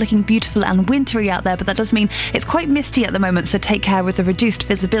moment and it's looking beautiful and wintry out there, but that does mean it's quite misty at the moment, so take care with the reduced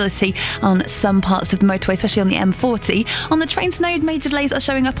visibility on some parts of the motorway, especially on the M40. On the trains, no major delays are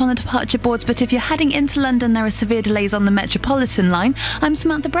showing up on the departure boards, but if you're heading into London, there are severe delays on the Metropolitan line. I'm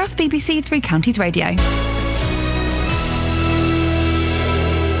Samantha Bruff, BBC Three Counties Radio.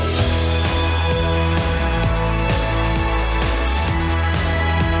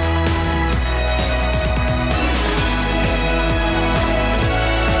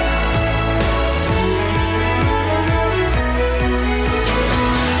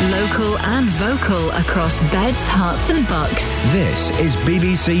 And vocal across beds, hearts and bucks. This is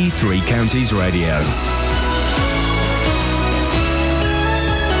BBC Three Counties Radio.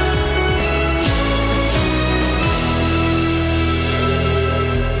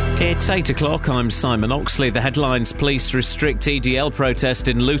 It's 8 o'clock, I'm Simon Oxley. The headlines: police restrict EDL protest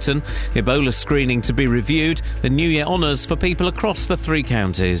in Luton, Ebola screening to be reviewed, and New Year honours for people across the 3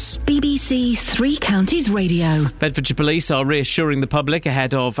 counties. BBC 3 Counties Radio. Bedfordshire Police are reassuring the public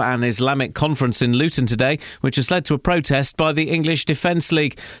ahead of an Islamic conference in Luton today, which has led to a protest by the English Defence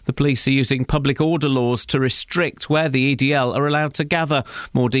League. The police are using public order laws to restrict where the EDL are allowed to gather.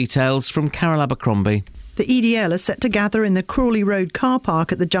 More details from Carol Abercrombie. The EDL are set to gather in the Crawley Road car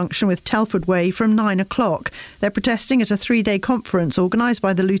park at the junction with Telford Way from 9 o'clock. They're protesting at a 3-day conference organised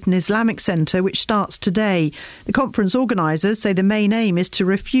by the Luton Islamic Centre, which starts today. The conference organisers say the main aim is to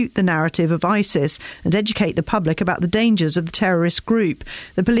refute the narrative of ISIS and educate the public about the dangers of the terrorist group.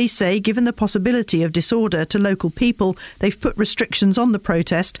 The police say, given the possibility of disorder to local people, they've put restrictions on the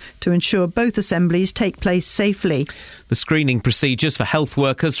protest to ensure both assemblies take place safely. The screening procedures for health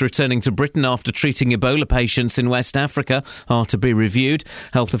workers returning to Britain after treating Ebola patients in West Africa are to be reviewed.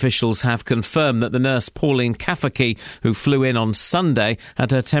 Health officials have confirmed that the nurse Pauline Kafaki, who flew in on Sunday,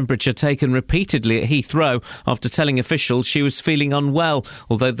 had her temperature taken repeatedly at Heathrow after telling officials she was feeling unwell.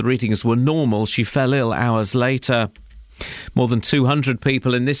 Although the readings were normal, she fell ill hours later. More than 200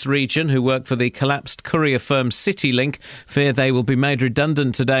 people in this region who work for the collapsed courier firm CityLink fear they will be made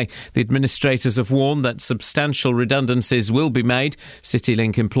redundant today. The administrators have warned that substantial redundancies will be made.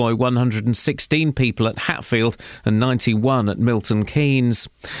 CityLink employ 116 people at Hatfield and 91 at Milton Keynes.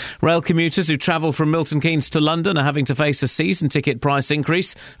 Rail commuters who travel from Milton Keynes to London are having to face a season ticket price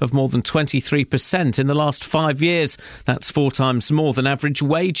increase of more than 23% in the last 5 years. That's 4 times more than average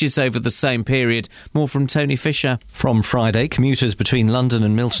wages over the same period. More from Tony Fisher. From Friday, commuters between London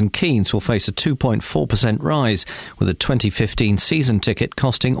and Milton Keynes will face a 2.4% rise, with a 2015 season ticket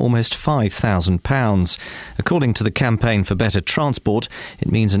costing almost £5,000. According to the Campaign for Better Transport,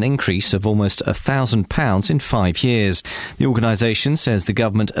 it means an increase of almost £1,000 in 5 years. The organisation says the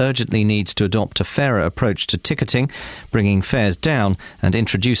government urgently needs to adopt a fairer approach to ticketing, bringing fares down and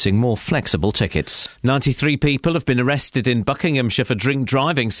introducing more flexible tickets. 93 people have been arrested in Buckinghamshire for drink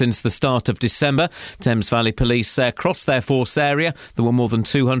driving since the start of December. Thames Valley Police say across their force area there were more than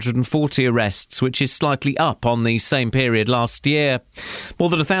 240 arrests, which is slightly up on the same period last year. More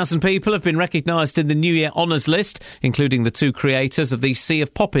than 1,000 people have been recognised in the New Year honours list, including the 2 creators of the Sea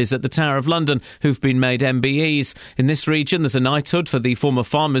of Poppies at the Tower of London, who've been made MBEs. In this region there's a knighthood for the former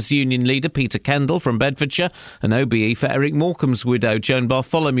Farmers Union leader Peter Kendall from Bedfordshire, an OBE for Eric Morecambe's widow Joan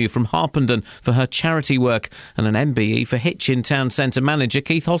Bartholomew from Harpenden for her charity work, and an MBE for Hitchin Town Centre manager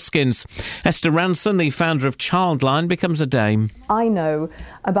Keith Hoskins. Esther Ranson, the founder of Childline, becomes a dame. I know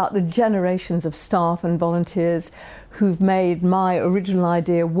about the generations of staff and volunteers who've made my original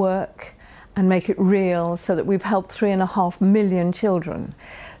idea work and make it real, so that we've helped 3.5 million children.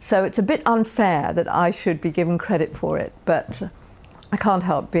 So it's a bit unfair that I should be given credit for it, but I can't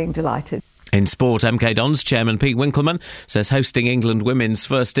help being delighted. In sport, MK Dons chairman Pete Winkleman says hosting England women's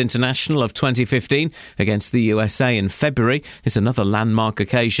first international of 2015 against the USA in February is another landmark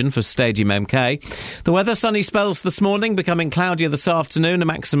occasion for Stadium MK. The weather: sunny spells this morning, becoming cloudier this afternoon, a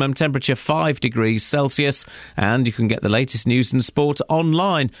maximum temperature 5 degrees Celsius. And you can get the latest news and sport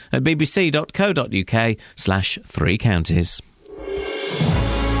online at bbc.co.uk/3 counties.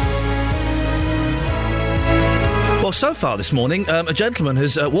 Well, so far this morning, a gentleman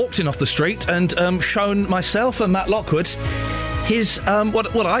has walked in off the street and shown myself and Matt Lockwood his,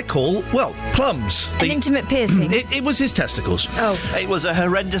 what I call, well, plums. An intimate piercing? It was his testicles. Oh. It was a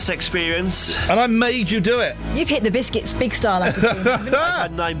horrendous experience. And I made you do it. You've hit the biscuits big style, I've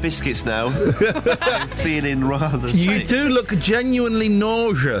had 9 biscuits now. I'm feeling rather sick. You do look genuinely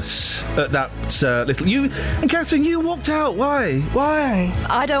nauseous at that little... And Catherine, you walked out. Why?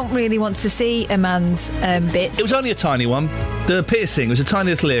 I don't really want to see a man's bits. It was only a tiny one. The piercing was a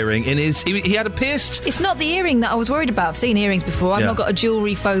tiny little earring in his... He had a pierced... It's not the earring that I was worried about. I've seen earrings before. I've not got a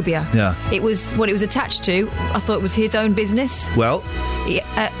jewellery phobia. Yeah. It was what it was attached to. I thought it was his own business. Well...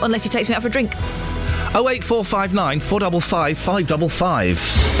 unless he takes me out for a drink. 08459 455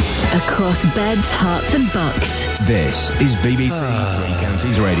 555. Across beds, hearts and bucks. This is BBC Three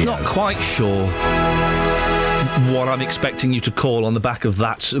Counties Radio. Not quite sure what I'm expecting you to call on the back of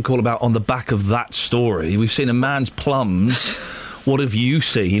that. Call about on the back of that story. We've seen a man's plums. What have you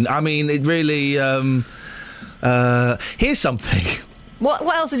seen? I mean, it really. Here's something.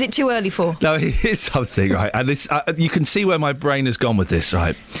 What else is it too early for? No, here's something, right? And this, you can see where my brain has gone with this,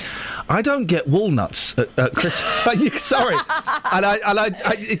 right? I don't get walnuts at Christmas. Sorry, and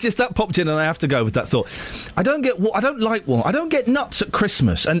it just that popped in, and I have to go with that thought. I don't like walnuts. I don't get nuts at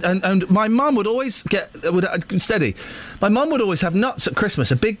Christmas, and my mum would always steady. My mum would always have nuts at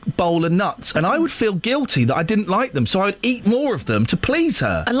Christmas, a big bowl of nuts, and I would feel guilty that I didn't like them, so I would eat more of them to please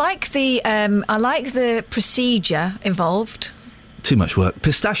her. I like the procedure involved. Too much work.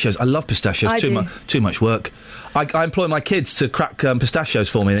 Pistachios. I love pistachios. Too much work. I employ my kids to crack pistachios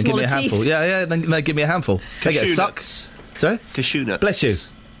for me and give me a handful. Yeah, then they give me a handful. They get sucks. Sorry? Cashew nuts. Bless you.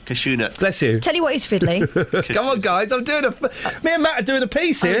 Cashew nuts. Bless you. Tell you what is fiddly. Come on, guys. I'm doing me and Matt are doing a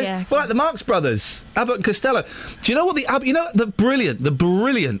piece here. Yeah. We're like the Marx Brothers, Abbott and Costello. Do you know what the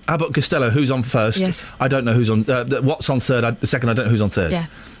brilliant Abbott and Costello? Who's on first? Yes. I don't know who's on. What's on third? The second, I don't know who's on third. Yeah.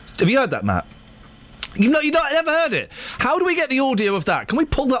 Have you heard that, Matt? You've never heard it. How do we get the audio of that? Can we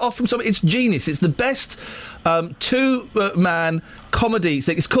pull that off from something? It's genius. It's the best two-man comedy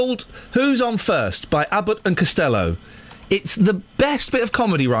thing. It's called Who's on First by Abbott and Costello. It's the best bit of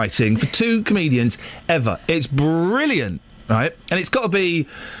comedy writing for two comedians ever. It's brilliant, right? And it's got to be.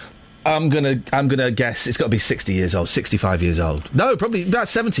 I'm gonna guess it's got to be 60 years old, 65 years old. No, probably about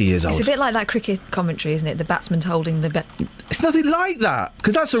 70 years old. It's a bit like that cricket commentary, isn't it? The batsman's holding the... It's nothing like that,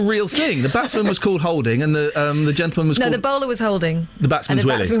 because that's a real thing. The batsman was called Holding, and the gentleman was called... No, the bowler was Holding. The batsman's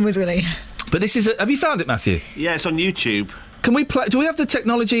Willie. Willie. And the batsman was Willie. But this is... have you found it, Matthew? Yeah, it's on YouTube. Can we play... Do we have the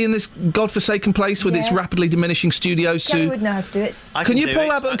technology in this godforsaken place with its rapidly diminishing studios Joe would know how to do it. Can you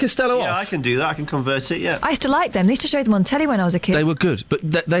pull Abbott and Costello off? Yeah, I can do that. I can convert it, yeah. I used to like them. I used to show them on telly when I was a kid. They were good, but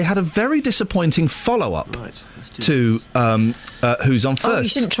they had a very disappointing follow-up to Who's on First. Oh, you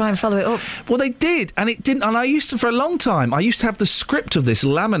shouldn't try and follow it up. Well, they did, and it didn't. And I used to, for a long time, I used to have the script of this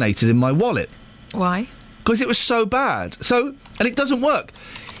laminated in my wallet. Why? Because it was so bad. And it doesn't work.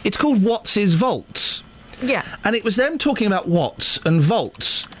 It's called What's His Volts. Yeah. And it was them talking about watts and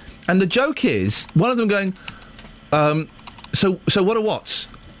volts. And the joke is, one of them going, so what are watts?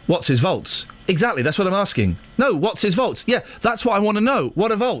 What's his volts? Exactly, that's what I'm asking. No, what's his volts? Yeah, that's what I want to know.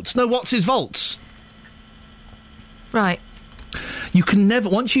 What are volts? No, what's his volts? Right. You can never,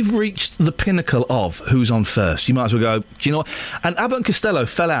 once you've reached the pinnacle of Who's on First, you might as well go, do you know what? And Abbott and Costello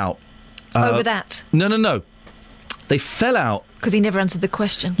fell out. Over that? No. They fell out. Because he never answered the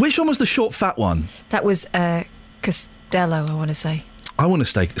question. Which one was the short, fat one? That was Costello, I want to say. I want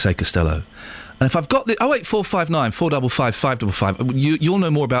to say Costello. And if I've got the 08459 455 555, you'll know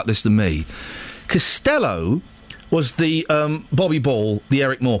more about this than me. Costello was the Bobby Ball, the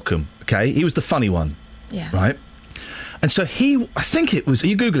Eric Morecambe. Okay, he was the funny one. Yeah. Right. And so I think it was. Are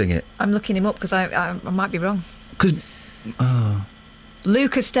you googling it? I'm looking him up because I might be wrong. Because Lou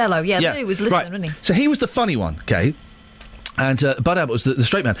Costello, yeah, Lou was listening, wasn't he? So he was the funny one. Okay. And Bud Abbott was the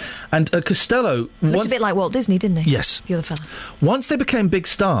straight man. And Costello... Looked a bit like Walt Disney, didn't he? Yes. The other fella. Once they became big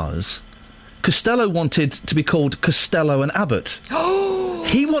stars, Costello wanted to be called Costello and Abbott. Oh!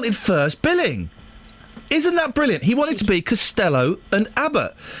 He wanted first billing. Isn't that brilliant? He wanted to be Costello and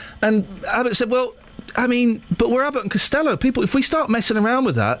Abbott. And Abbott said, well, I mean, but we're Abbott and Costello. People, if we start messing around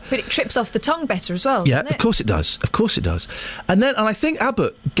with that... But it trips off the tongue better as well, yeah, doesn't it? Of course it does. Of course it does. And I think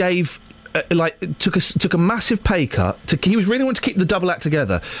Abbott gave... took a massive pay cut. He was really wanting to keep the double act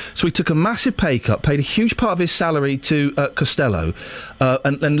together, so he took a massive pay cut, paid a huge part of his salary to Costello,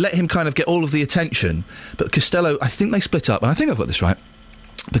 and let him kind of get all of the attention. But Costello, I think they split up, and I think I've got this right,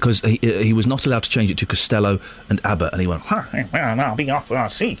 because he was not allowed to change it to Costello and Abbott, and he went, well, I'll be off, I'll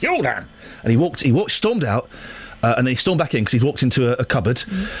see you then. And he stormed out. And then he stormed back in because he'd walked into a cupboard.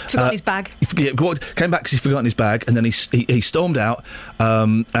 Forgotten his bag. Came back because he'd forgotten his bag, and then he stormed out,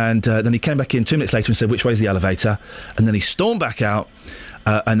 and then he came back in 2 minutes later and said, which way's the elevator? And then he stormed back out,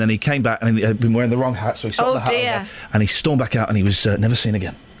 and then he came back, and he had been wearing the wrong hat, so he stopped the hat over, and he stormed back out, and he was never seen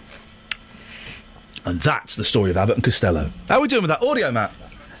again. And that's the story of Abbott and Costello. How are we doing with that audio, Matt?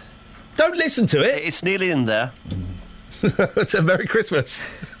 Don't listen to it. It's nearly in there. It's a Merry Christmas.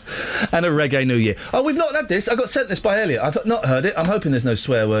 And a Reggae New Year. Oh, we've not had this. I got sent this by Elliot. I've not heard it. I'm hoping there's no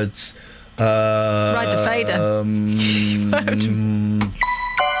swear words. Ride the fader.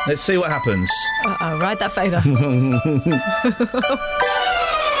 Let's see what happens. Uh-oh, ride that fader.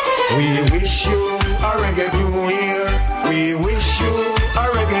 We wish you a Reggae New Year. We wish you a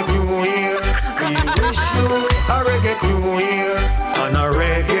Reggae New Year. We wish you a Reggae New Year. And a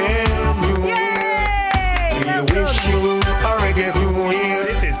Reggae New Year. We wish you a Reggae New Year.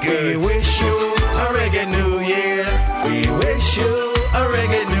 This is good. We wish you a Reggae New Year. We wish you a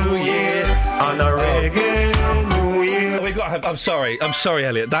Reggae New Year. And a Reggae New Year. We've got. I'm sorry,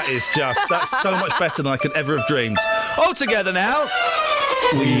 Elliot. That's so much better than I could ever have dreamed. All together now.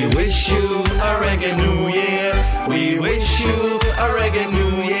 We wish you a Reggae New Year. We wish you a Reggae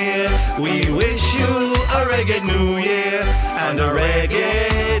New Year. We wish you a reggae New Year and a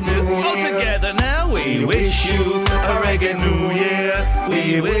reggae New Year. All together now. We wish you a reggae New Year.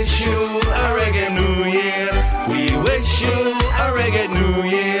 We wish you a reggae New Year. We wish you a reggae New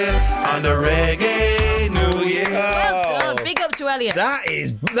Year and a reggae New Year. Well done. Big up to Elliot. That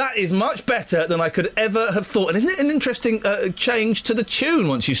is much better than I could ever have thought. And isn't it an interesting change to the tune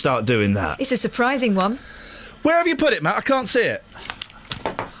once you start doing that? It's a surprising one. Where have you put it, Matt? I can't see it.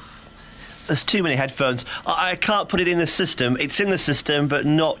 There's too many headphones. I can't put it in the system. It's in the system, but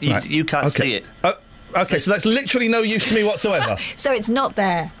not you. Right. You can't see it. Okay, so that's literally no use to me whatsoever. So it's not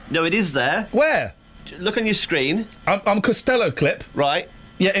there. No, it is there. Where? Look on your screen. I'm Costello clip. Right.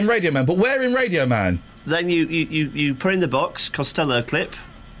 Yeah, in Radio Man. But where in Radio Man? Then you put in the box Costello clip.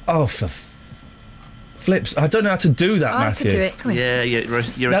 Oh, for flips! I don't know how to do that, Matthew. I could do it. Come on. Yeah,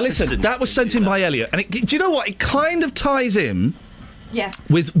 you're now assistant. Listen, that was sent in by Elliot, and do you know what? It kind of ties in. Yeah.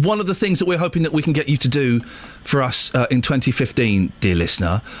 With one of the things that we're hoping that we can get you to do for us in 2015, dear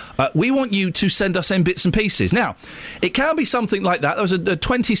listener. We want you to send us in bits and pieces. Now, it can be something like that. There was a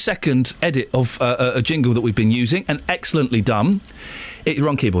 20-second edit of a jingle that we've been using, and excellently done. You're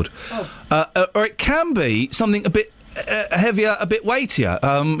on keyboard. Or it can be something a bit heavier, a bit weightier.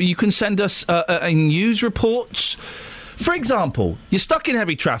 You can send us news reports. For example, you're stuck in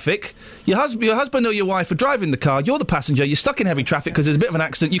heavy traffic, your husband or your wife are driving the car, you're the passenger, you're stuck in heavy traffic because there's a bit of an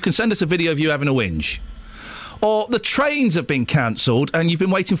accident, you can send us a video of you having a whinge. Or the trains have been cancelled and you've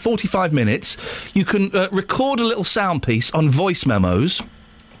been waiting 45 minutes, you can record a little sound piece on voice memos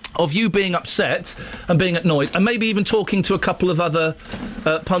of you being upset and being annoyed, and maybe even talking to a couple of other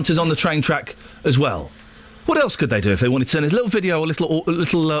punters on the train track as well. What else could they do if they wanted to send us a little video or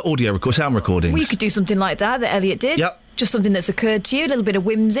little audio sound recordings? Well, you could do something like that Elliot did. Yep. Just something that's occurred to you, a little bit of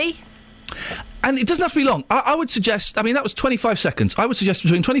whimsy. And it doesn't have to be long. I would suggest, I mean, that was 25 seconds. I would suggest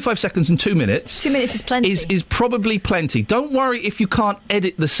between 25 seconds and 2 minutes. 2 minutes is plenty. Is probably plenty. Don't worry if you can't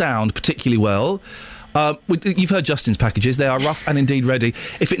edit the sound particularly well. You've heard Justin's packages. They are rough and indeed ready.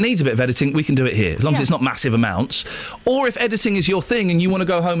 If it needs a bit of editing, we can do it here, as long as it's not massive amounts. Or if editing is your thing and you want to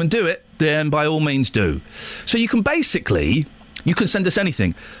go home and do it, then by all means do. So you can send us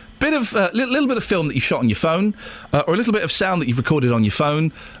anything. Little bit of film that you've shot on your phone, or a little bit of sound that you've recorded on your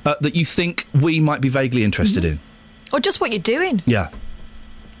phone that you think we might be vaguely interested in. Or just what you're doing. Yeah.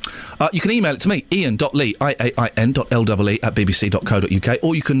 You can email it to me, ian.lee, IAIN.LEE at bbc.co.uk,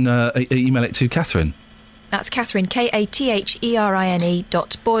 or you can email it to Catherine. That's Catherine,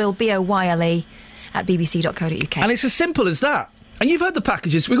 KATHERINE.Boyle, BOYLE, at bbc.co.uk. And it's as simple as that. And you've heard the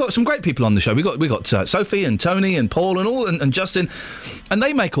packages. We've got some great people on the show. We got Sophie and Tony and Paul and Justin, and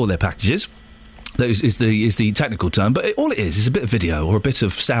they make all their packages. That is the technical term, but all it is a bit of video or a bit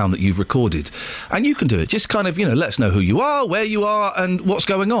of sound that you've recorded, and you can do it. Just kind of, let us know who you are, where you are, and what's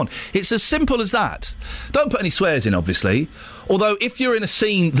going on. It's as simple as that. Don't put any swears in, obviously. Although, if you're in a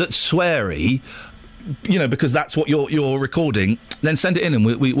scene that's sweary, because that's what you're recording, then send it in and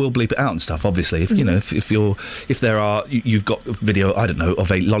we'll bleep it out and stuff. Obviously, if you've got a video, I don't know,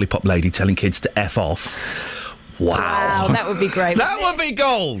 of a lollipop lady telling kids to F off. Wow, that would be great. That would be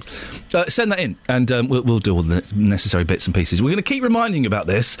gold. Send that in, and we'll do all the necessary bits and pieces. We're going to keep reminding you about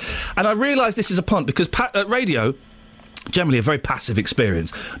this, and I realise this is a punt because radio. Generally a very passive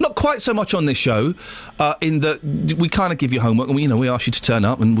experience. Not quite so much on this show, in that we kind of give you homework and we ask you to turn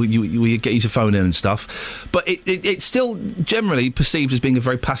up and we get you to phone in and stuff. But it's still generally perceived as being a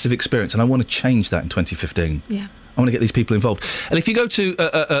very passive experience, and I want to change that in 2015. Yeah. I want to get these people involved. And if you go to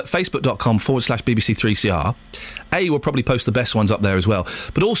facebook.com/BBC3CR, we'll probably post the best ones up there as well.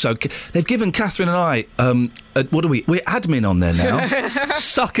 But also, they've given Catherine and I, we're admin on there now.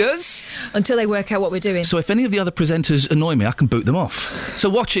 Suckers! Until they work out what we're doing. So if any of the other presenters annoy me, I can boot them off. So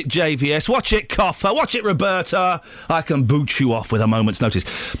watch it, JVS, watch it, Coffer, watch it, Roberta. I can boot you off with a moment's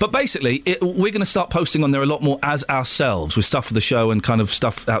notice. But basically, we're going to start posting on there a lot more as ourselves, with stuff for the show and kind of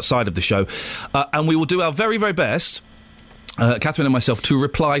stuff outside of the show. And we will do our very, very best, Catherine and myself, to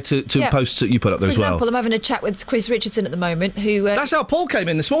reply to posts that you put up there as well. For example, I'm having a chat with Chris Richardson at the moment, who... That's how Paul came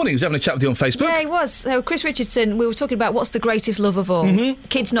in this morning. He was having a chat with you on Facebook. Yeah, he was. So Chris Richardson, we were talking about what's the greatest love of all. Mm-hmm.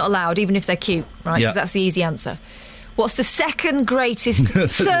 Kids not allowed, even if they're cute, right? Because that's the easy answer. What's the second greatest,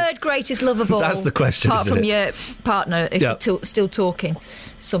 third greatest love of all? That's the question, apart isn't from it? your partner, if you're still talking.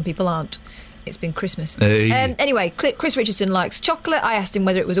 Some people aren't. It's been Christmas. Hey. Anyway, Chris Richardson likes chocolate. I asked him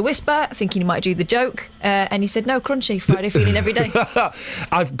whether it was a whisper, thinking he might do the joke, and he said no, crunchy. Friday feeling every day.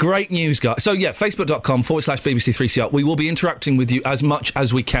 I've great news, guys. So, yeah, facebook.com/BBC3CR. We will be interacting with you as much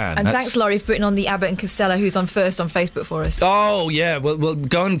as we can. And thanks, Laurie, for putting on the Abbott and Costello, who's on first on Facebook for us. Oh, yeah. Well,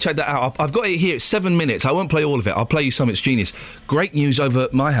 go and check that out. I've got it here. It's 7 minutes. I won't play all of it. I'll play you some. It's genius. Great news over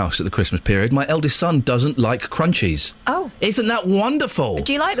at my house at the Christmas period. My eldest son doesn't like crunchies. Oh. Isn't that wonderful?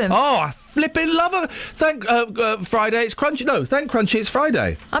 Do you like them? Oh, I flipping love her. Thank Friday, it's Crunchy. No, thank Crunchy, it's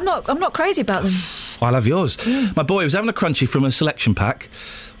Friday. I'm not crazy about them. I love yours. My boy was having a Crunchy from a selection pack.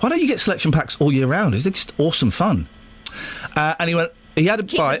 Why don't you get selection packs all year round? It's just awesome fun. And he went, he had a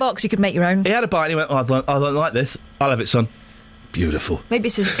Keep bite. the box, you could make your own. He had a bite and he went, I don't like this. I'll have it, son. Beautiful. Maybe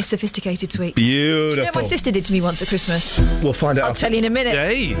it's a sophisticated sweet. Beautiful. Do you know what my sister did to me once at Christmas? We'll find out. I'll tell you in a minute.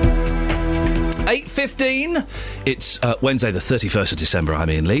 Hey. 8:15. It's Wednesday the 31st of December. I'm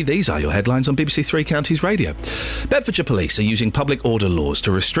Iain Lee. These are your headlines on BBC Three Counties Radio. Bedfordshire Police are using public order laws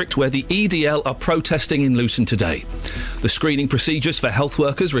to restrict where the EDL are protesting in Luton today. The screening procedures for health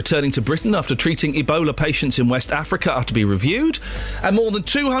workers returning to Britain after treating Ebola patients in West Africa are to be reviewed. And more than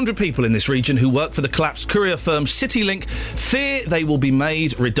 200 people in this region who work for the collapsed courier firm CityLink fear they will be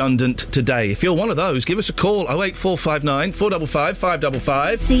made redundant today. If you're one of those, give us a call. 08459 455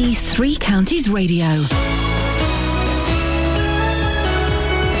 555. BBC Three Counties Radio.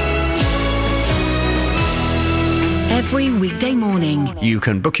 Every weekday morning. You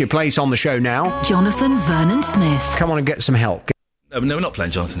can book your place on the show now. Jonathan Vernon Smith. Come on and get some help. No, we're not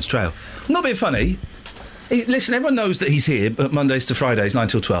playing Jonathan's Trail. I'm not being funny. Listen, everyone knows that he's here Mondays to Fridays, 9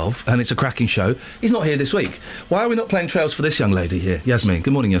 till 12, and it's a cracking show. He's not here this week. Why are we not playing Trails for this young lady here? Yasmin.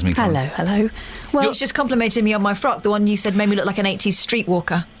 Good morning, Yasmin. Hello. Well, he's just complimented me on my frock, the one you said made me look like an 80s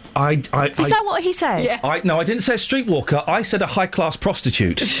streetwalker. Is that what he said? Yes. No, I didn't say streetwalker. I said a high-class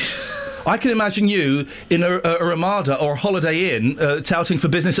prostitute. I can imagine you in a Ramada or a Holiday Inn touting for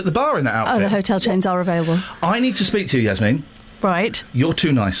business at the bar in that outfit. Oh, the hotel chains are available. I need to speak to you, Yasmin. Right. You're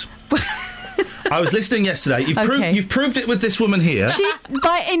too nice. I was listening yesterday. You've proved it with this woman here.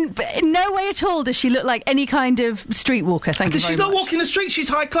 In no way at all does she look like any kind of streetwalker. Thank you very much. She's not walking the street. She's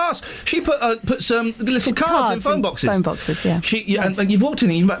high class. She put some little cards in phone boxes. Phone boxes, yeah. And you've walked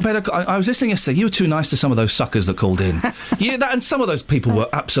in. I was listening yesterday. You were too nice to some of those suckers that called in. And some of those people were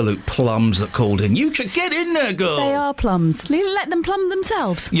absolute plums that called in. You should get in there, girl. They are plums. Let them plum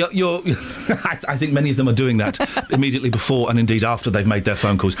themselves. I think many of them are doing that immediately before and indeed after they've made their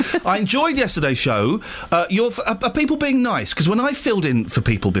phone calls. I enjoyed yesterday's show. Are people being nice? Because when I filled in for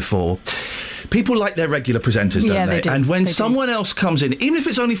people before, people like their regular presenters, don't they? Do. And when someone else comes in, even if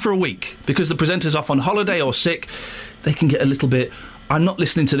it's only for a week, because the presenter's off on holiday or sick, they can get a little bit... I'm not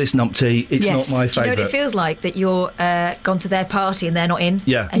listening to this numpty. It's not my favourite. Do you know what it feels like? That you're gone to their party and they're not in?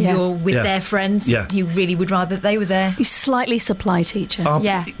 Yeah. And you're with their friends? Yeah. You really would rather they were there? You're slightly supply teacher.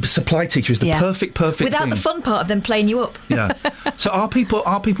 Supply teacher is the perfect without thing. the fun part of them playing you up. Yeah. So are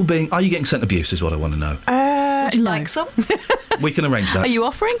you getting sent abuse is what I want to know. Would you like some? We can arrange that. Are you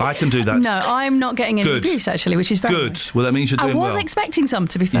offering? I can do that. No, I'm not getting any abuse, actually, which is very good. Nice. Well, that means you're doing well. I was expecting some,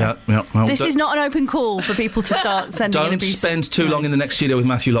 to be fair. Yeah. Well, this is not an open call for people to start sending in abuse. Don't spend too long in the next studio with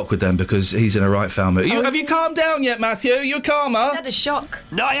Matthew Lockwood then, because he's in a right foul mood. Have you calmed down yet, Matthew? You calmer? He's had a shock.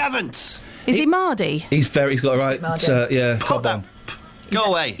 No, I haven't. Is he Mardy? He's got a right... Pop that. Go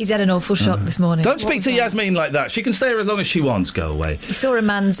away. He's had an awful shock this morning. Don't speak to Yasmin like that. She can stay here as long as she wants. Go away. He saw a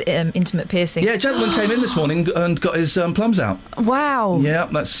man's intimate piercing. Yeah, a gentleman came in this morning and got his plums out. Wow. Yeah,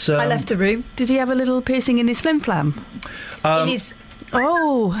 that's... I left the room. Did he have a little piercing in his flim-flam? In his...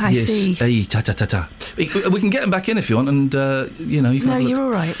 Oh, I see. Hey, ta-ta-ta-ta. We can get him back in if you want, and, you can No, you're all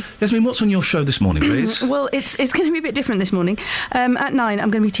right. Yasmin, what's on your show this morning, please? Well, it's going to be a bit different this morning. At 9,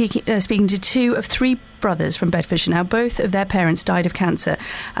 I'm going to be speaking to 2 of 3 brothers from Bedfordshire. Now, both of their parents died of cancer,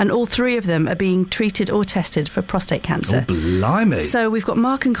 and all 3 of them are being treated or tested for prostate cancer. Oh, blimey. So we've got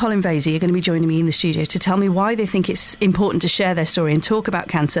Mark and Colin Vasey are going to be joining me in the studio to tell me why they think it's important to share their story and talk about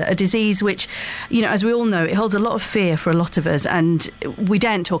cancer, a disease which, as we all know, it holds a lot of fear for a lot of us, and we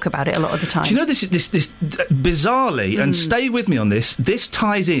daren't talk about it a lot of the time. Do you know, this bizarrely, and stay with me on this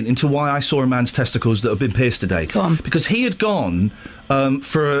ties into why I saw a man's testicles that have been pierced today. Go on. Because he had gone...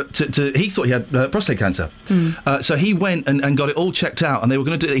 he thought he had prostate cancer. So he went and got it all checked out, and they were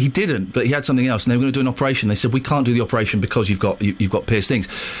going to do it. He didn't, but he had something else, and they were going to do an operation. They said, we can't do the operation because you've got pierced things.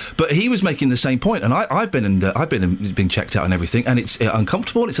 But he was making the same point, and I've been checked out and everything, and it's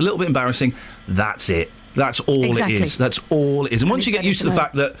uncomfortable, it's a little bit embarrassing. That's it. That's all it is. That's all it is. And once you get used to the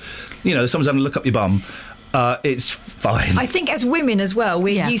fact that, someone's having to look up your bum, It's fine. I think as women as well,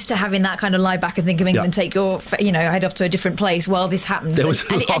 we're used to having that kind of lie back and think of England, take your, head off to a different place while this happens. There was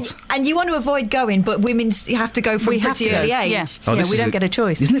and you want to avoid going, but women have to go from a pretty early age. Yeah, we don't get a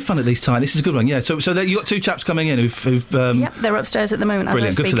choice. Isn't it fun at these times? This is a good one, yeah. So you got 2 chaps coming in who've Yep, they're upstairs at the moment.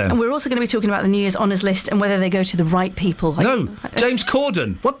 Brilliant, good for them. And we're also going to be talking about the New Year's honours list and whether they go to the right people. No, James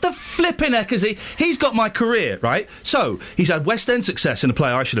Corden. What the flipping heck is he? He's got my career, right? So, he's had West End success in a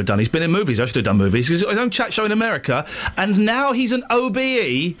play I should have done. He's been in movies. I should have done movies. He's got his own chat show in America. And now he's an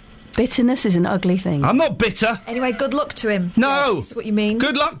OBE. Bitterness is an ugly thing. I'm not bitter. Anyway, good luck to him. No. That's what you mean.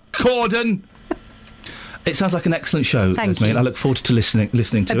 Good luck, Corden. It sounds like an excellent show, Thank Esme, you. and I look forward to listening to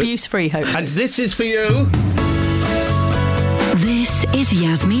it. Abuse-free, hope. And this is for you. This is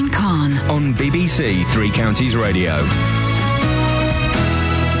Yasmin Khan on BBC Three Counties Radio.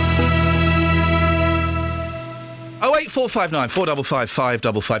 Oh, 84559 455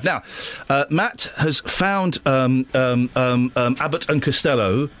 555. Now, Matt has found Abbott and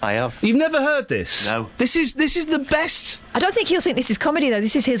Costello. I have. You've never heard this? No. This is the best. I don't think he'll think this is comedy, though.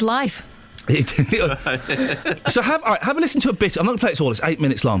 This is his life. So have a listen to a bit. I'm not going to play it all. It's 8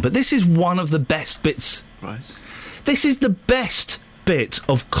 minutes long, but this is one of the best bits. Right. This is the best bit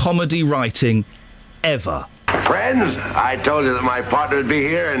of comedy writing ever. Friends, I told you that my partner would be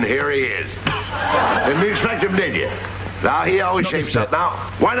here, and here he is. Didn't you expect him, did you? Now, he always shapes up. Now,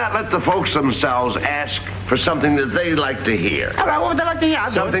 why not let the folks themselves ask for something that they'd like to hear? All right, what would they like to hear?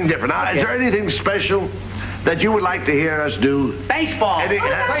 Something different. Now, is there anything special that you would like to hear us do? Baseball. No.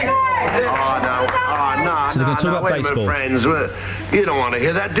 So they're going to talk about baseball. Friends, you don't want to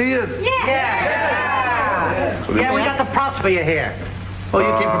hear that, do you? Yeah, we got the props for you here. Oh, you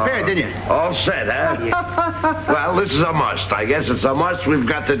came prepared, didn't you? All set, huh? Well, this is a must. I guess it's a must. We've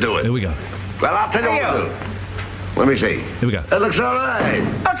got to do it. Here we go. Well, I'll tell you what to do. Let me see. Here we go. It looks all right.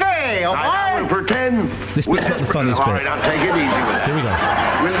 Okay, all I right. will pretend. This bit's not the funniest All bit. right, I'll take it easy with it. Here we go.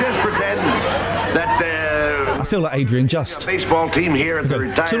 We'll just pretend that I feel like Adrian Just. a baseball team here at the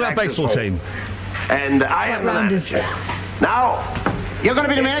retired Talk about actors' baseball home. team. And I am the manager. Now, You're going to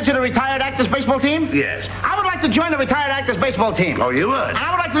be the manager of the retired actors baseball team? yes. I would like to join the retired actors baseball team. Oh, you would? And I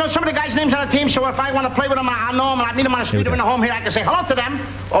would like to know some of the guys' names on the team, so if I want to play with them, I know them, and I meet them on the street or in the home here, I can say hello to them.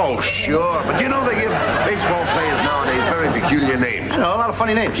 Oh, sure. But you know they give baseball players nowadays very peculiar names. I know, a lot of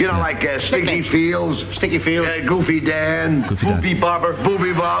funny names. You know, like Sticky Fields. Sticky Fields. Goofy Dan. Goofy Dan. Boopy Bobber.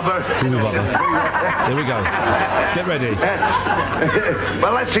 Booby Bobber. Here we go. Get ready.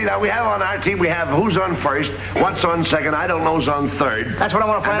 Well, let's see now. We have on our team, we have who's on first, what's on second, I don't know who's on third. That's what I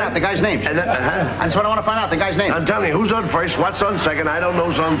want to find out, the guy's names. And That's what I want to find out, the guy's name. I'm telling you, who's on first, what's on second, I don't know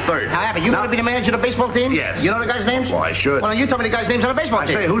who's on third. Now, Abby, you want to be the manager of the baseball team? Yes. You know the guy's names? Well, I should. Well, then you tell me the guy's names on the baseball I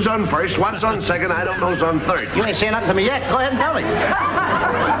team. say, who's on first, what's on second, I don't know who's on third. You ain't saying nothing to me yet. Go ahead and tell me.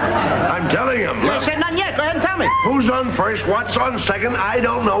 I'm telling him. You ain't said nothing yet. Go ahead and tell me. Who's on first, what's on second, I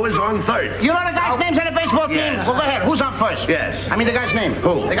don't know is on third. You know the guy's names on the baseball team? Yes. Well, go ahead. Who's on first? Yes. I mean the guy's name.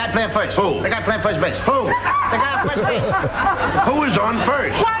 Who? The guy playing first. Who? The guy playing first base. Who? The guy on first base. Who is on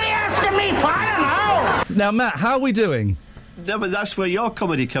first? What are you asking me for? I don't know. Now, Matt, how are we doing? No, but that's where your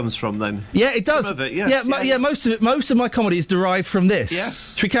comedy comes from, then. Yeah, it does. Some of it, yes. Most of my comedy is derived from this.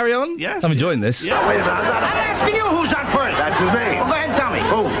 Yes. Should we carry on? Yes. I'm enjoying this. Yeah. Wait a minute, I'm asking you who's on first. That's his name. Well, go ahead and tell me.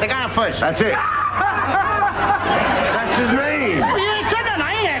 Who? The guy on first. That's it. That's his name. Well, you ain't said nothing.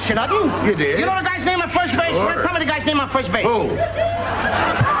 I ain't asked you nothing. You did. You know the guy's name on first base? Sure. Well, tell me the guy's name on first base. Who? The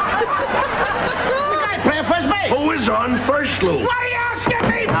guy playing first base. Who is on first, Lou? What are you asking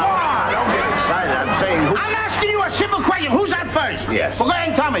me for? Don't get excited. I'm saying who. I'm asking you a simple question. Who's on first? Yes. Well, go ahead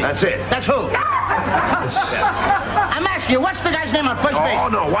and tell me. That's it. That's who? I'm asking you, what's the guy's name on first base? Oh,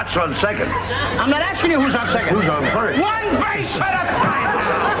 no, what's on second? I'm not asking you who's on second. Who's on first? One base at a time.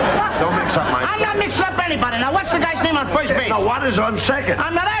 Don't mix up my... I'm not mixing up anybody. Now, what's the guy's name on first base? Now, what is on second?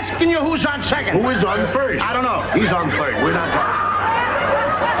 I'm not asking you who's on second. Who is on first? I don't know. He's on third. We're not talking.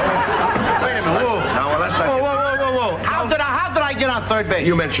 Wait a minute. Whoa. Now, well, let's not... Whoa. How did I get on third base?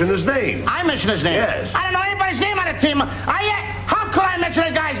 You mentioned his name. I mentioned his name. Yes. I don't know anybody's name on the team. How could I mention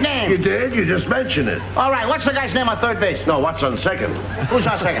a guy's name? You did. You just mentioned it. All right, what's the guy's name on third base? No, what's on second? Who's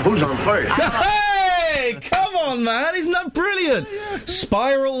on second? Who's on first? Hey, come on, man! Isn't that brilliant?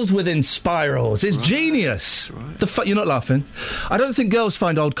 Spirals within spirals. It's genius. Right. You're not laughing. I don't think girls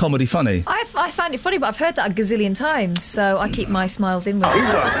find old comedy funny. I find it funny, but I've heard that a gazillion times, so I keep my smiles inward. It goes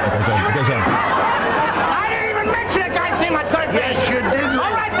on. I didn't even mention a guy's name on third base. Yes, you did.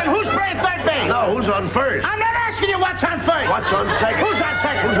 All right, then who's playing third base? No, who's on first? I'm not asking you what's on first. What's on second? Who's on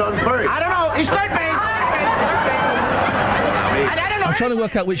second? Who's on first? I don't know. He's third base. I don't know. I'm trying to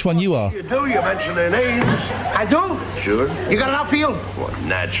work out which one you are. You do. You mention their names. I do? Sure. You got an outfield? Well,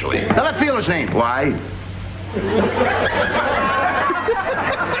 naturally. The left fielder's name. Why?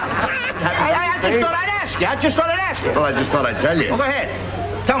 I just thought I'd ask you. Well, I just thought I'd tell you. Well, go ahead.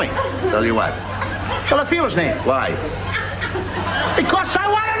 Tell me. Tell you what? Well, I feel his name. Why? Because I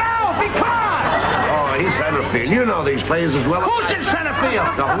want to know. Because. Oh, he's center field. You know these players as well. Who's in center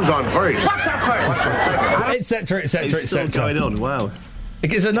field? No, who's on first? What's up first? Etc. It's still going on. Wow.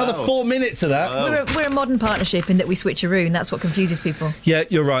 It's another 4 minutes of that. We're a modern partnership in that we switcheroo, and that's what confuses people. Yeah,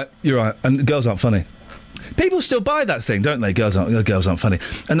 you're right. And girls aren't funny. People still buy that thing, don't they? Girls aren't funny.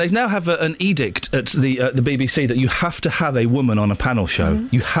 And they now have an edict at the BBC that you have to have a woman on a panel show.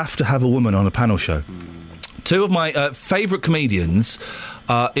 Mm-hmm. You have to have a woman on a panel show. Two of my favourite comedians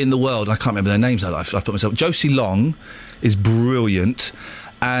in the world, I can't remember their names, I put myself... Josie Long is brilliant,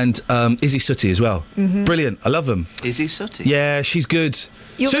 and Izzy Sooty as well. Mm-hmm. Brilliant. I love them. Izzy Sooty? Yeah, she's good.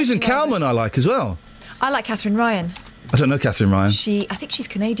 Susan Calman I like as well. I like Catherine Ryan. I don't know Catherine Ryan. I think she's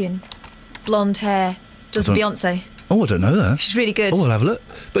Canadian. Blonde hair. Does Beyonce. Oh, I don't know that. She's really good. Oh, I'll have a look.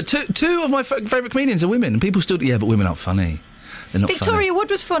 But two of my favourite comedians are women, and people still... Yeah, but women aren't funny. They're not Victoria funny. Wood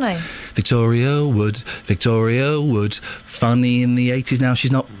was funny. Victoria Wood. Funny in the 80s now.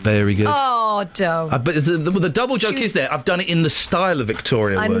 She's not very good. Oh, don't. But the double joke is there. I've done it in the style of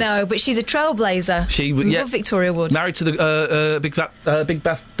Victoria Wood. I know, but she's a trailblazer. We love Victoria Wood. Married to the Big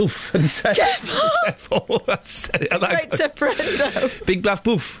Baff Boof. How do you say? Careful. Great separando. Big Baff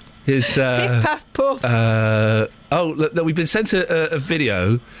Boof. His, Piff, paff, puff. Look, we've been sent a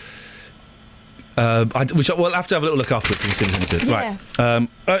video, which we'll have to have a little look afterwards and see if it's any good. Yeah.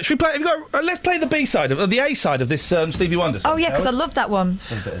 Right. Should we play? Let's play the B side of the A side of this Stevie Wonder song. Oh yeah, because I love that one.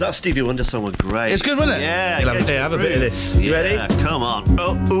 That Stevie Wonder song was great. It's good, wasn't it? Yeah. Have a bit of this. You ready? Yeah, come on.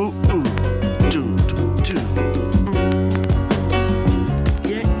 Oh, ooh, ooh. Do, do, do.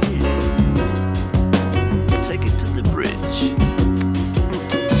 Yeah, yeah. Take it to the bridge.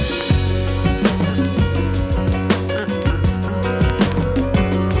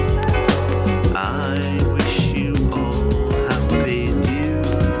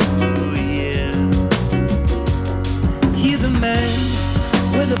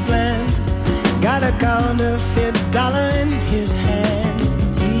 With a plan, got a counterfeit dollar in his hand.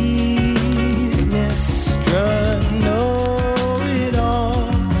 He's Mr.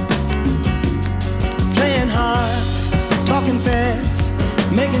 Know-it-all, playing hard, talking fast,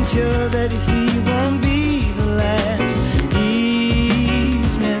 making sure that he won't be the last.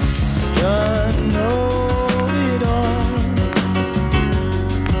 He's Mr. Know-it-all,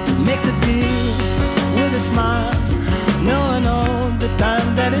 makes a deal with a smile, knowing all the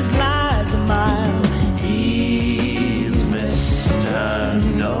time that his lies a mile. He's Mr.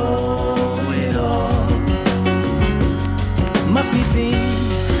 Know-it-all. Must be seen,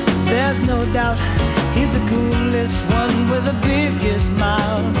 there's no doubt, he's the coolest one with the biggest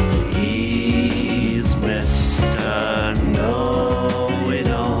smile. He's Mr.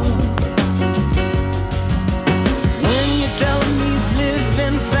 Know-it-all. When you tell him he's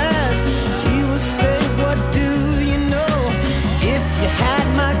living fast, he will say, what do you know? If you had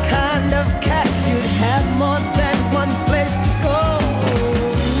my kind of cash, you'd have more than one place to go.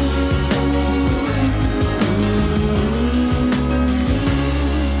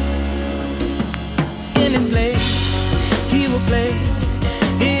 Any place he will play,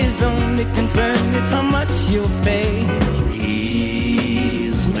 his only concern is how much you'll pay.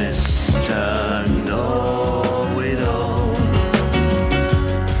 He's Mr. Know-it-all.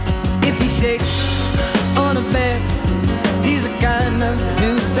 If he shakes on a bed, he's the kind of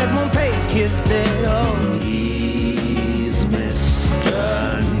dude that won't pay his debt. Oh, he's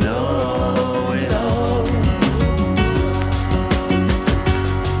Mr. Know-it-all.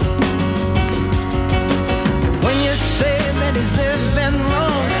 When you say that he's living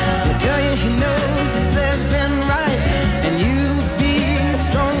wrong, he'll tell you he knows he's living right. And you'd be a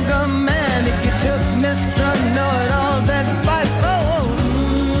stronger man if you took Mr. Know-it-all's advice. Oh,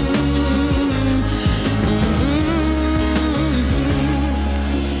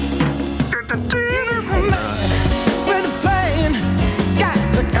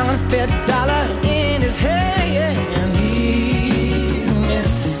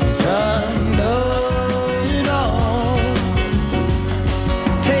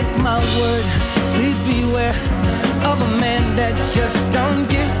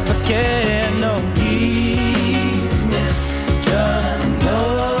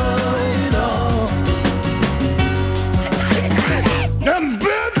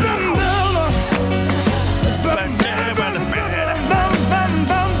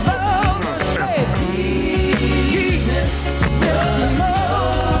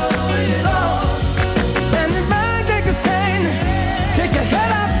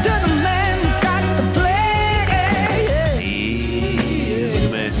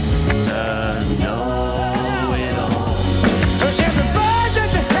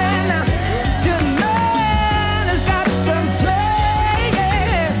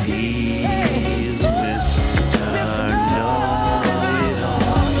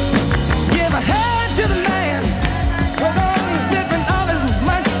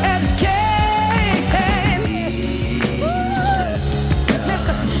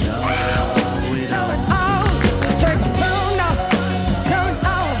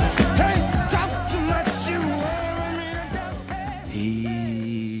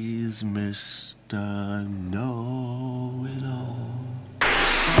 is Mr. Know-It-All.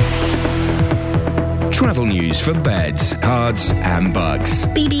 Travel news for beds, cards and bugs.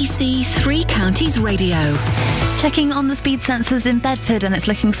 BBC Three Counties Radio. Checking on the speed sensors in Bedford, and it's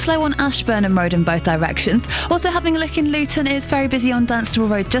looking slow on Ashburnham Road in both directions. Also having a look in Luton, it's very busy on Dunstable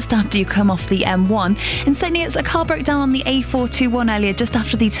Road just after you come off the M1. In St Neots, a car broke down on the A421 earlier just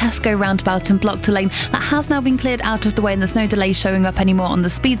after the Tesco roundabout and blocked a lane. That has now been cleared out of the way and there's no delay showing up anymore on the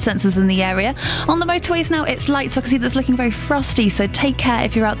speed sensors in the area. On the motorways now, it's light, so I can see that's looking very frosty, so take care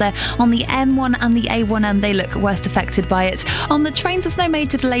if you're out there. On the M1 and the A1M, they look worst affected by it. On the trains, there's no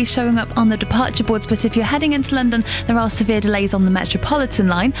major delays showing up on the departure boards, but if you're heading into London, there are severe delays on the Metropolitan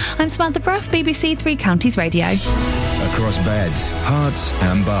line. I'm Samantha Bruff, BBC Three Counties Radio. Across beds, hearts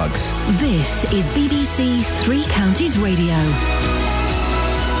and bugs. This is BBC Three Counties Radio.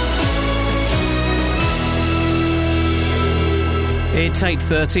 It's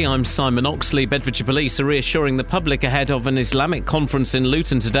 8:30. I'm Simon Oxley. Bedfordshire Police are reassuring the public ahead of an Islamic conference in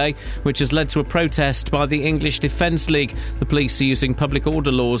Luton today, which has led to a protest by the English Defence League. The police are using public order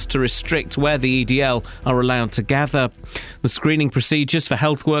laws to restrict where the EDL are allowed to gather. The screening procedures for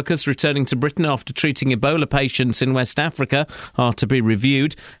health workers returning to Britain after treating Ebola patients in West Africa are to be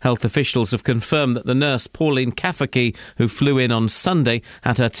reviewed. Health officials have confirmed that the nurse Pauline Kafaki, who flew in on Sunday,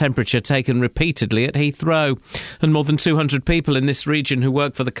 had her temperature taken repeatedly at Heathrow. And more than 200 people in this region who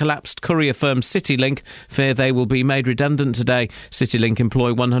work for the collapsed courier firm CityLink fear they will be made redundant today. CityLink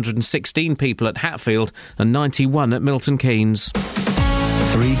employ 116 people at Hatfield and 91 at Milton Keynes.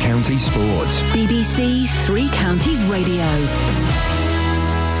 Three Counties Sports. BBC Three Counties Radio.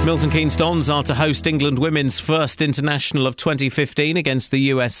 Milton Keynes Dons are to host England women's first international of 2015 against the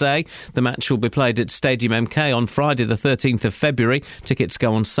USA. The match will be played at Stadium MK on Friday the 13th of February. Tickets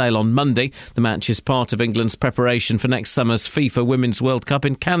go on sale on Monday. The match is part of England's preparation for next summer's FIFA Women's World Cup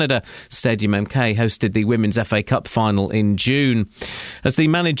in Canada. Stadium MK hosted the Women's FA Cup final in June. As the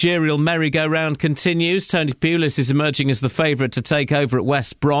managerial merry-go-round continues, Tony Pulis is emerging as the favourite to take over at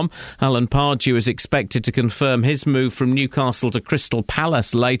West Brom. Alan Pardew is expected to confirm his move from Newcastle to Crystal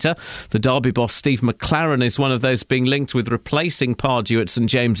Palace later. The Derby boss Steve McLaren is one of those being linked with replacing Pardew at St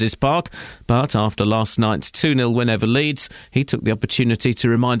James's Park, but after last night's 2-0 win over Leeds, he took the opportunity to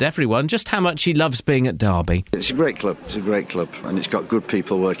remind everyone just how much he loves being at Derby. It's a great club, and it's got good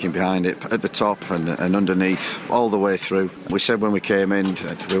people working behind it, at the top and underneath, all the way through. We said when we came in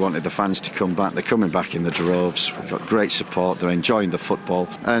we wanted the fans to come back. They're coming back in the droves. We've got great support, they're enjoying the football,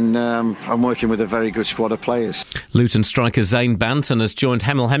 and I'm working with a very good squad of players. Luton striker Zane Banton has joined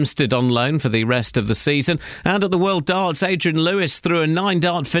Hemel Hempstead on loan for the rest of the season. And at the World Darts, Adrian Lewis threw a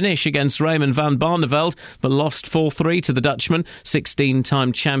 9-dart finish against Raymond van Barneveld, but lost 4-3 to the Dutchman.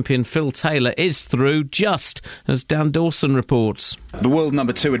 16-time champion Phil Taylor is through, just as Dan Dawson reports. The world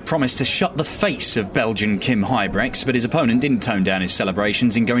number 2 had promised to shut the face of Belgian Kim Huybrechts, but his opponent didn't tone down his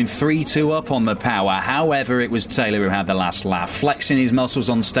celebrations in going 3-2 up on the power. However, it was Taylor who had the last laugh, flexing his muscles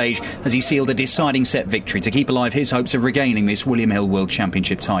on stage as he sealed a deciding set victory to keep alive his hopes of regaining this William Hill World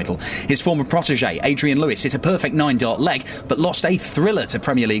Championship title. His former protégé, Adrian Lewis, hit a perfect 9-dart leg, but lost a thriller to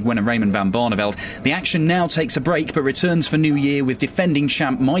Premier League winner Raymond van Barneveld. The action now takes a break, but returns for New Year with defending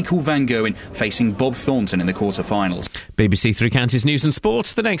champ Michael van Gerwen facing Bob Thornton in the quarter-finals. BBC Three Counties News and Sport.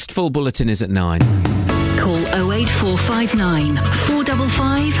 The next full bulletin is at 9. Call 08459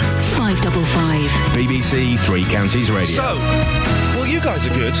 455 555. BBC Three Counties Radio. So, well, you guys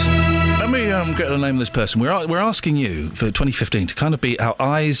are good. Let me get the name of this person. We're asking you for 2015 to kind of be our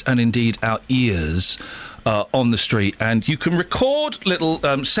eyes and indeed our ears on the street, and you can record little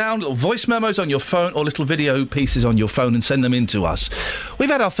little voice memos on your phone or little video pieces on your phone and send them in to us. We've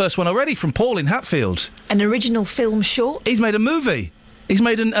had our first one already from Paul in Hatfield. An original film short? He's made a movie. He's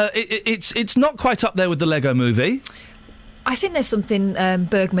made an... It's not quite up there with the Lego movie. I think there's something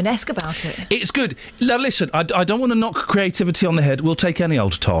Bergman-esque about it. It's good. Now, listen, I don't want to knock creativity on the head. We'll take any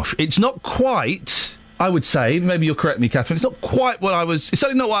old tosh. It's not quite, I would say, maybe you'll correct me, Catherine, it's not quite what I was... It's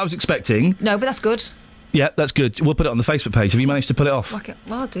certainly not what I was expecting. No, but that's good. Yeah, that's good. We'll put it on the Facebook page. Have you managed to pull it off? Whack it.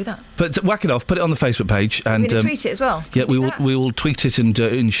 Well, I'll do that. But whack it off, put it on the Facebook page. And we're going to tweet it as well. Yeah, we will tweet it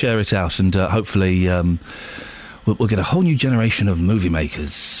and share it out, and hopefully... We'll get a whole new generation of movie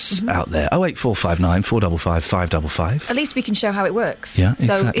makers out there. 08459 455 555. At least we can show how it works. Yeah,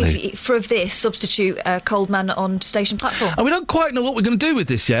 so exactly. So for this, substitute Cold Man on station platform. And we don't quite know what we're going to do with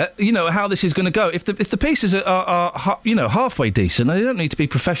this yet. You know, how this is going to go. If the pieces are halfway decent, they don't need to be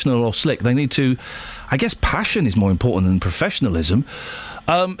professional or slick. They need to... I guess passion is more important than professionalism.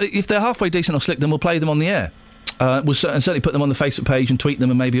 If they're halfway decent or slick, then we'll play them on the air. We'll certainly put them on the Facebook page and tweet them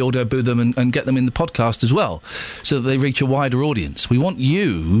and maybe audio boo them and get them in the podcast as well, so that they reach a wider audience. We want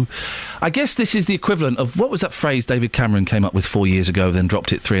you... I guess this is the equivalent of... What was that phrase David Cameron came up with 4 years ago, then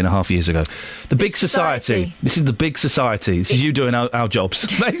dropped it 3.5 years ago? The big society. This is the big society. This is you doing our jobs,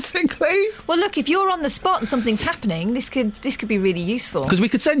 basically. Well, look, if you're on the spot and something's happening, this could be really useful. Because we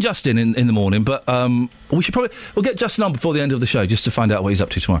could send Justin in the morning, but we'll get Justin on before the end of the show just to find out what he's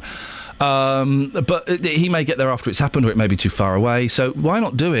up to tomorrow. But he may get there after it's happened, or it may be too far away. So why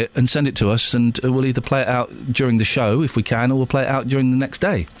not do it and send it to us, and we'll either play it out during the show if we can, or we'll play it out during the next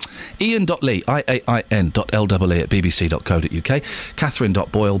day. Iain.lee, IAIN.LEE at bbc.co.uk,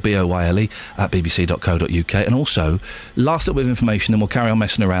 Catherine.boyle, BOYLE at bbc.co.uk, and also, last little bit of information, then we'll carry on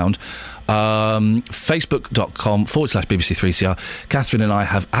messing around. Facebook.com/BBC3CR. Catherine and I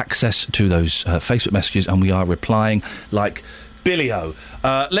have access to those Facebook messages, and we are replying like Billy-O.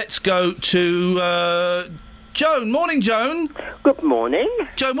 Let's go to Joan. Morning, Joan. Good morning.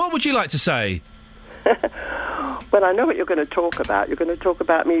 Joan, what would you like to say? Well, I know what you're going to talk about. You're going to talk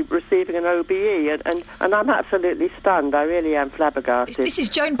about me receiving an OBE, and I'm absolutely stunned. I really am flabbergasted. This is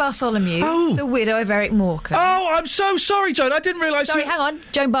Joan Bartholomew, the widow of Eric Morecambe. Oh, I'm so sorry, Joan. I didn't realise... Sorry, hang on.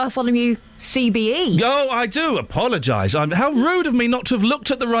 Joan Bartholomew, CBE. Oh, I do apologise. How rude of me not to have looked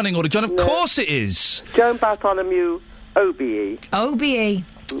at the running order, Joan. Of course it is. Joan Bartholomew, OBE. OBE.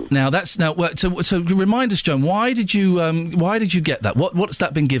 Now so remind us, Joan. Why did you get that? What's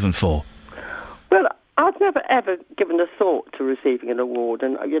that been given for? Well, I've never ever given a thought to receiving an award,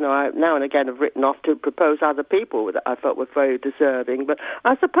 and I now and again have written off to propose other people that I felt were very deserving. But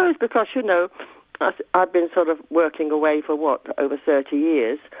I suppose because I've been sort of working away for over 30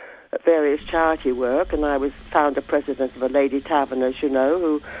 years at various charity work, and I was founder president of a lady tavern, as you know,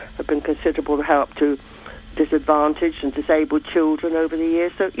 who have been considerable help to disadvantaged and disabled children over the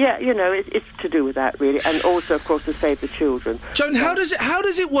years. So it's to do with that really, and also of course to save the children. Joan, how does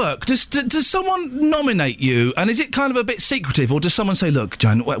it work? Does someone nominate you, and is it kind of a bit secretive, or does someone say, look,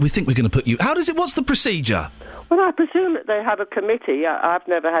 Joan, we think we're going to put you... What's the procedure? Well, I presume that they have a committee. I've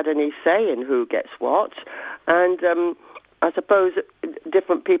never had any say in who gets what, and I suppose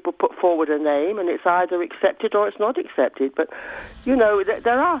different people put forward a name, and it's either accepted or it's not accepted. But,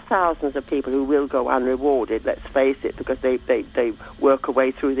 there are thousands of people who will go unrewarded, let's face it, because they work away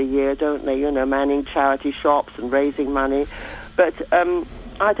through the year, don't they? Manning charity shops and raising money. But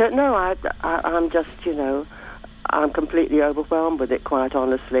I don't know. I'm just, I'm completely overwhelmed with it, quite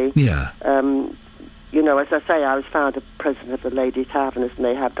honestly. Yeah. As I say, I was founder president of the Lady Taverners, and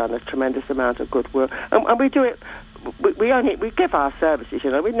they have done a tremendous amount of good work. And we do it... We give our services,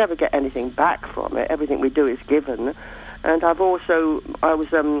 we never get anything back from it. Everything we do is given. And I was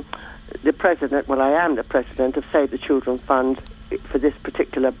the president, I am the president of Save the Children Fund for this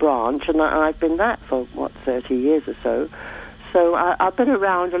particular branch, and I've been that for, 30 years or so. So I've been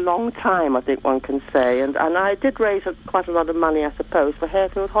around a long time, I think one can say. And I did raise quite a lot of money, I suppose, for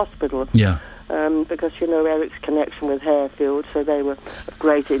Harefield Hospital. Yeah. Because, Eric's connection with Harefield, so they were of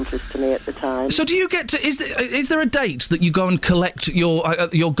great interest to me at the time. So do you get to... Is there a date that you go and collect your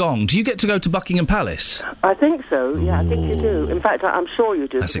gong? Do you get to go to Buckingham Palace? I think so, yeah, I think you do. In fact, I'm sure you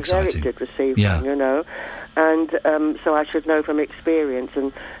do. That's because exciting. Eric did receive one, And so I should know from experience.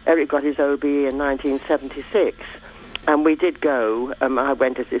 And Eric got his OBE in 1976. And we did go. I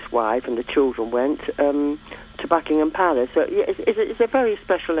went as his wife, and the children went... to Buckingham Palace. So it's a very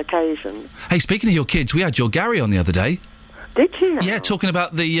special occasion. Hey, speaking of your kids, we had your Gary on the other day. Did you? Yeah, talking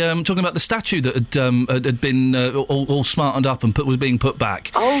about the statue that had been all smartened up and was being put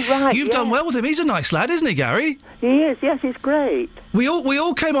back. Oh right. You've done well with him. He's a nice lad, isn't he, Gary? He is. Yes, he's great. We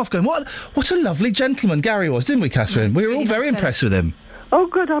all came off going, what a lovely gentleman Gary was, didn't we, Catherine? We were all very impressed with him. Oh,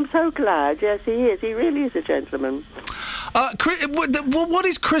 good. I'm so glad. Yes, he is. He really is a gentleman. What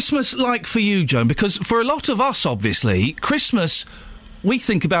is Christmas like for you, Joan? Because for a lot of us, obviously, Christmas, we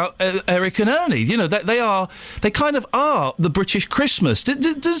think about Eric and Ernie. They kind of are the British Christmas.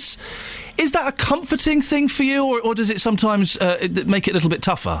 Is that a comforting thing for you, or does it sometimes make it a little bit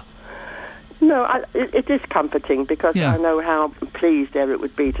tougher? No, it is comforting because I know how pleased Eric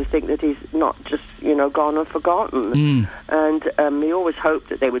would be to think that he's not just, gone and forgotten. And he always hoped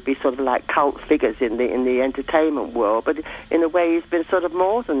that they would be sort of like cult figures in the entertainment world, but in a way he's been sort of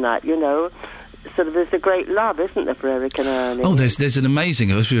more than that, Sort of, there's a great love, isn't there, for Eric and Ernie? Oh, there's an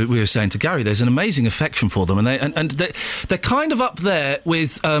amazing, as we were saying to Gary, there's an amazing affection for them, and they're kind of up there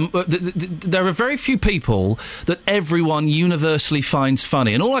with. There are very few people that everyone universally finds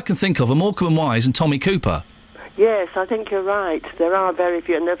funny, and all I can think of are Morecambe and Wise and Tommy Cooper. Yes, I think you're right. There are very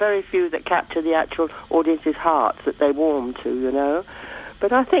few, and there are very few that capture the actual audience's hearts that they warm to,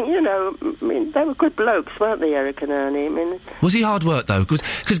 But I think, I mean, they were good blokes, weren't they, Eric and Ernie? I mean, Was he hard work, though?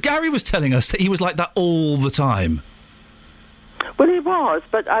 Because Gary was telling us that he was like that all the time. well, he was,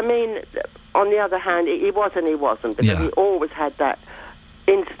 but I mean, on the other hand, he was and he wasn't, because he always had that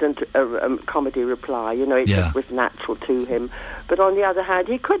instant comedy reply, it just was natural to him. But on the other hand,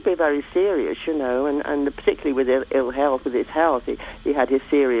 he could be very serious, and particularly with ill health, with his health, he had his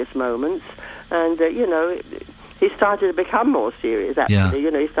serious moments, and, he started to become more serious, actually.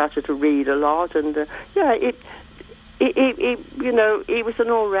 He started to read a lot, and, he was an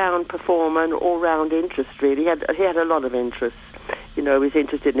all-round performer, an all-round interest, really. He had a lot of interests. He was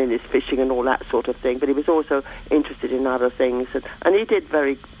interested in his fishing and all that sort of thing, but he was also interested in other things. And he did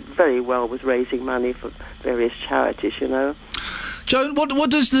very, very well with raising money for various charities, Joan, what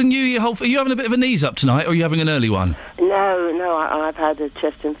does the new year hold for you? Are you having a bit of a knees up tonight, or are you having an early one? No, I've had a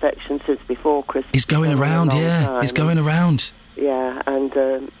chest infection since before Christmas. It's going around, it's going around. Yeah, and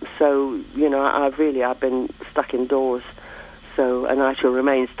so, I've been stuck indoors. So, and I shall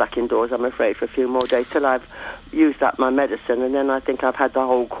remain stuck indoors, I'm afraid, for a few more days till I've used up my medicine, and then I think I've had the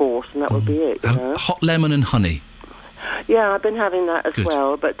whole course, and that would be it, Hot lemon and honey. Yeah, I've been having that as Good.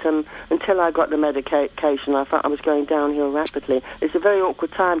 well, but until I got the medication, I felt I was going downhill rapidly. It's a very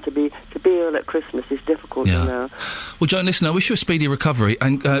awkward time to be ill at Christmas. It's difficult, Well, Joan, listen, I wish you a speedy recovery,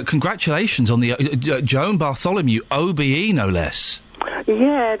 and congratulations on the Joan Bartholomew OBE, no less.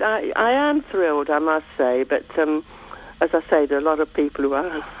 Yeah, I am thrilled, I must say, but as I say, there are a lot of people who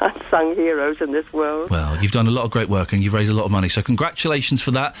are unsung heroes in this world. Well, you've done a lot of great work and you've raised a lot of money, so congratulations for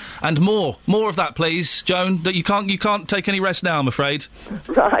that, and more of that, please, Joan. That you can't take any rest now, I'm afraid.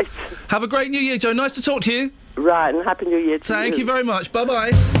 Right. Have a great New Year, Joan. Nice to talk to you. Right, and Happy New Year to you. Thank you very much. Bye bye.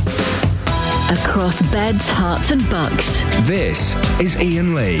 Across beds, hearts and bucks. This is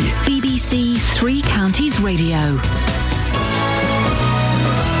Iain Lee. BBC Three Counties Radio.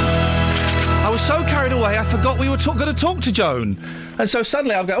 I was so carried away, I forgot we were going to talk to Joan. And so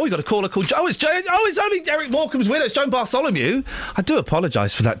suddenly I'll go, we've got a caller called Joan. It's only Eric Morecambe's widow, it's Joan Bartholomew. I do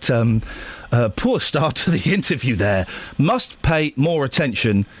apologise for that poor start to the interview there. Must pay more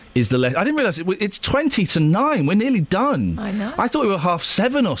attention is the I didn't realise it's 20 to 9. We're nearly done. I know. I thought we were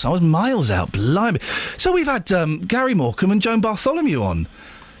 7:30 or so. I was miles out. Blimey. So we've had Gary Morecambe and Joan Bartholomew on.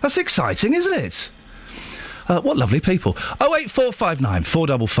 That's exciting, isn't it? What lovely people. 08459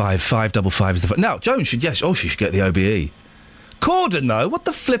 455 555 is the phone. Now, Joan should get the OBE. Cordon, though? What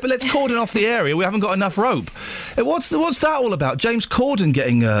the flipper? Let's cordon off the area. We haven't got enough rope. What's that all about? James Corden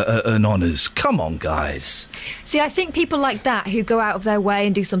getting an honours. Come on, guys. See, I think people like that who go out of their way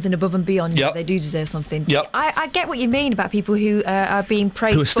and do something above and beyond, they do deserve something. Yep. I get what you mean about people who are being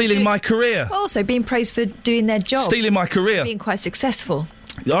praised who are stealing my career. Also being praised for doing their job. Stealing my career. Being quite successful.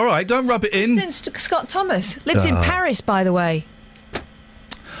 All right, don't rub it in. Scott Thomas lives in Paris, by the way.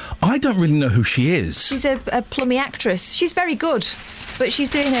 I don't really know who she is. She's a plummy actress. She's very good, but she's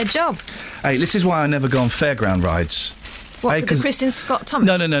doing her job. Hey, this is why I never go on fairground rides. What, because of Kristen Scott Thomas?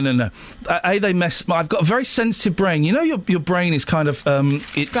 No. They mess... I've got a very sensitive brain. You know your brain is kind of...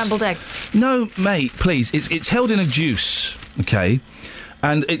 Scrambled egg? No, mate, please. It's held in a juice, OK?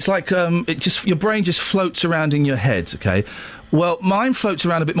 And it's like your brain just floats around in your head, OK? Well, mine floats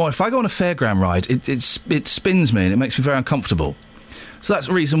around a bit more. If I go on a fairground ride, it spins me and it makes me very uncomfortable. So that's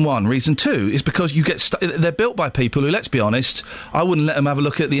reason one. Reason two is because you get they're built by people who, let's be honest, I wouldn't let them have a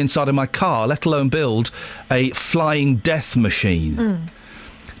look at the inside of my car, let alone build a flying death machine.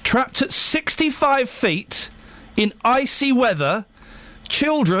 Trapped at 65 feet in icy weather,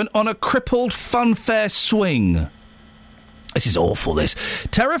 children on a crippled funfair swing. This is awful, this.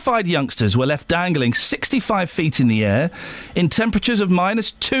 Terrified youngsters were left dangling 65 feet in the air in temperatures of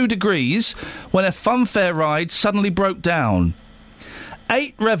 -2 degrees when a funfair ride suddenly broke down.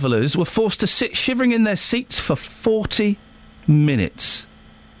 8 revellers were forced to sit shivering in their seats for 40 minutes.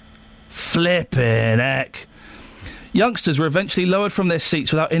 Flippin' heck. Youngsters were eventually lowered from their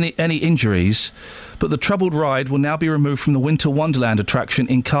seats without any injuries, but the troubled ride will now be removed from the Winter Wonderland attraction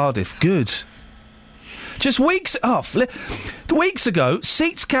in Cardiff. Good. Just weeks ago,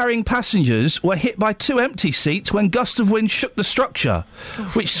 seats carrying passengers were hit by 2 empty seats when gusts of wind shook the structure,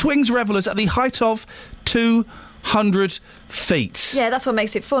 which swings revellers at the height of 200 feet. Yeah, that's what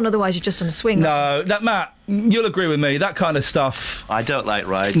makes it fun, otherwise you're just on a swing. No, Matt, you'll agree with me, that kind of stuff... I don't like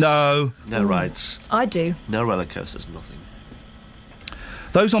rides. No. No rides. I do. No roller coasters, nothing.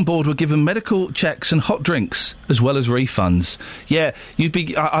 Those on board were given medical checks and hot drinks, as well as refunds. Yeah,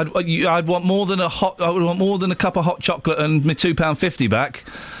 I'd want more than a cup of hot chocolate and my £2.50 back.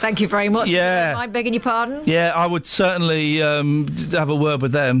 Thank you very much. Yeah. I'm begging your pardon. Yeah, I would certainly have a word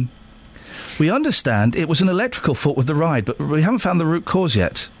with them. We understand it was an electrical fault with the ride, but we haven't found the root cause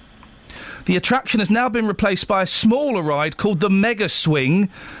yet. The attraction has now been replaced by a smaller ride called the Mega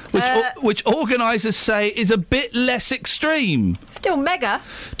Swing, which organisers say is a bit less extreme. Still mega.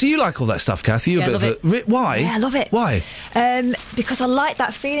 Do you like all that stuff, Kathy? You're a bit of a... Why? Yeah, I love it. Why? Because I like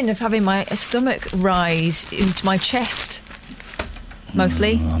that feeling of having my stomach rise into my chest,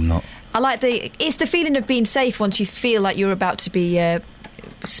 mostly. I'm not... I like it's the feeling of being safe once you feel like you're about to be...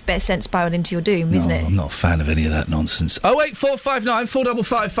 sent spiraled into your doom, isn't it? I'm not a fan of any of that nonsense. 08459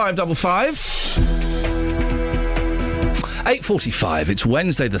 455 555. 8:45. It's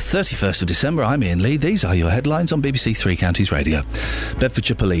Wednesday, the 31st of December. I'm Iain Lee. These are your headlines on BBC Three Counties Radio.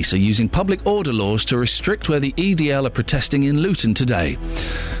 Bedfordshire Police are using public order laws to restrict where the EDL are protesting in Luton today.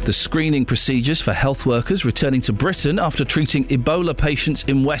 The screening procedures for health workers returning to Britain after treating Ebola patients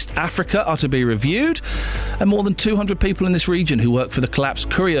in West Africa are to be reviewed. And more than 200 people in this region who work for the collapsed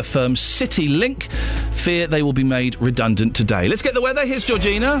courier firm CityLink fear they will be made redundant today. Let's get the weather. Here's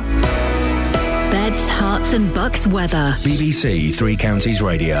Georgina. Beds, Herts and Bucks weather. BBC Three Counties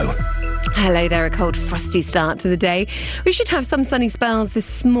Radio. Hello there, a cold, frosty start to the day. We should have some sunny spells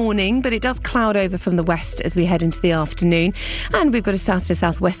this morning, but it does cloud over from the west as we head into the afternoon. And we've got a south to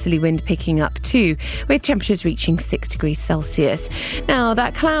southwesterly wind picking up too, with temperatures reaching 6 degrees Celsius. Now,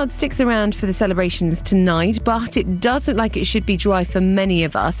 that cloud sticks around for the celebrations tonight, but it does look like it should be dry for many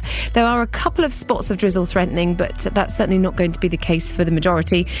of us. There are a couple of spots of drizzle threatening, but that's certainly not going to be the case for the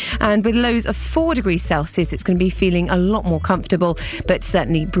majority. And with lows of 4 degrees Celsius, it's going to be feeling a lot more comfortable, but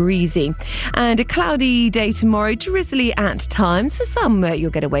certainly breezy. And a cloudy day tomorrow, drizzly at times. For some, you'll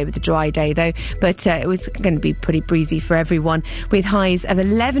get away with a dry day, though. But it was going to be pretty breezy for everyone. With highs of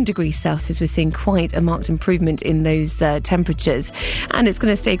 11 degrees Celsius, we're seeing quite a marked improvement in those temperatures. And it's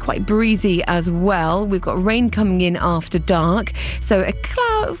going to stay quite breezy as well. We've got rain coming in after dark. So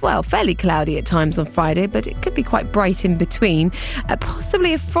fairly cloudy at times on Friday, but it could be quite bright in between.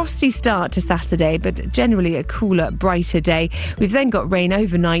 Possibly a frosty start to Saturday, but generally a cooler, brighter day. We've then got rain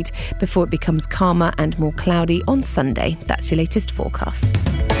overnight before it becomes calmer and more cloudy on Sunday. That's your latest forecast.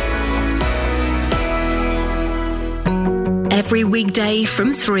 Every weekday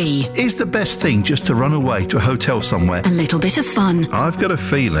from 3. Is the best thing just to run away to a hotel somewhere? A little bit of fun. I've got a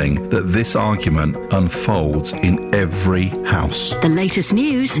feeling that this argument unfolds in every house. The latest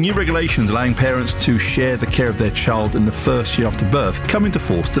news. New regulations allowing parents to share the care of their child in the first year after birth come into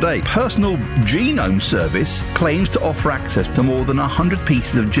force today. Personal Genome Service claims to offer access to more than 100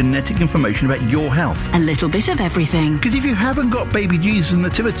 pieces of genetic information about your health. A little bit of everything. Because if you haven't got baby Jesus'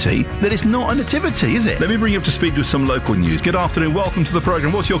 nativity, then it's not a nativity, is it? Let me bring you up to speed with some local news. Good afternoon, welcome to the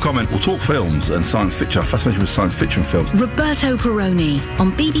programme. What's your comment? We'll talk films and science fiction. I'm fascinated with science fiction films. Roberto Perroni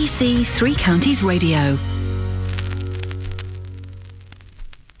on BBC Three Counties Radio.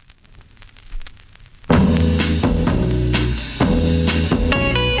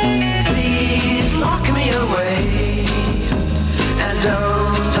 Please lock me away and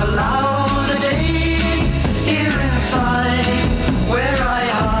don't allow the day here inside where I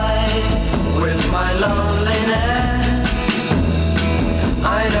hide with my loneliness.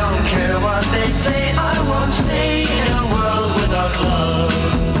 I don't care what they say, I won't stay in a world without love.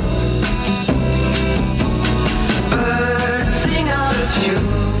 Birds sing out of tune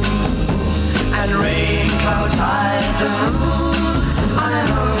and rain clouds hide the moon. I'm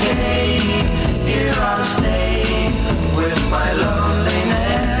okay, here I'll stay with my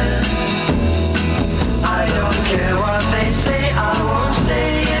loneliness. I don't care what they say, I won't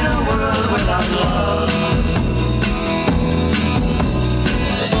stay in a world without love.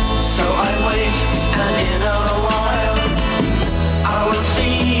 So I wait, and in a while I will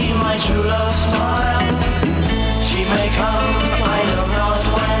see my true love smile. She may come, I know not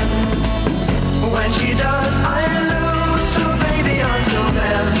when. When she does, I lose. So baby, until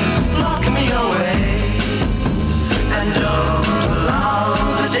then, lock me away and don't allow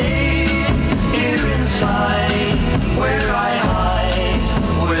the day here inside where I hide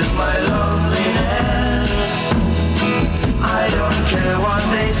with my loneliness. I don't care what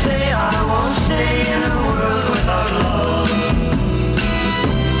they say, I won't stay in a world without love.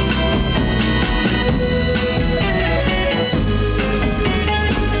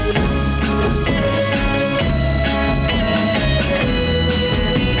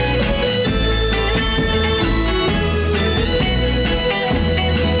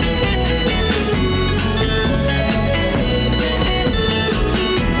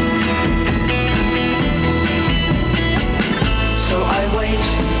 So I wait,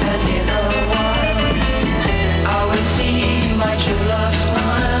 and in a while I will see my true love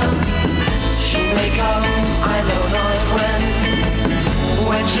smile. She may come, I know not when.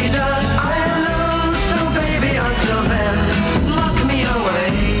 When she does, I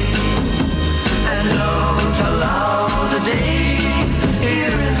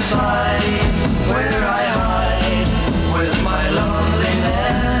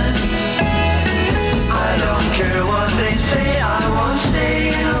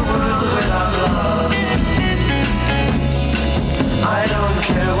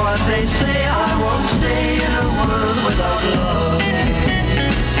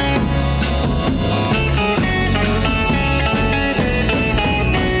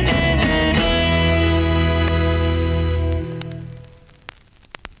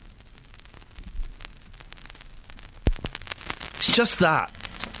just that.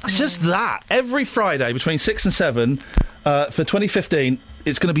 It's just that. Every Friday between 6 and 7 for 2015,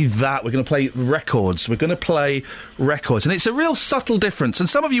 it's going to be that. We're going to play records. We're going to play records. And it's a real subtle difference. And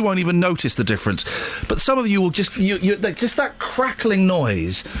some of you won't even notice the difference. But some of you will just... just that crackling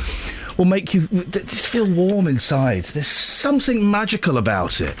noise will make you just feel warm inside. There's something magical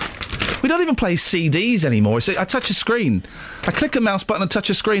about it. We don't even play CDs anymore. I touch a screen. I click a mouse button and touch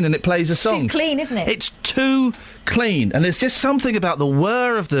a screen and it plays a song. Too clean, isn't it? It's too clean. And there's just something about the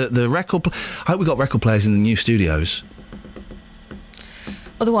whir of the record... I hope we've got record players in the new studios.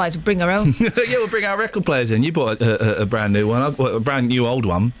 Otherwise, we'll bring our own. Yeah, we'll bring our record players in. You bought a brand new one. I've bought a brand new old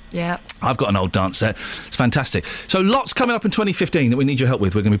one. Yeah. I've got an old dance set. It's fantastic. So lots coming up in 2015 that we need your help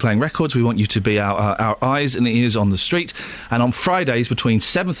with. We're going to be playing records. We want you to be our eyes and ears on the street. And on Fridays between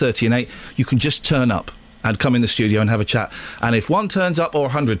 7:30 and 8, you can just turn up and come in the studio and have a chat. And if one turns up or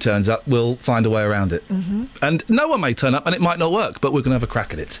 100 turns up, we'll find a way around it. Mm-hmm. And no one may turn up and it might not work, but we're going to have a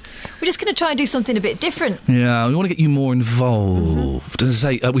crack at it. We're just going to try and do something a bit different. Yeah, we want to get you more involved. Mm-hmm. As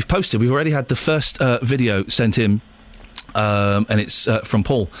I say, we've already had the first video sent in. And it's from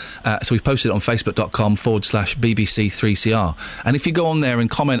Paul. So we've posted it on facebook.com/BBC3CR. And if you go on there and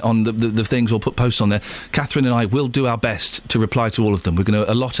comment on the things or put posts on there, Catherine and I will do our best to reply to all of them. We're going to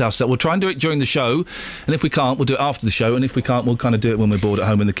allot ourselves. We'll try and do it during the show. And if we can't, we'll do it after the show. And if we can't, we'll kind of do it when we're bored at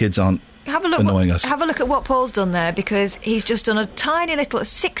home and the kids aren't annoying us. Have a look at what Paul's done there, because he's just done a tiny little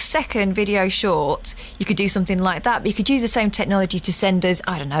 6-second video short. You could do something like that, but you could use the same technology to send us,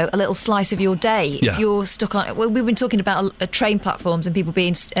 I don't know, a little slice of your day. Yeah. If you're stuck on... Well, we've been talking about train platforms and people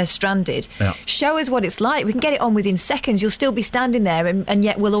being stranded. Yeah. Show us what it's like. We can get it on within seconds. You'll still be standing there, and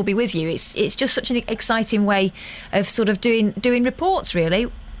yet we'll all be with you. It's just such an exciting way of sort of doing reports,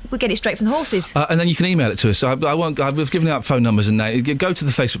 really. We'll get it straight from the horses. And then you can email it to us. So I've given out phone numbers and that. Go to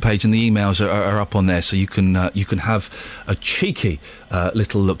the Facebook page and the emails are up on there, so you can have a cheeky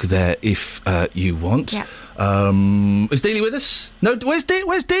little look there if you want. Yeah. Is Dealey with us? No, where's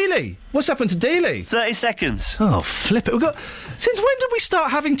Dealey? What's happened to Dealey? 30 seconds. Oh, flip it. Since when did we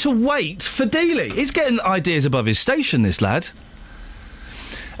start having to wait for Dealey? He's getting ideas above his station, this lad.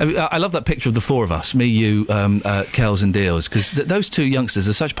 I love that picture of the four of us, me, you, Kells and Deals, because those two youngsters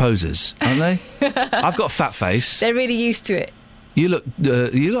are such posers, aren't they? I've got a fat face. They're really used to it. You look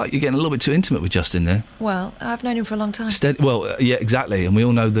like you're getting a little bit too intimate with Justin there. Well, I've known him for a long time. Yeah, exactly, and we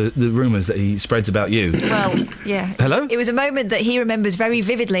all know the rumours that he spreads about you. Well, yeah. Hello? It was a moment that he remembers very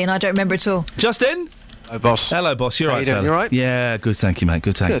vividly, and I don't remember at all. Justin? Hello, boss. Hello, boss. You're right, fella. You all right? Yeah, good, thank you, mate.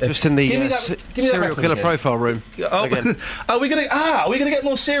 Good, thank you. Just in the serial killer profile room. Again. Are we going to get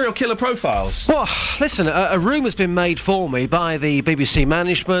more serial killer profiles? Well, listen, a room has been made for me by the BBC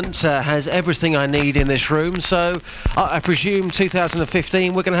management. Has everything I need in this room. So I presume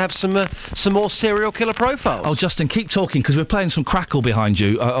 2015 we're going to have some more serial killer profiles. Oh, Justin, keep talking because we're playing some crackle behind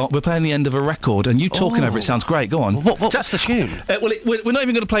you. We're playing the end of a record, and you talking over it sounds great. Go on. What's the tune? We're not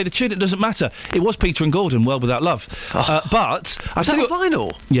even going to play the tune. It doesn't matter. It was Peter and Gordon, World Without Love. But is that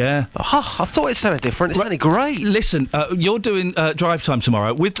vinyl? Yeah. I thought it sounded different. It sounded great. Listen, you're doing drive time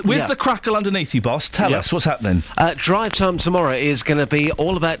tomorrow with the crackle underneath you, boss. Tell us what's happening. Drive time tomorrow is going to be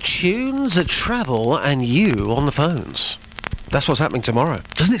all about tunes, travel, and you on the phones. That's what's happening tomorrow.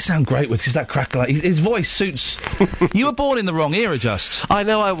 Doesn't it sound great with just that crackle? His voice suits... You were born in the wrong era, Just. I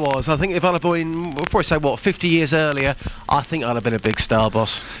know I was. I think if I'd have been, we'll probably say, 50 years earlier, I think I'd have been a big star,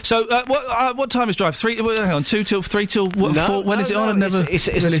 boss. So, what time is Drive? 3, hang on, 2 till 3 till 4? When is it on? It's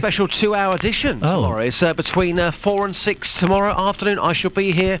a special 2-hour edition tomorrow. It's between 4 and 6 tomorrow afternoon. I shall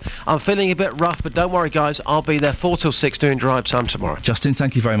be here. I'm feeling a bit rough, but don't worry, guys. I'll be there 4 till 6 doing Drive time tomorrow. Justin,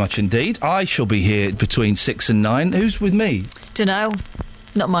 thank you very much indeed. I shall be here between 6 and 9. Who's with me? Dunno.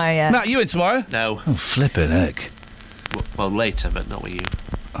 Not my... Matt, you in tomorrow? No. Oh, flippin' heck. Well, later, but not with you.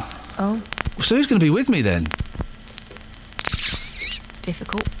 Oh. So who's going to be with me then?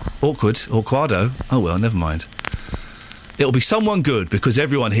 Difficult. Awkwado. Oh, well, never mind. It'll be someone good, because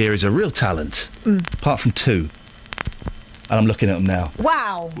everyone here is a real talent. Apart from 2. And I'm looking at them now.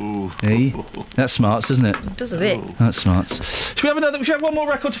 Wow. Hey? That's smarts, doesn't it? It does a bit. That's smarts. Should we have one more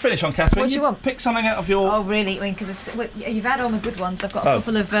record to finish on, Catherine? What do you want? Pick something out of your... Oh, really? I mean, because you've had all my good ones. I've got a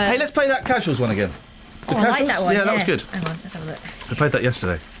couple of... Hey, let's play that Casuals one again. I like that one. Yeah, that was good. Hang on, let's have a look. I played that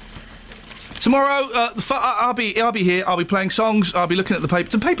yesterday. Tomorrow, I'll be here. I'll be playing songs. I'll be looking at the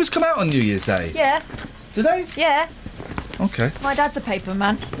papers. Did papers come out on New Year's Day? Yeah. Did they? Yeah. Okay. My dad's a paper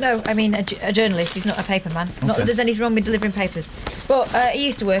man. No, I mean a journalist. He's not a paper man. Not that there's anything wrong with delivering papers. But he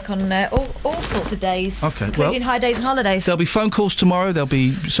used to work on all sorts of days. Okay, including high days and holidays. There'll be phone calls tomorrow. There'll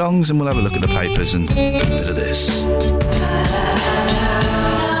be songs, and we'll have a look at the papers and a bit of this.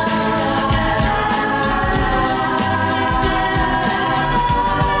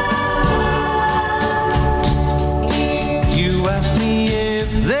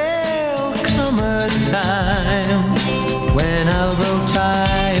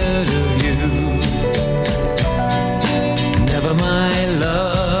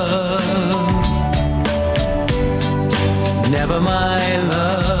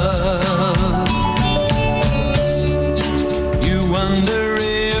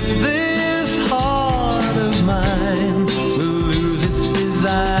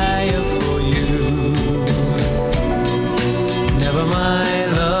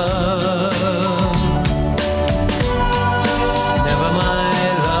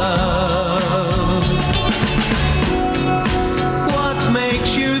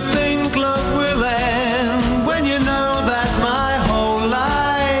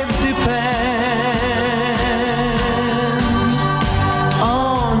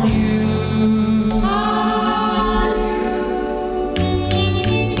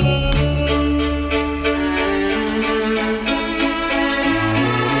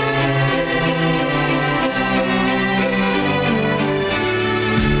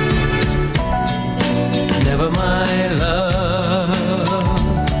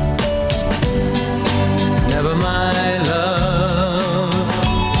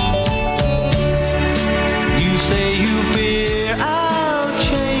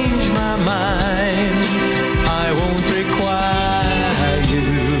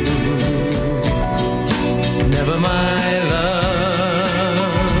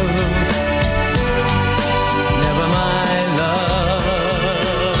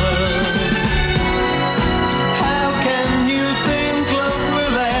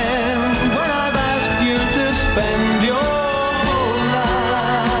 spend your whole life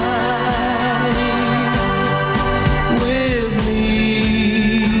with me.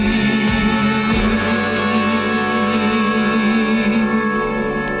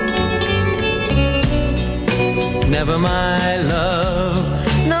 Never my love,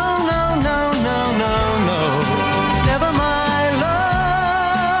 no, no, no, no, no, no. Never my love.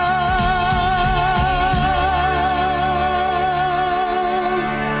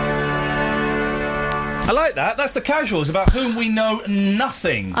 I like that. That's the Casuals, about whom we know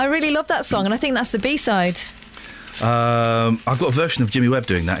nothing. I really love that song, and I think that's the B-side. I've got a version of Jimmy Webb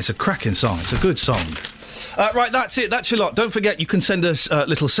doing that. It's a cracking song. It's a good song. Right, that's it. That's your lot. Don't forget, you can send us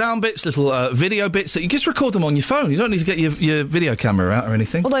little sound bits, little video bits. You just record them on your phone. You don't need to get your video camera out or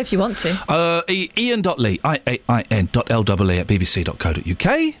anything. Although, if you want to. Iain.lee, IAIN.LEE at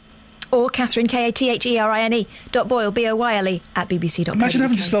bbc.co.uk. Or Catherine, KATHERINE.Boyle, BOYLE at bbc.co.uk. Imagine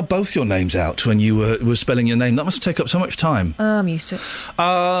having to spell both your names out when you were spelling your name. That must take up so much time. Oh, I'm used to it.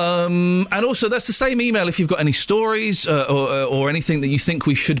 And also, that's the same email if you've got any stories or anything that you think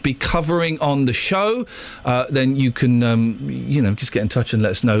we should be covering on the show. Then you can, just get in touch and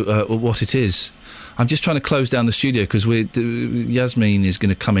let us know what it is. I'm just trying to close down the studio because Yasmin is going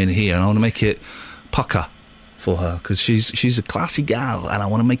to come in here and I want to make it pucker for her, because she's a classy gal and I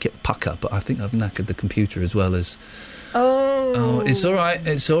want to make it pucker, but I think I've knackered the computer as well as... Oh, it's all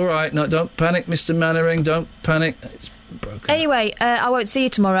right, no, don't panic, Mr. Mannering, don't panic, it's broken. Anyway, I won't see you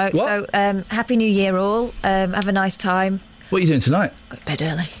tomorrow. What? So Happy New Year all, have a nice time. What are you doing tonight? Go to bed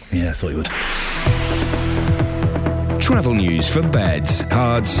early. Yeah, I thought you would. Travel news for beds,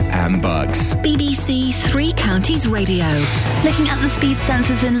 cards and bugs. BBC Three Counties Radio. Looking at the speed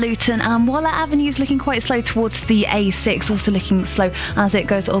sensors in Luton, Waller Avenue's looking quite slow towards the A6, also looking slow as it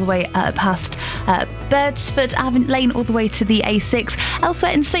goes all the way past Birdsford Lane all the way to the A6.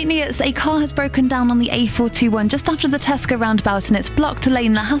 Elsewhere in St Neots, a car has broken down on the A421 just after the Tesco roundabout, and it's blocked a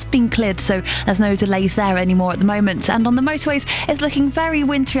lane that has been cleared, so there's no delays there anymore at the moment. And on the motorways, it's looking very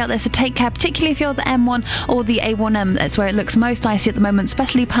wintry out there, so take care, particularly if you're the M1 or the A1M. That's where it looks most icy at the moment,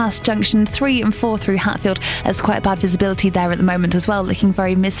 especially past junction 3 and 4 through Hatfield. There's quite bad visibility there at the moment as well, looking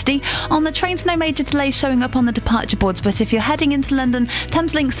very misty. On the trains, no major delays showing up on the departure boards, but if you're heading into London,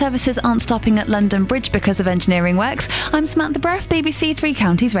 Thameslink services aren't stopping at London Bridge because of engineering works. I'm Samantha Breath, BBC Three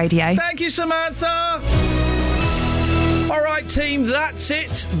Counties Radio. Thank you, Samantha! All right, team, that's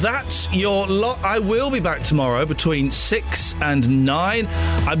it. That's your lot. I will be back tomorrow between 6 and 9.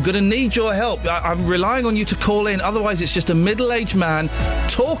 I'm going to need your help. I'm relying on you to call in. Otherwise, it's just a middle-aged man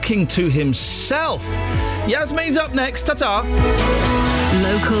talking to himself. Yasmin's up next. Ta-ta.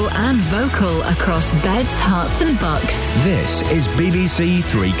 Local and vocal across beds, hearts and bucks. This is BBC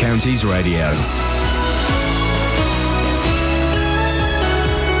Three Counties Radio.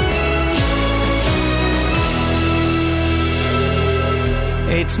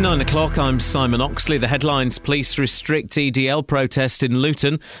 It's 9 o'clock. I'm Simon Oxley. The headlines: police restrict EDL protest in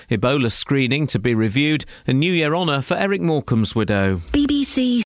Luton, Ebola screening to be reviewed, and New Year honour for Eric Morecambe's widow. BBC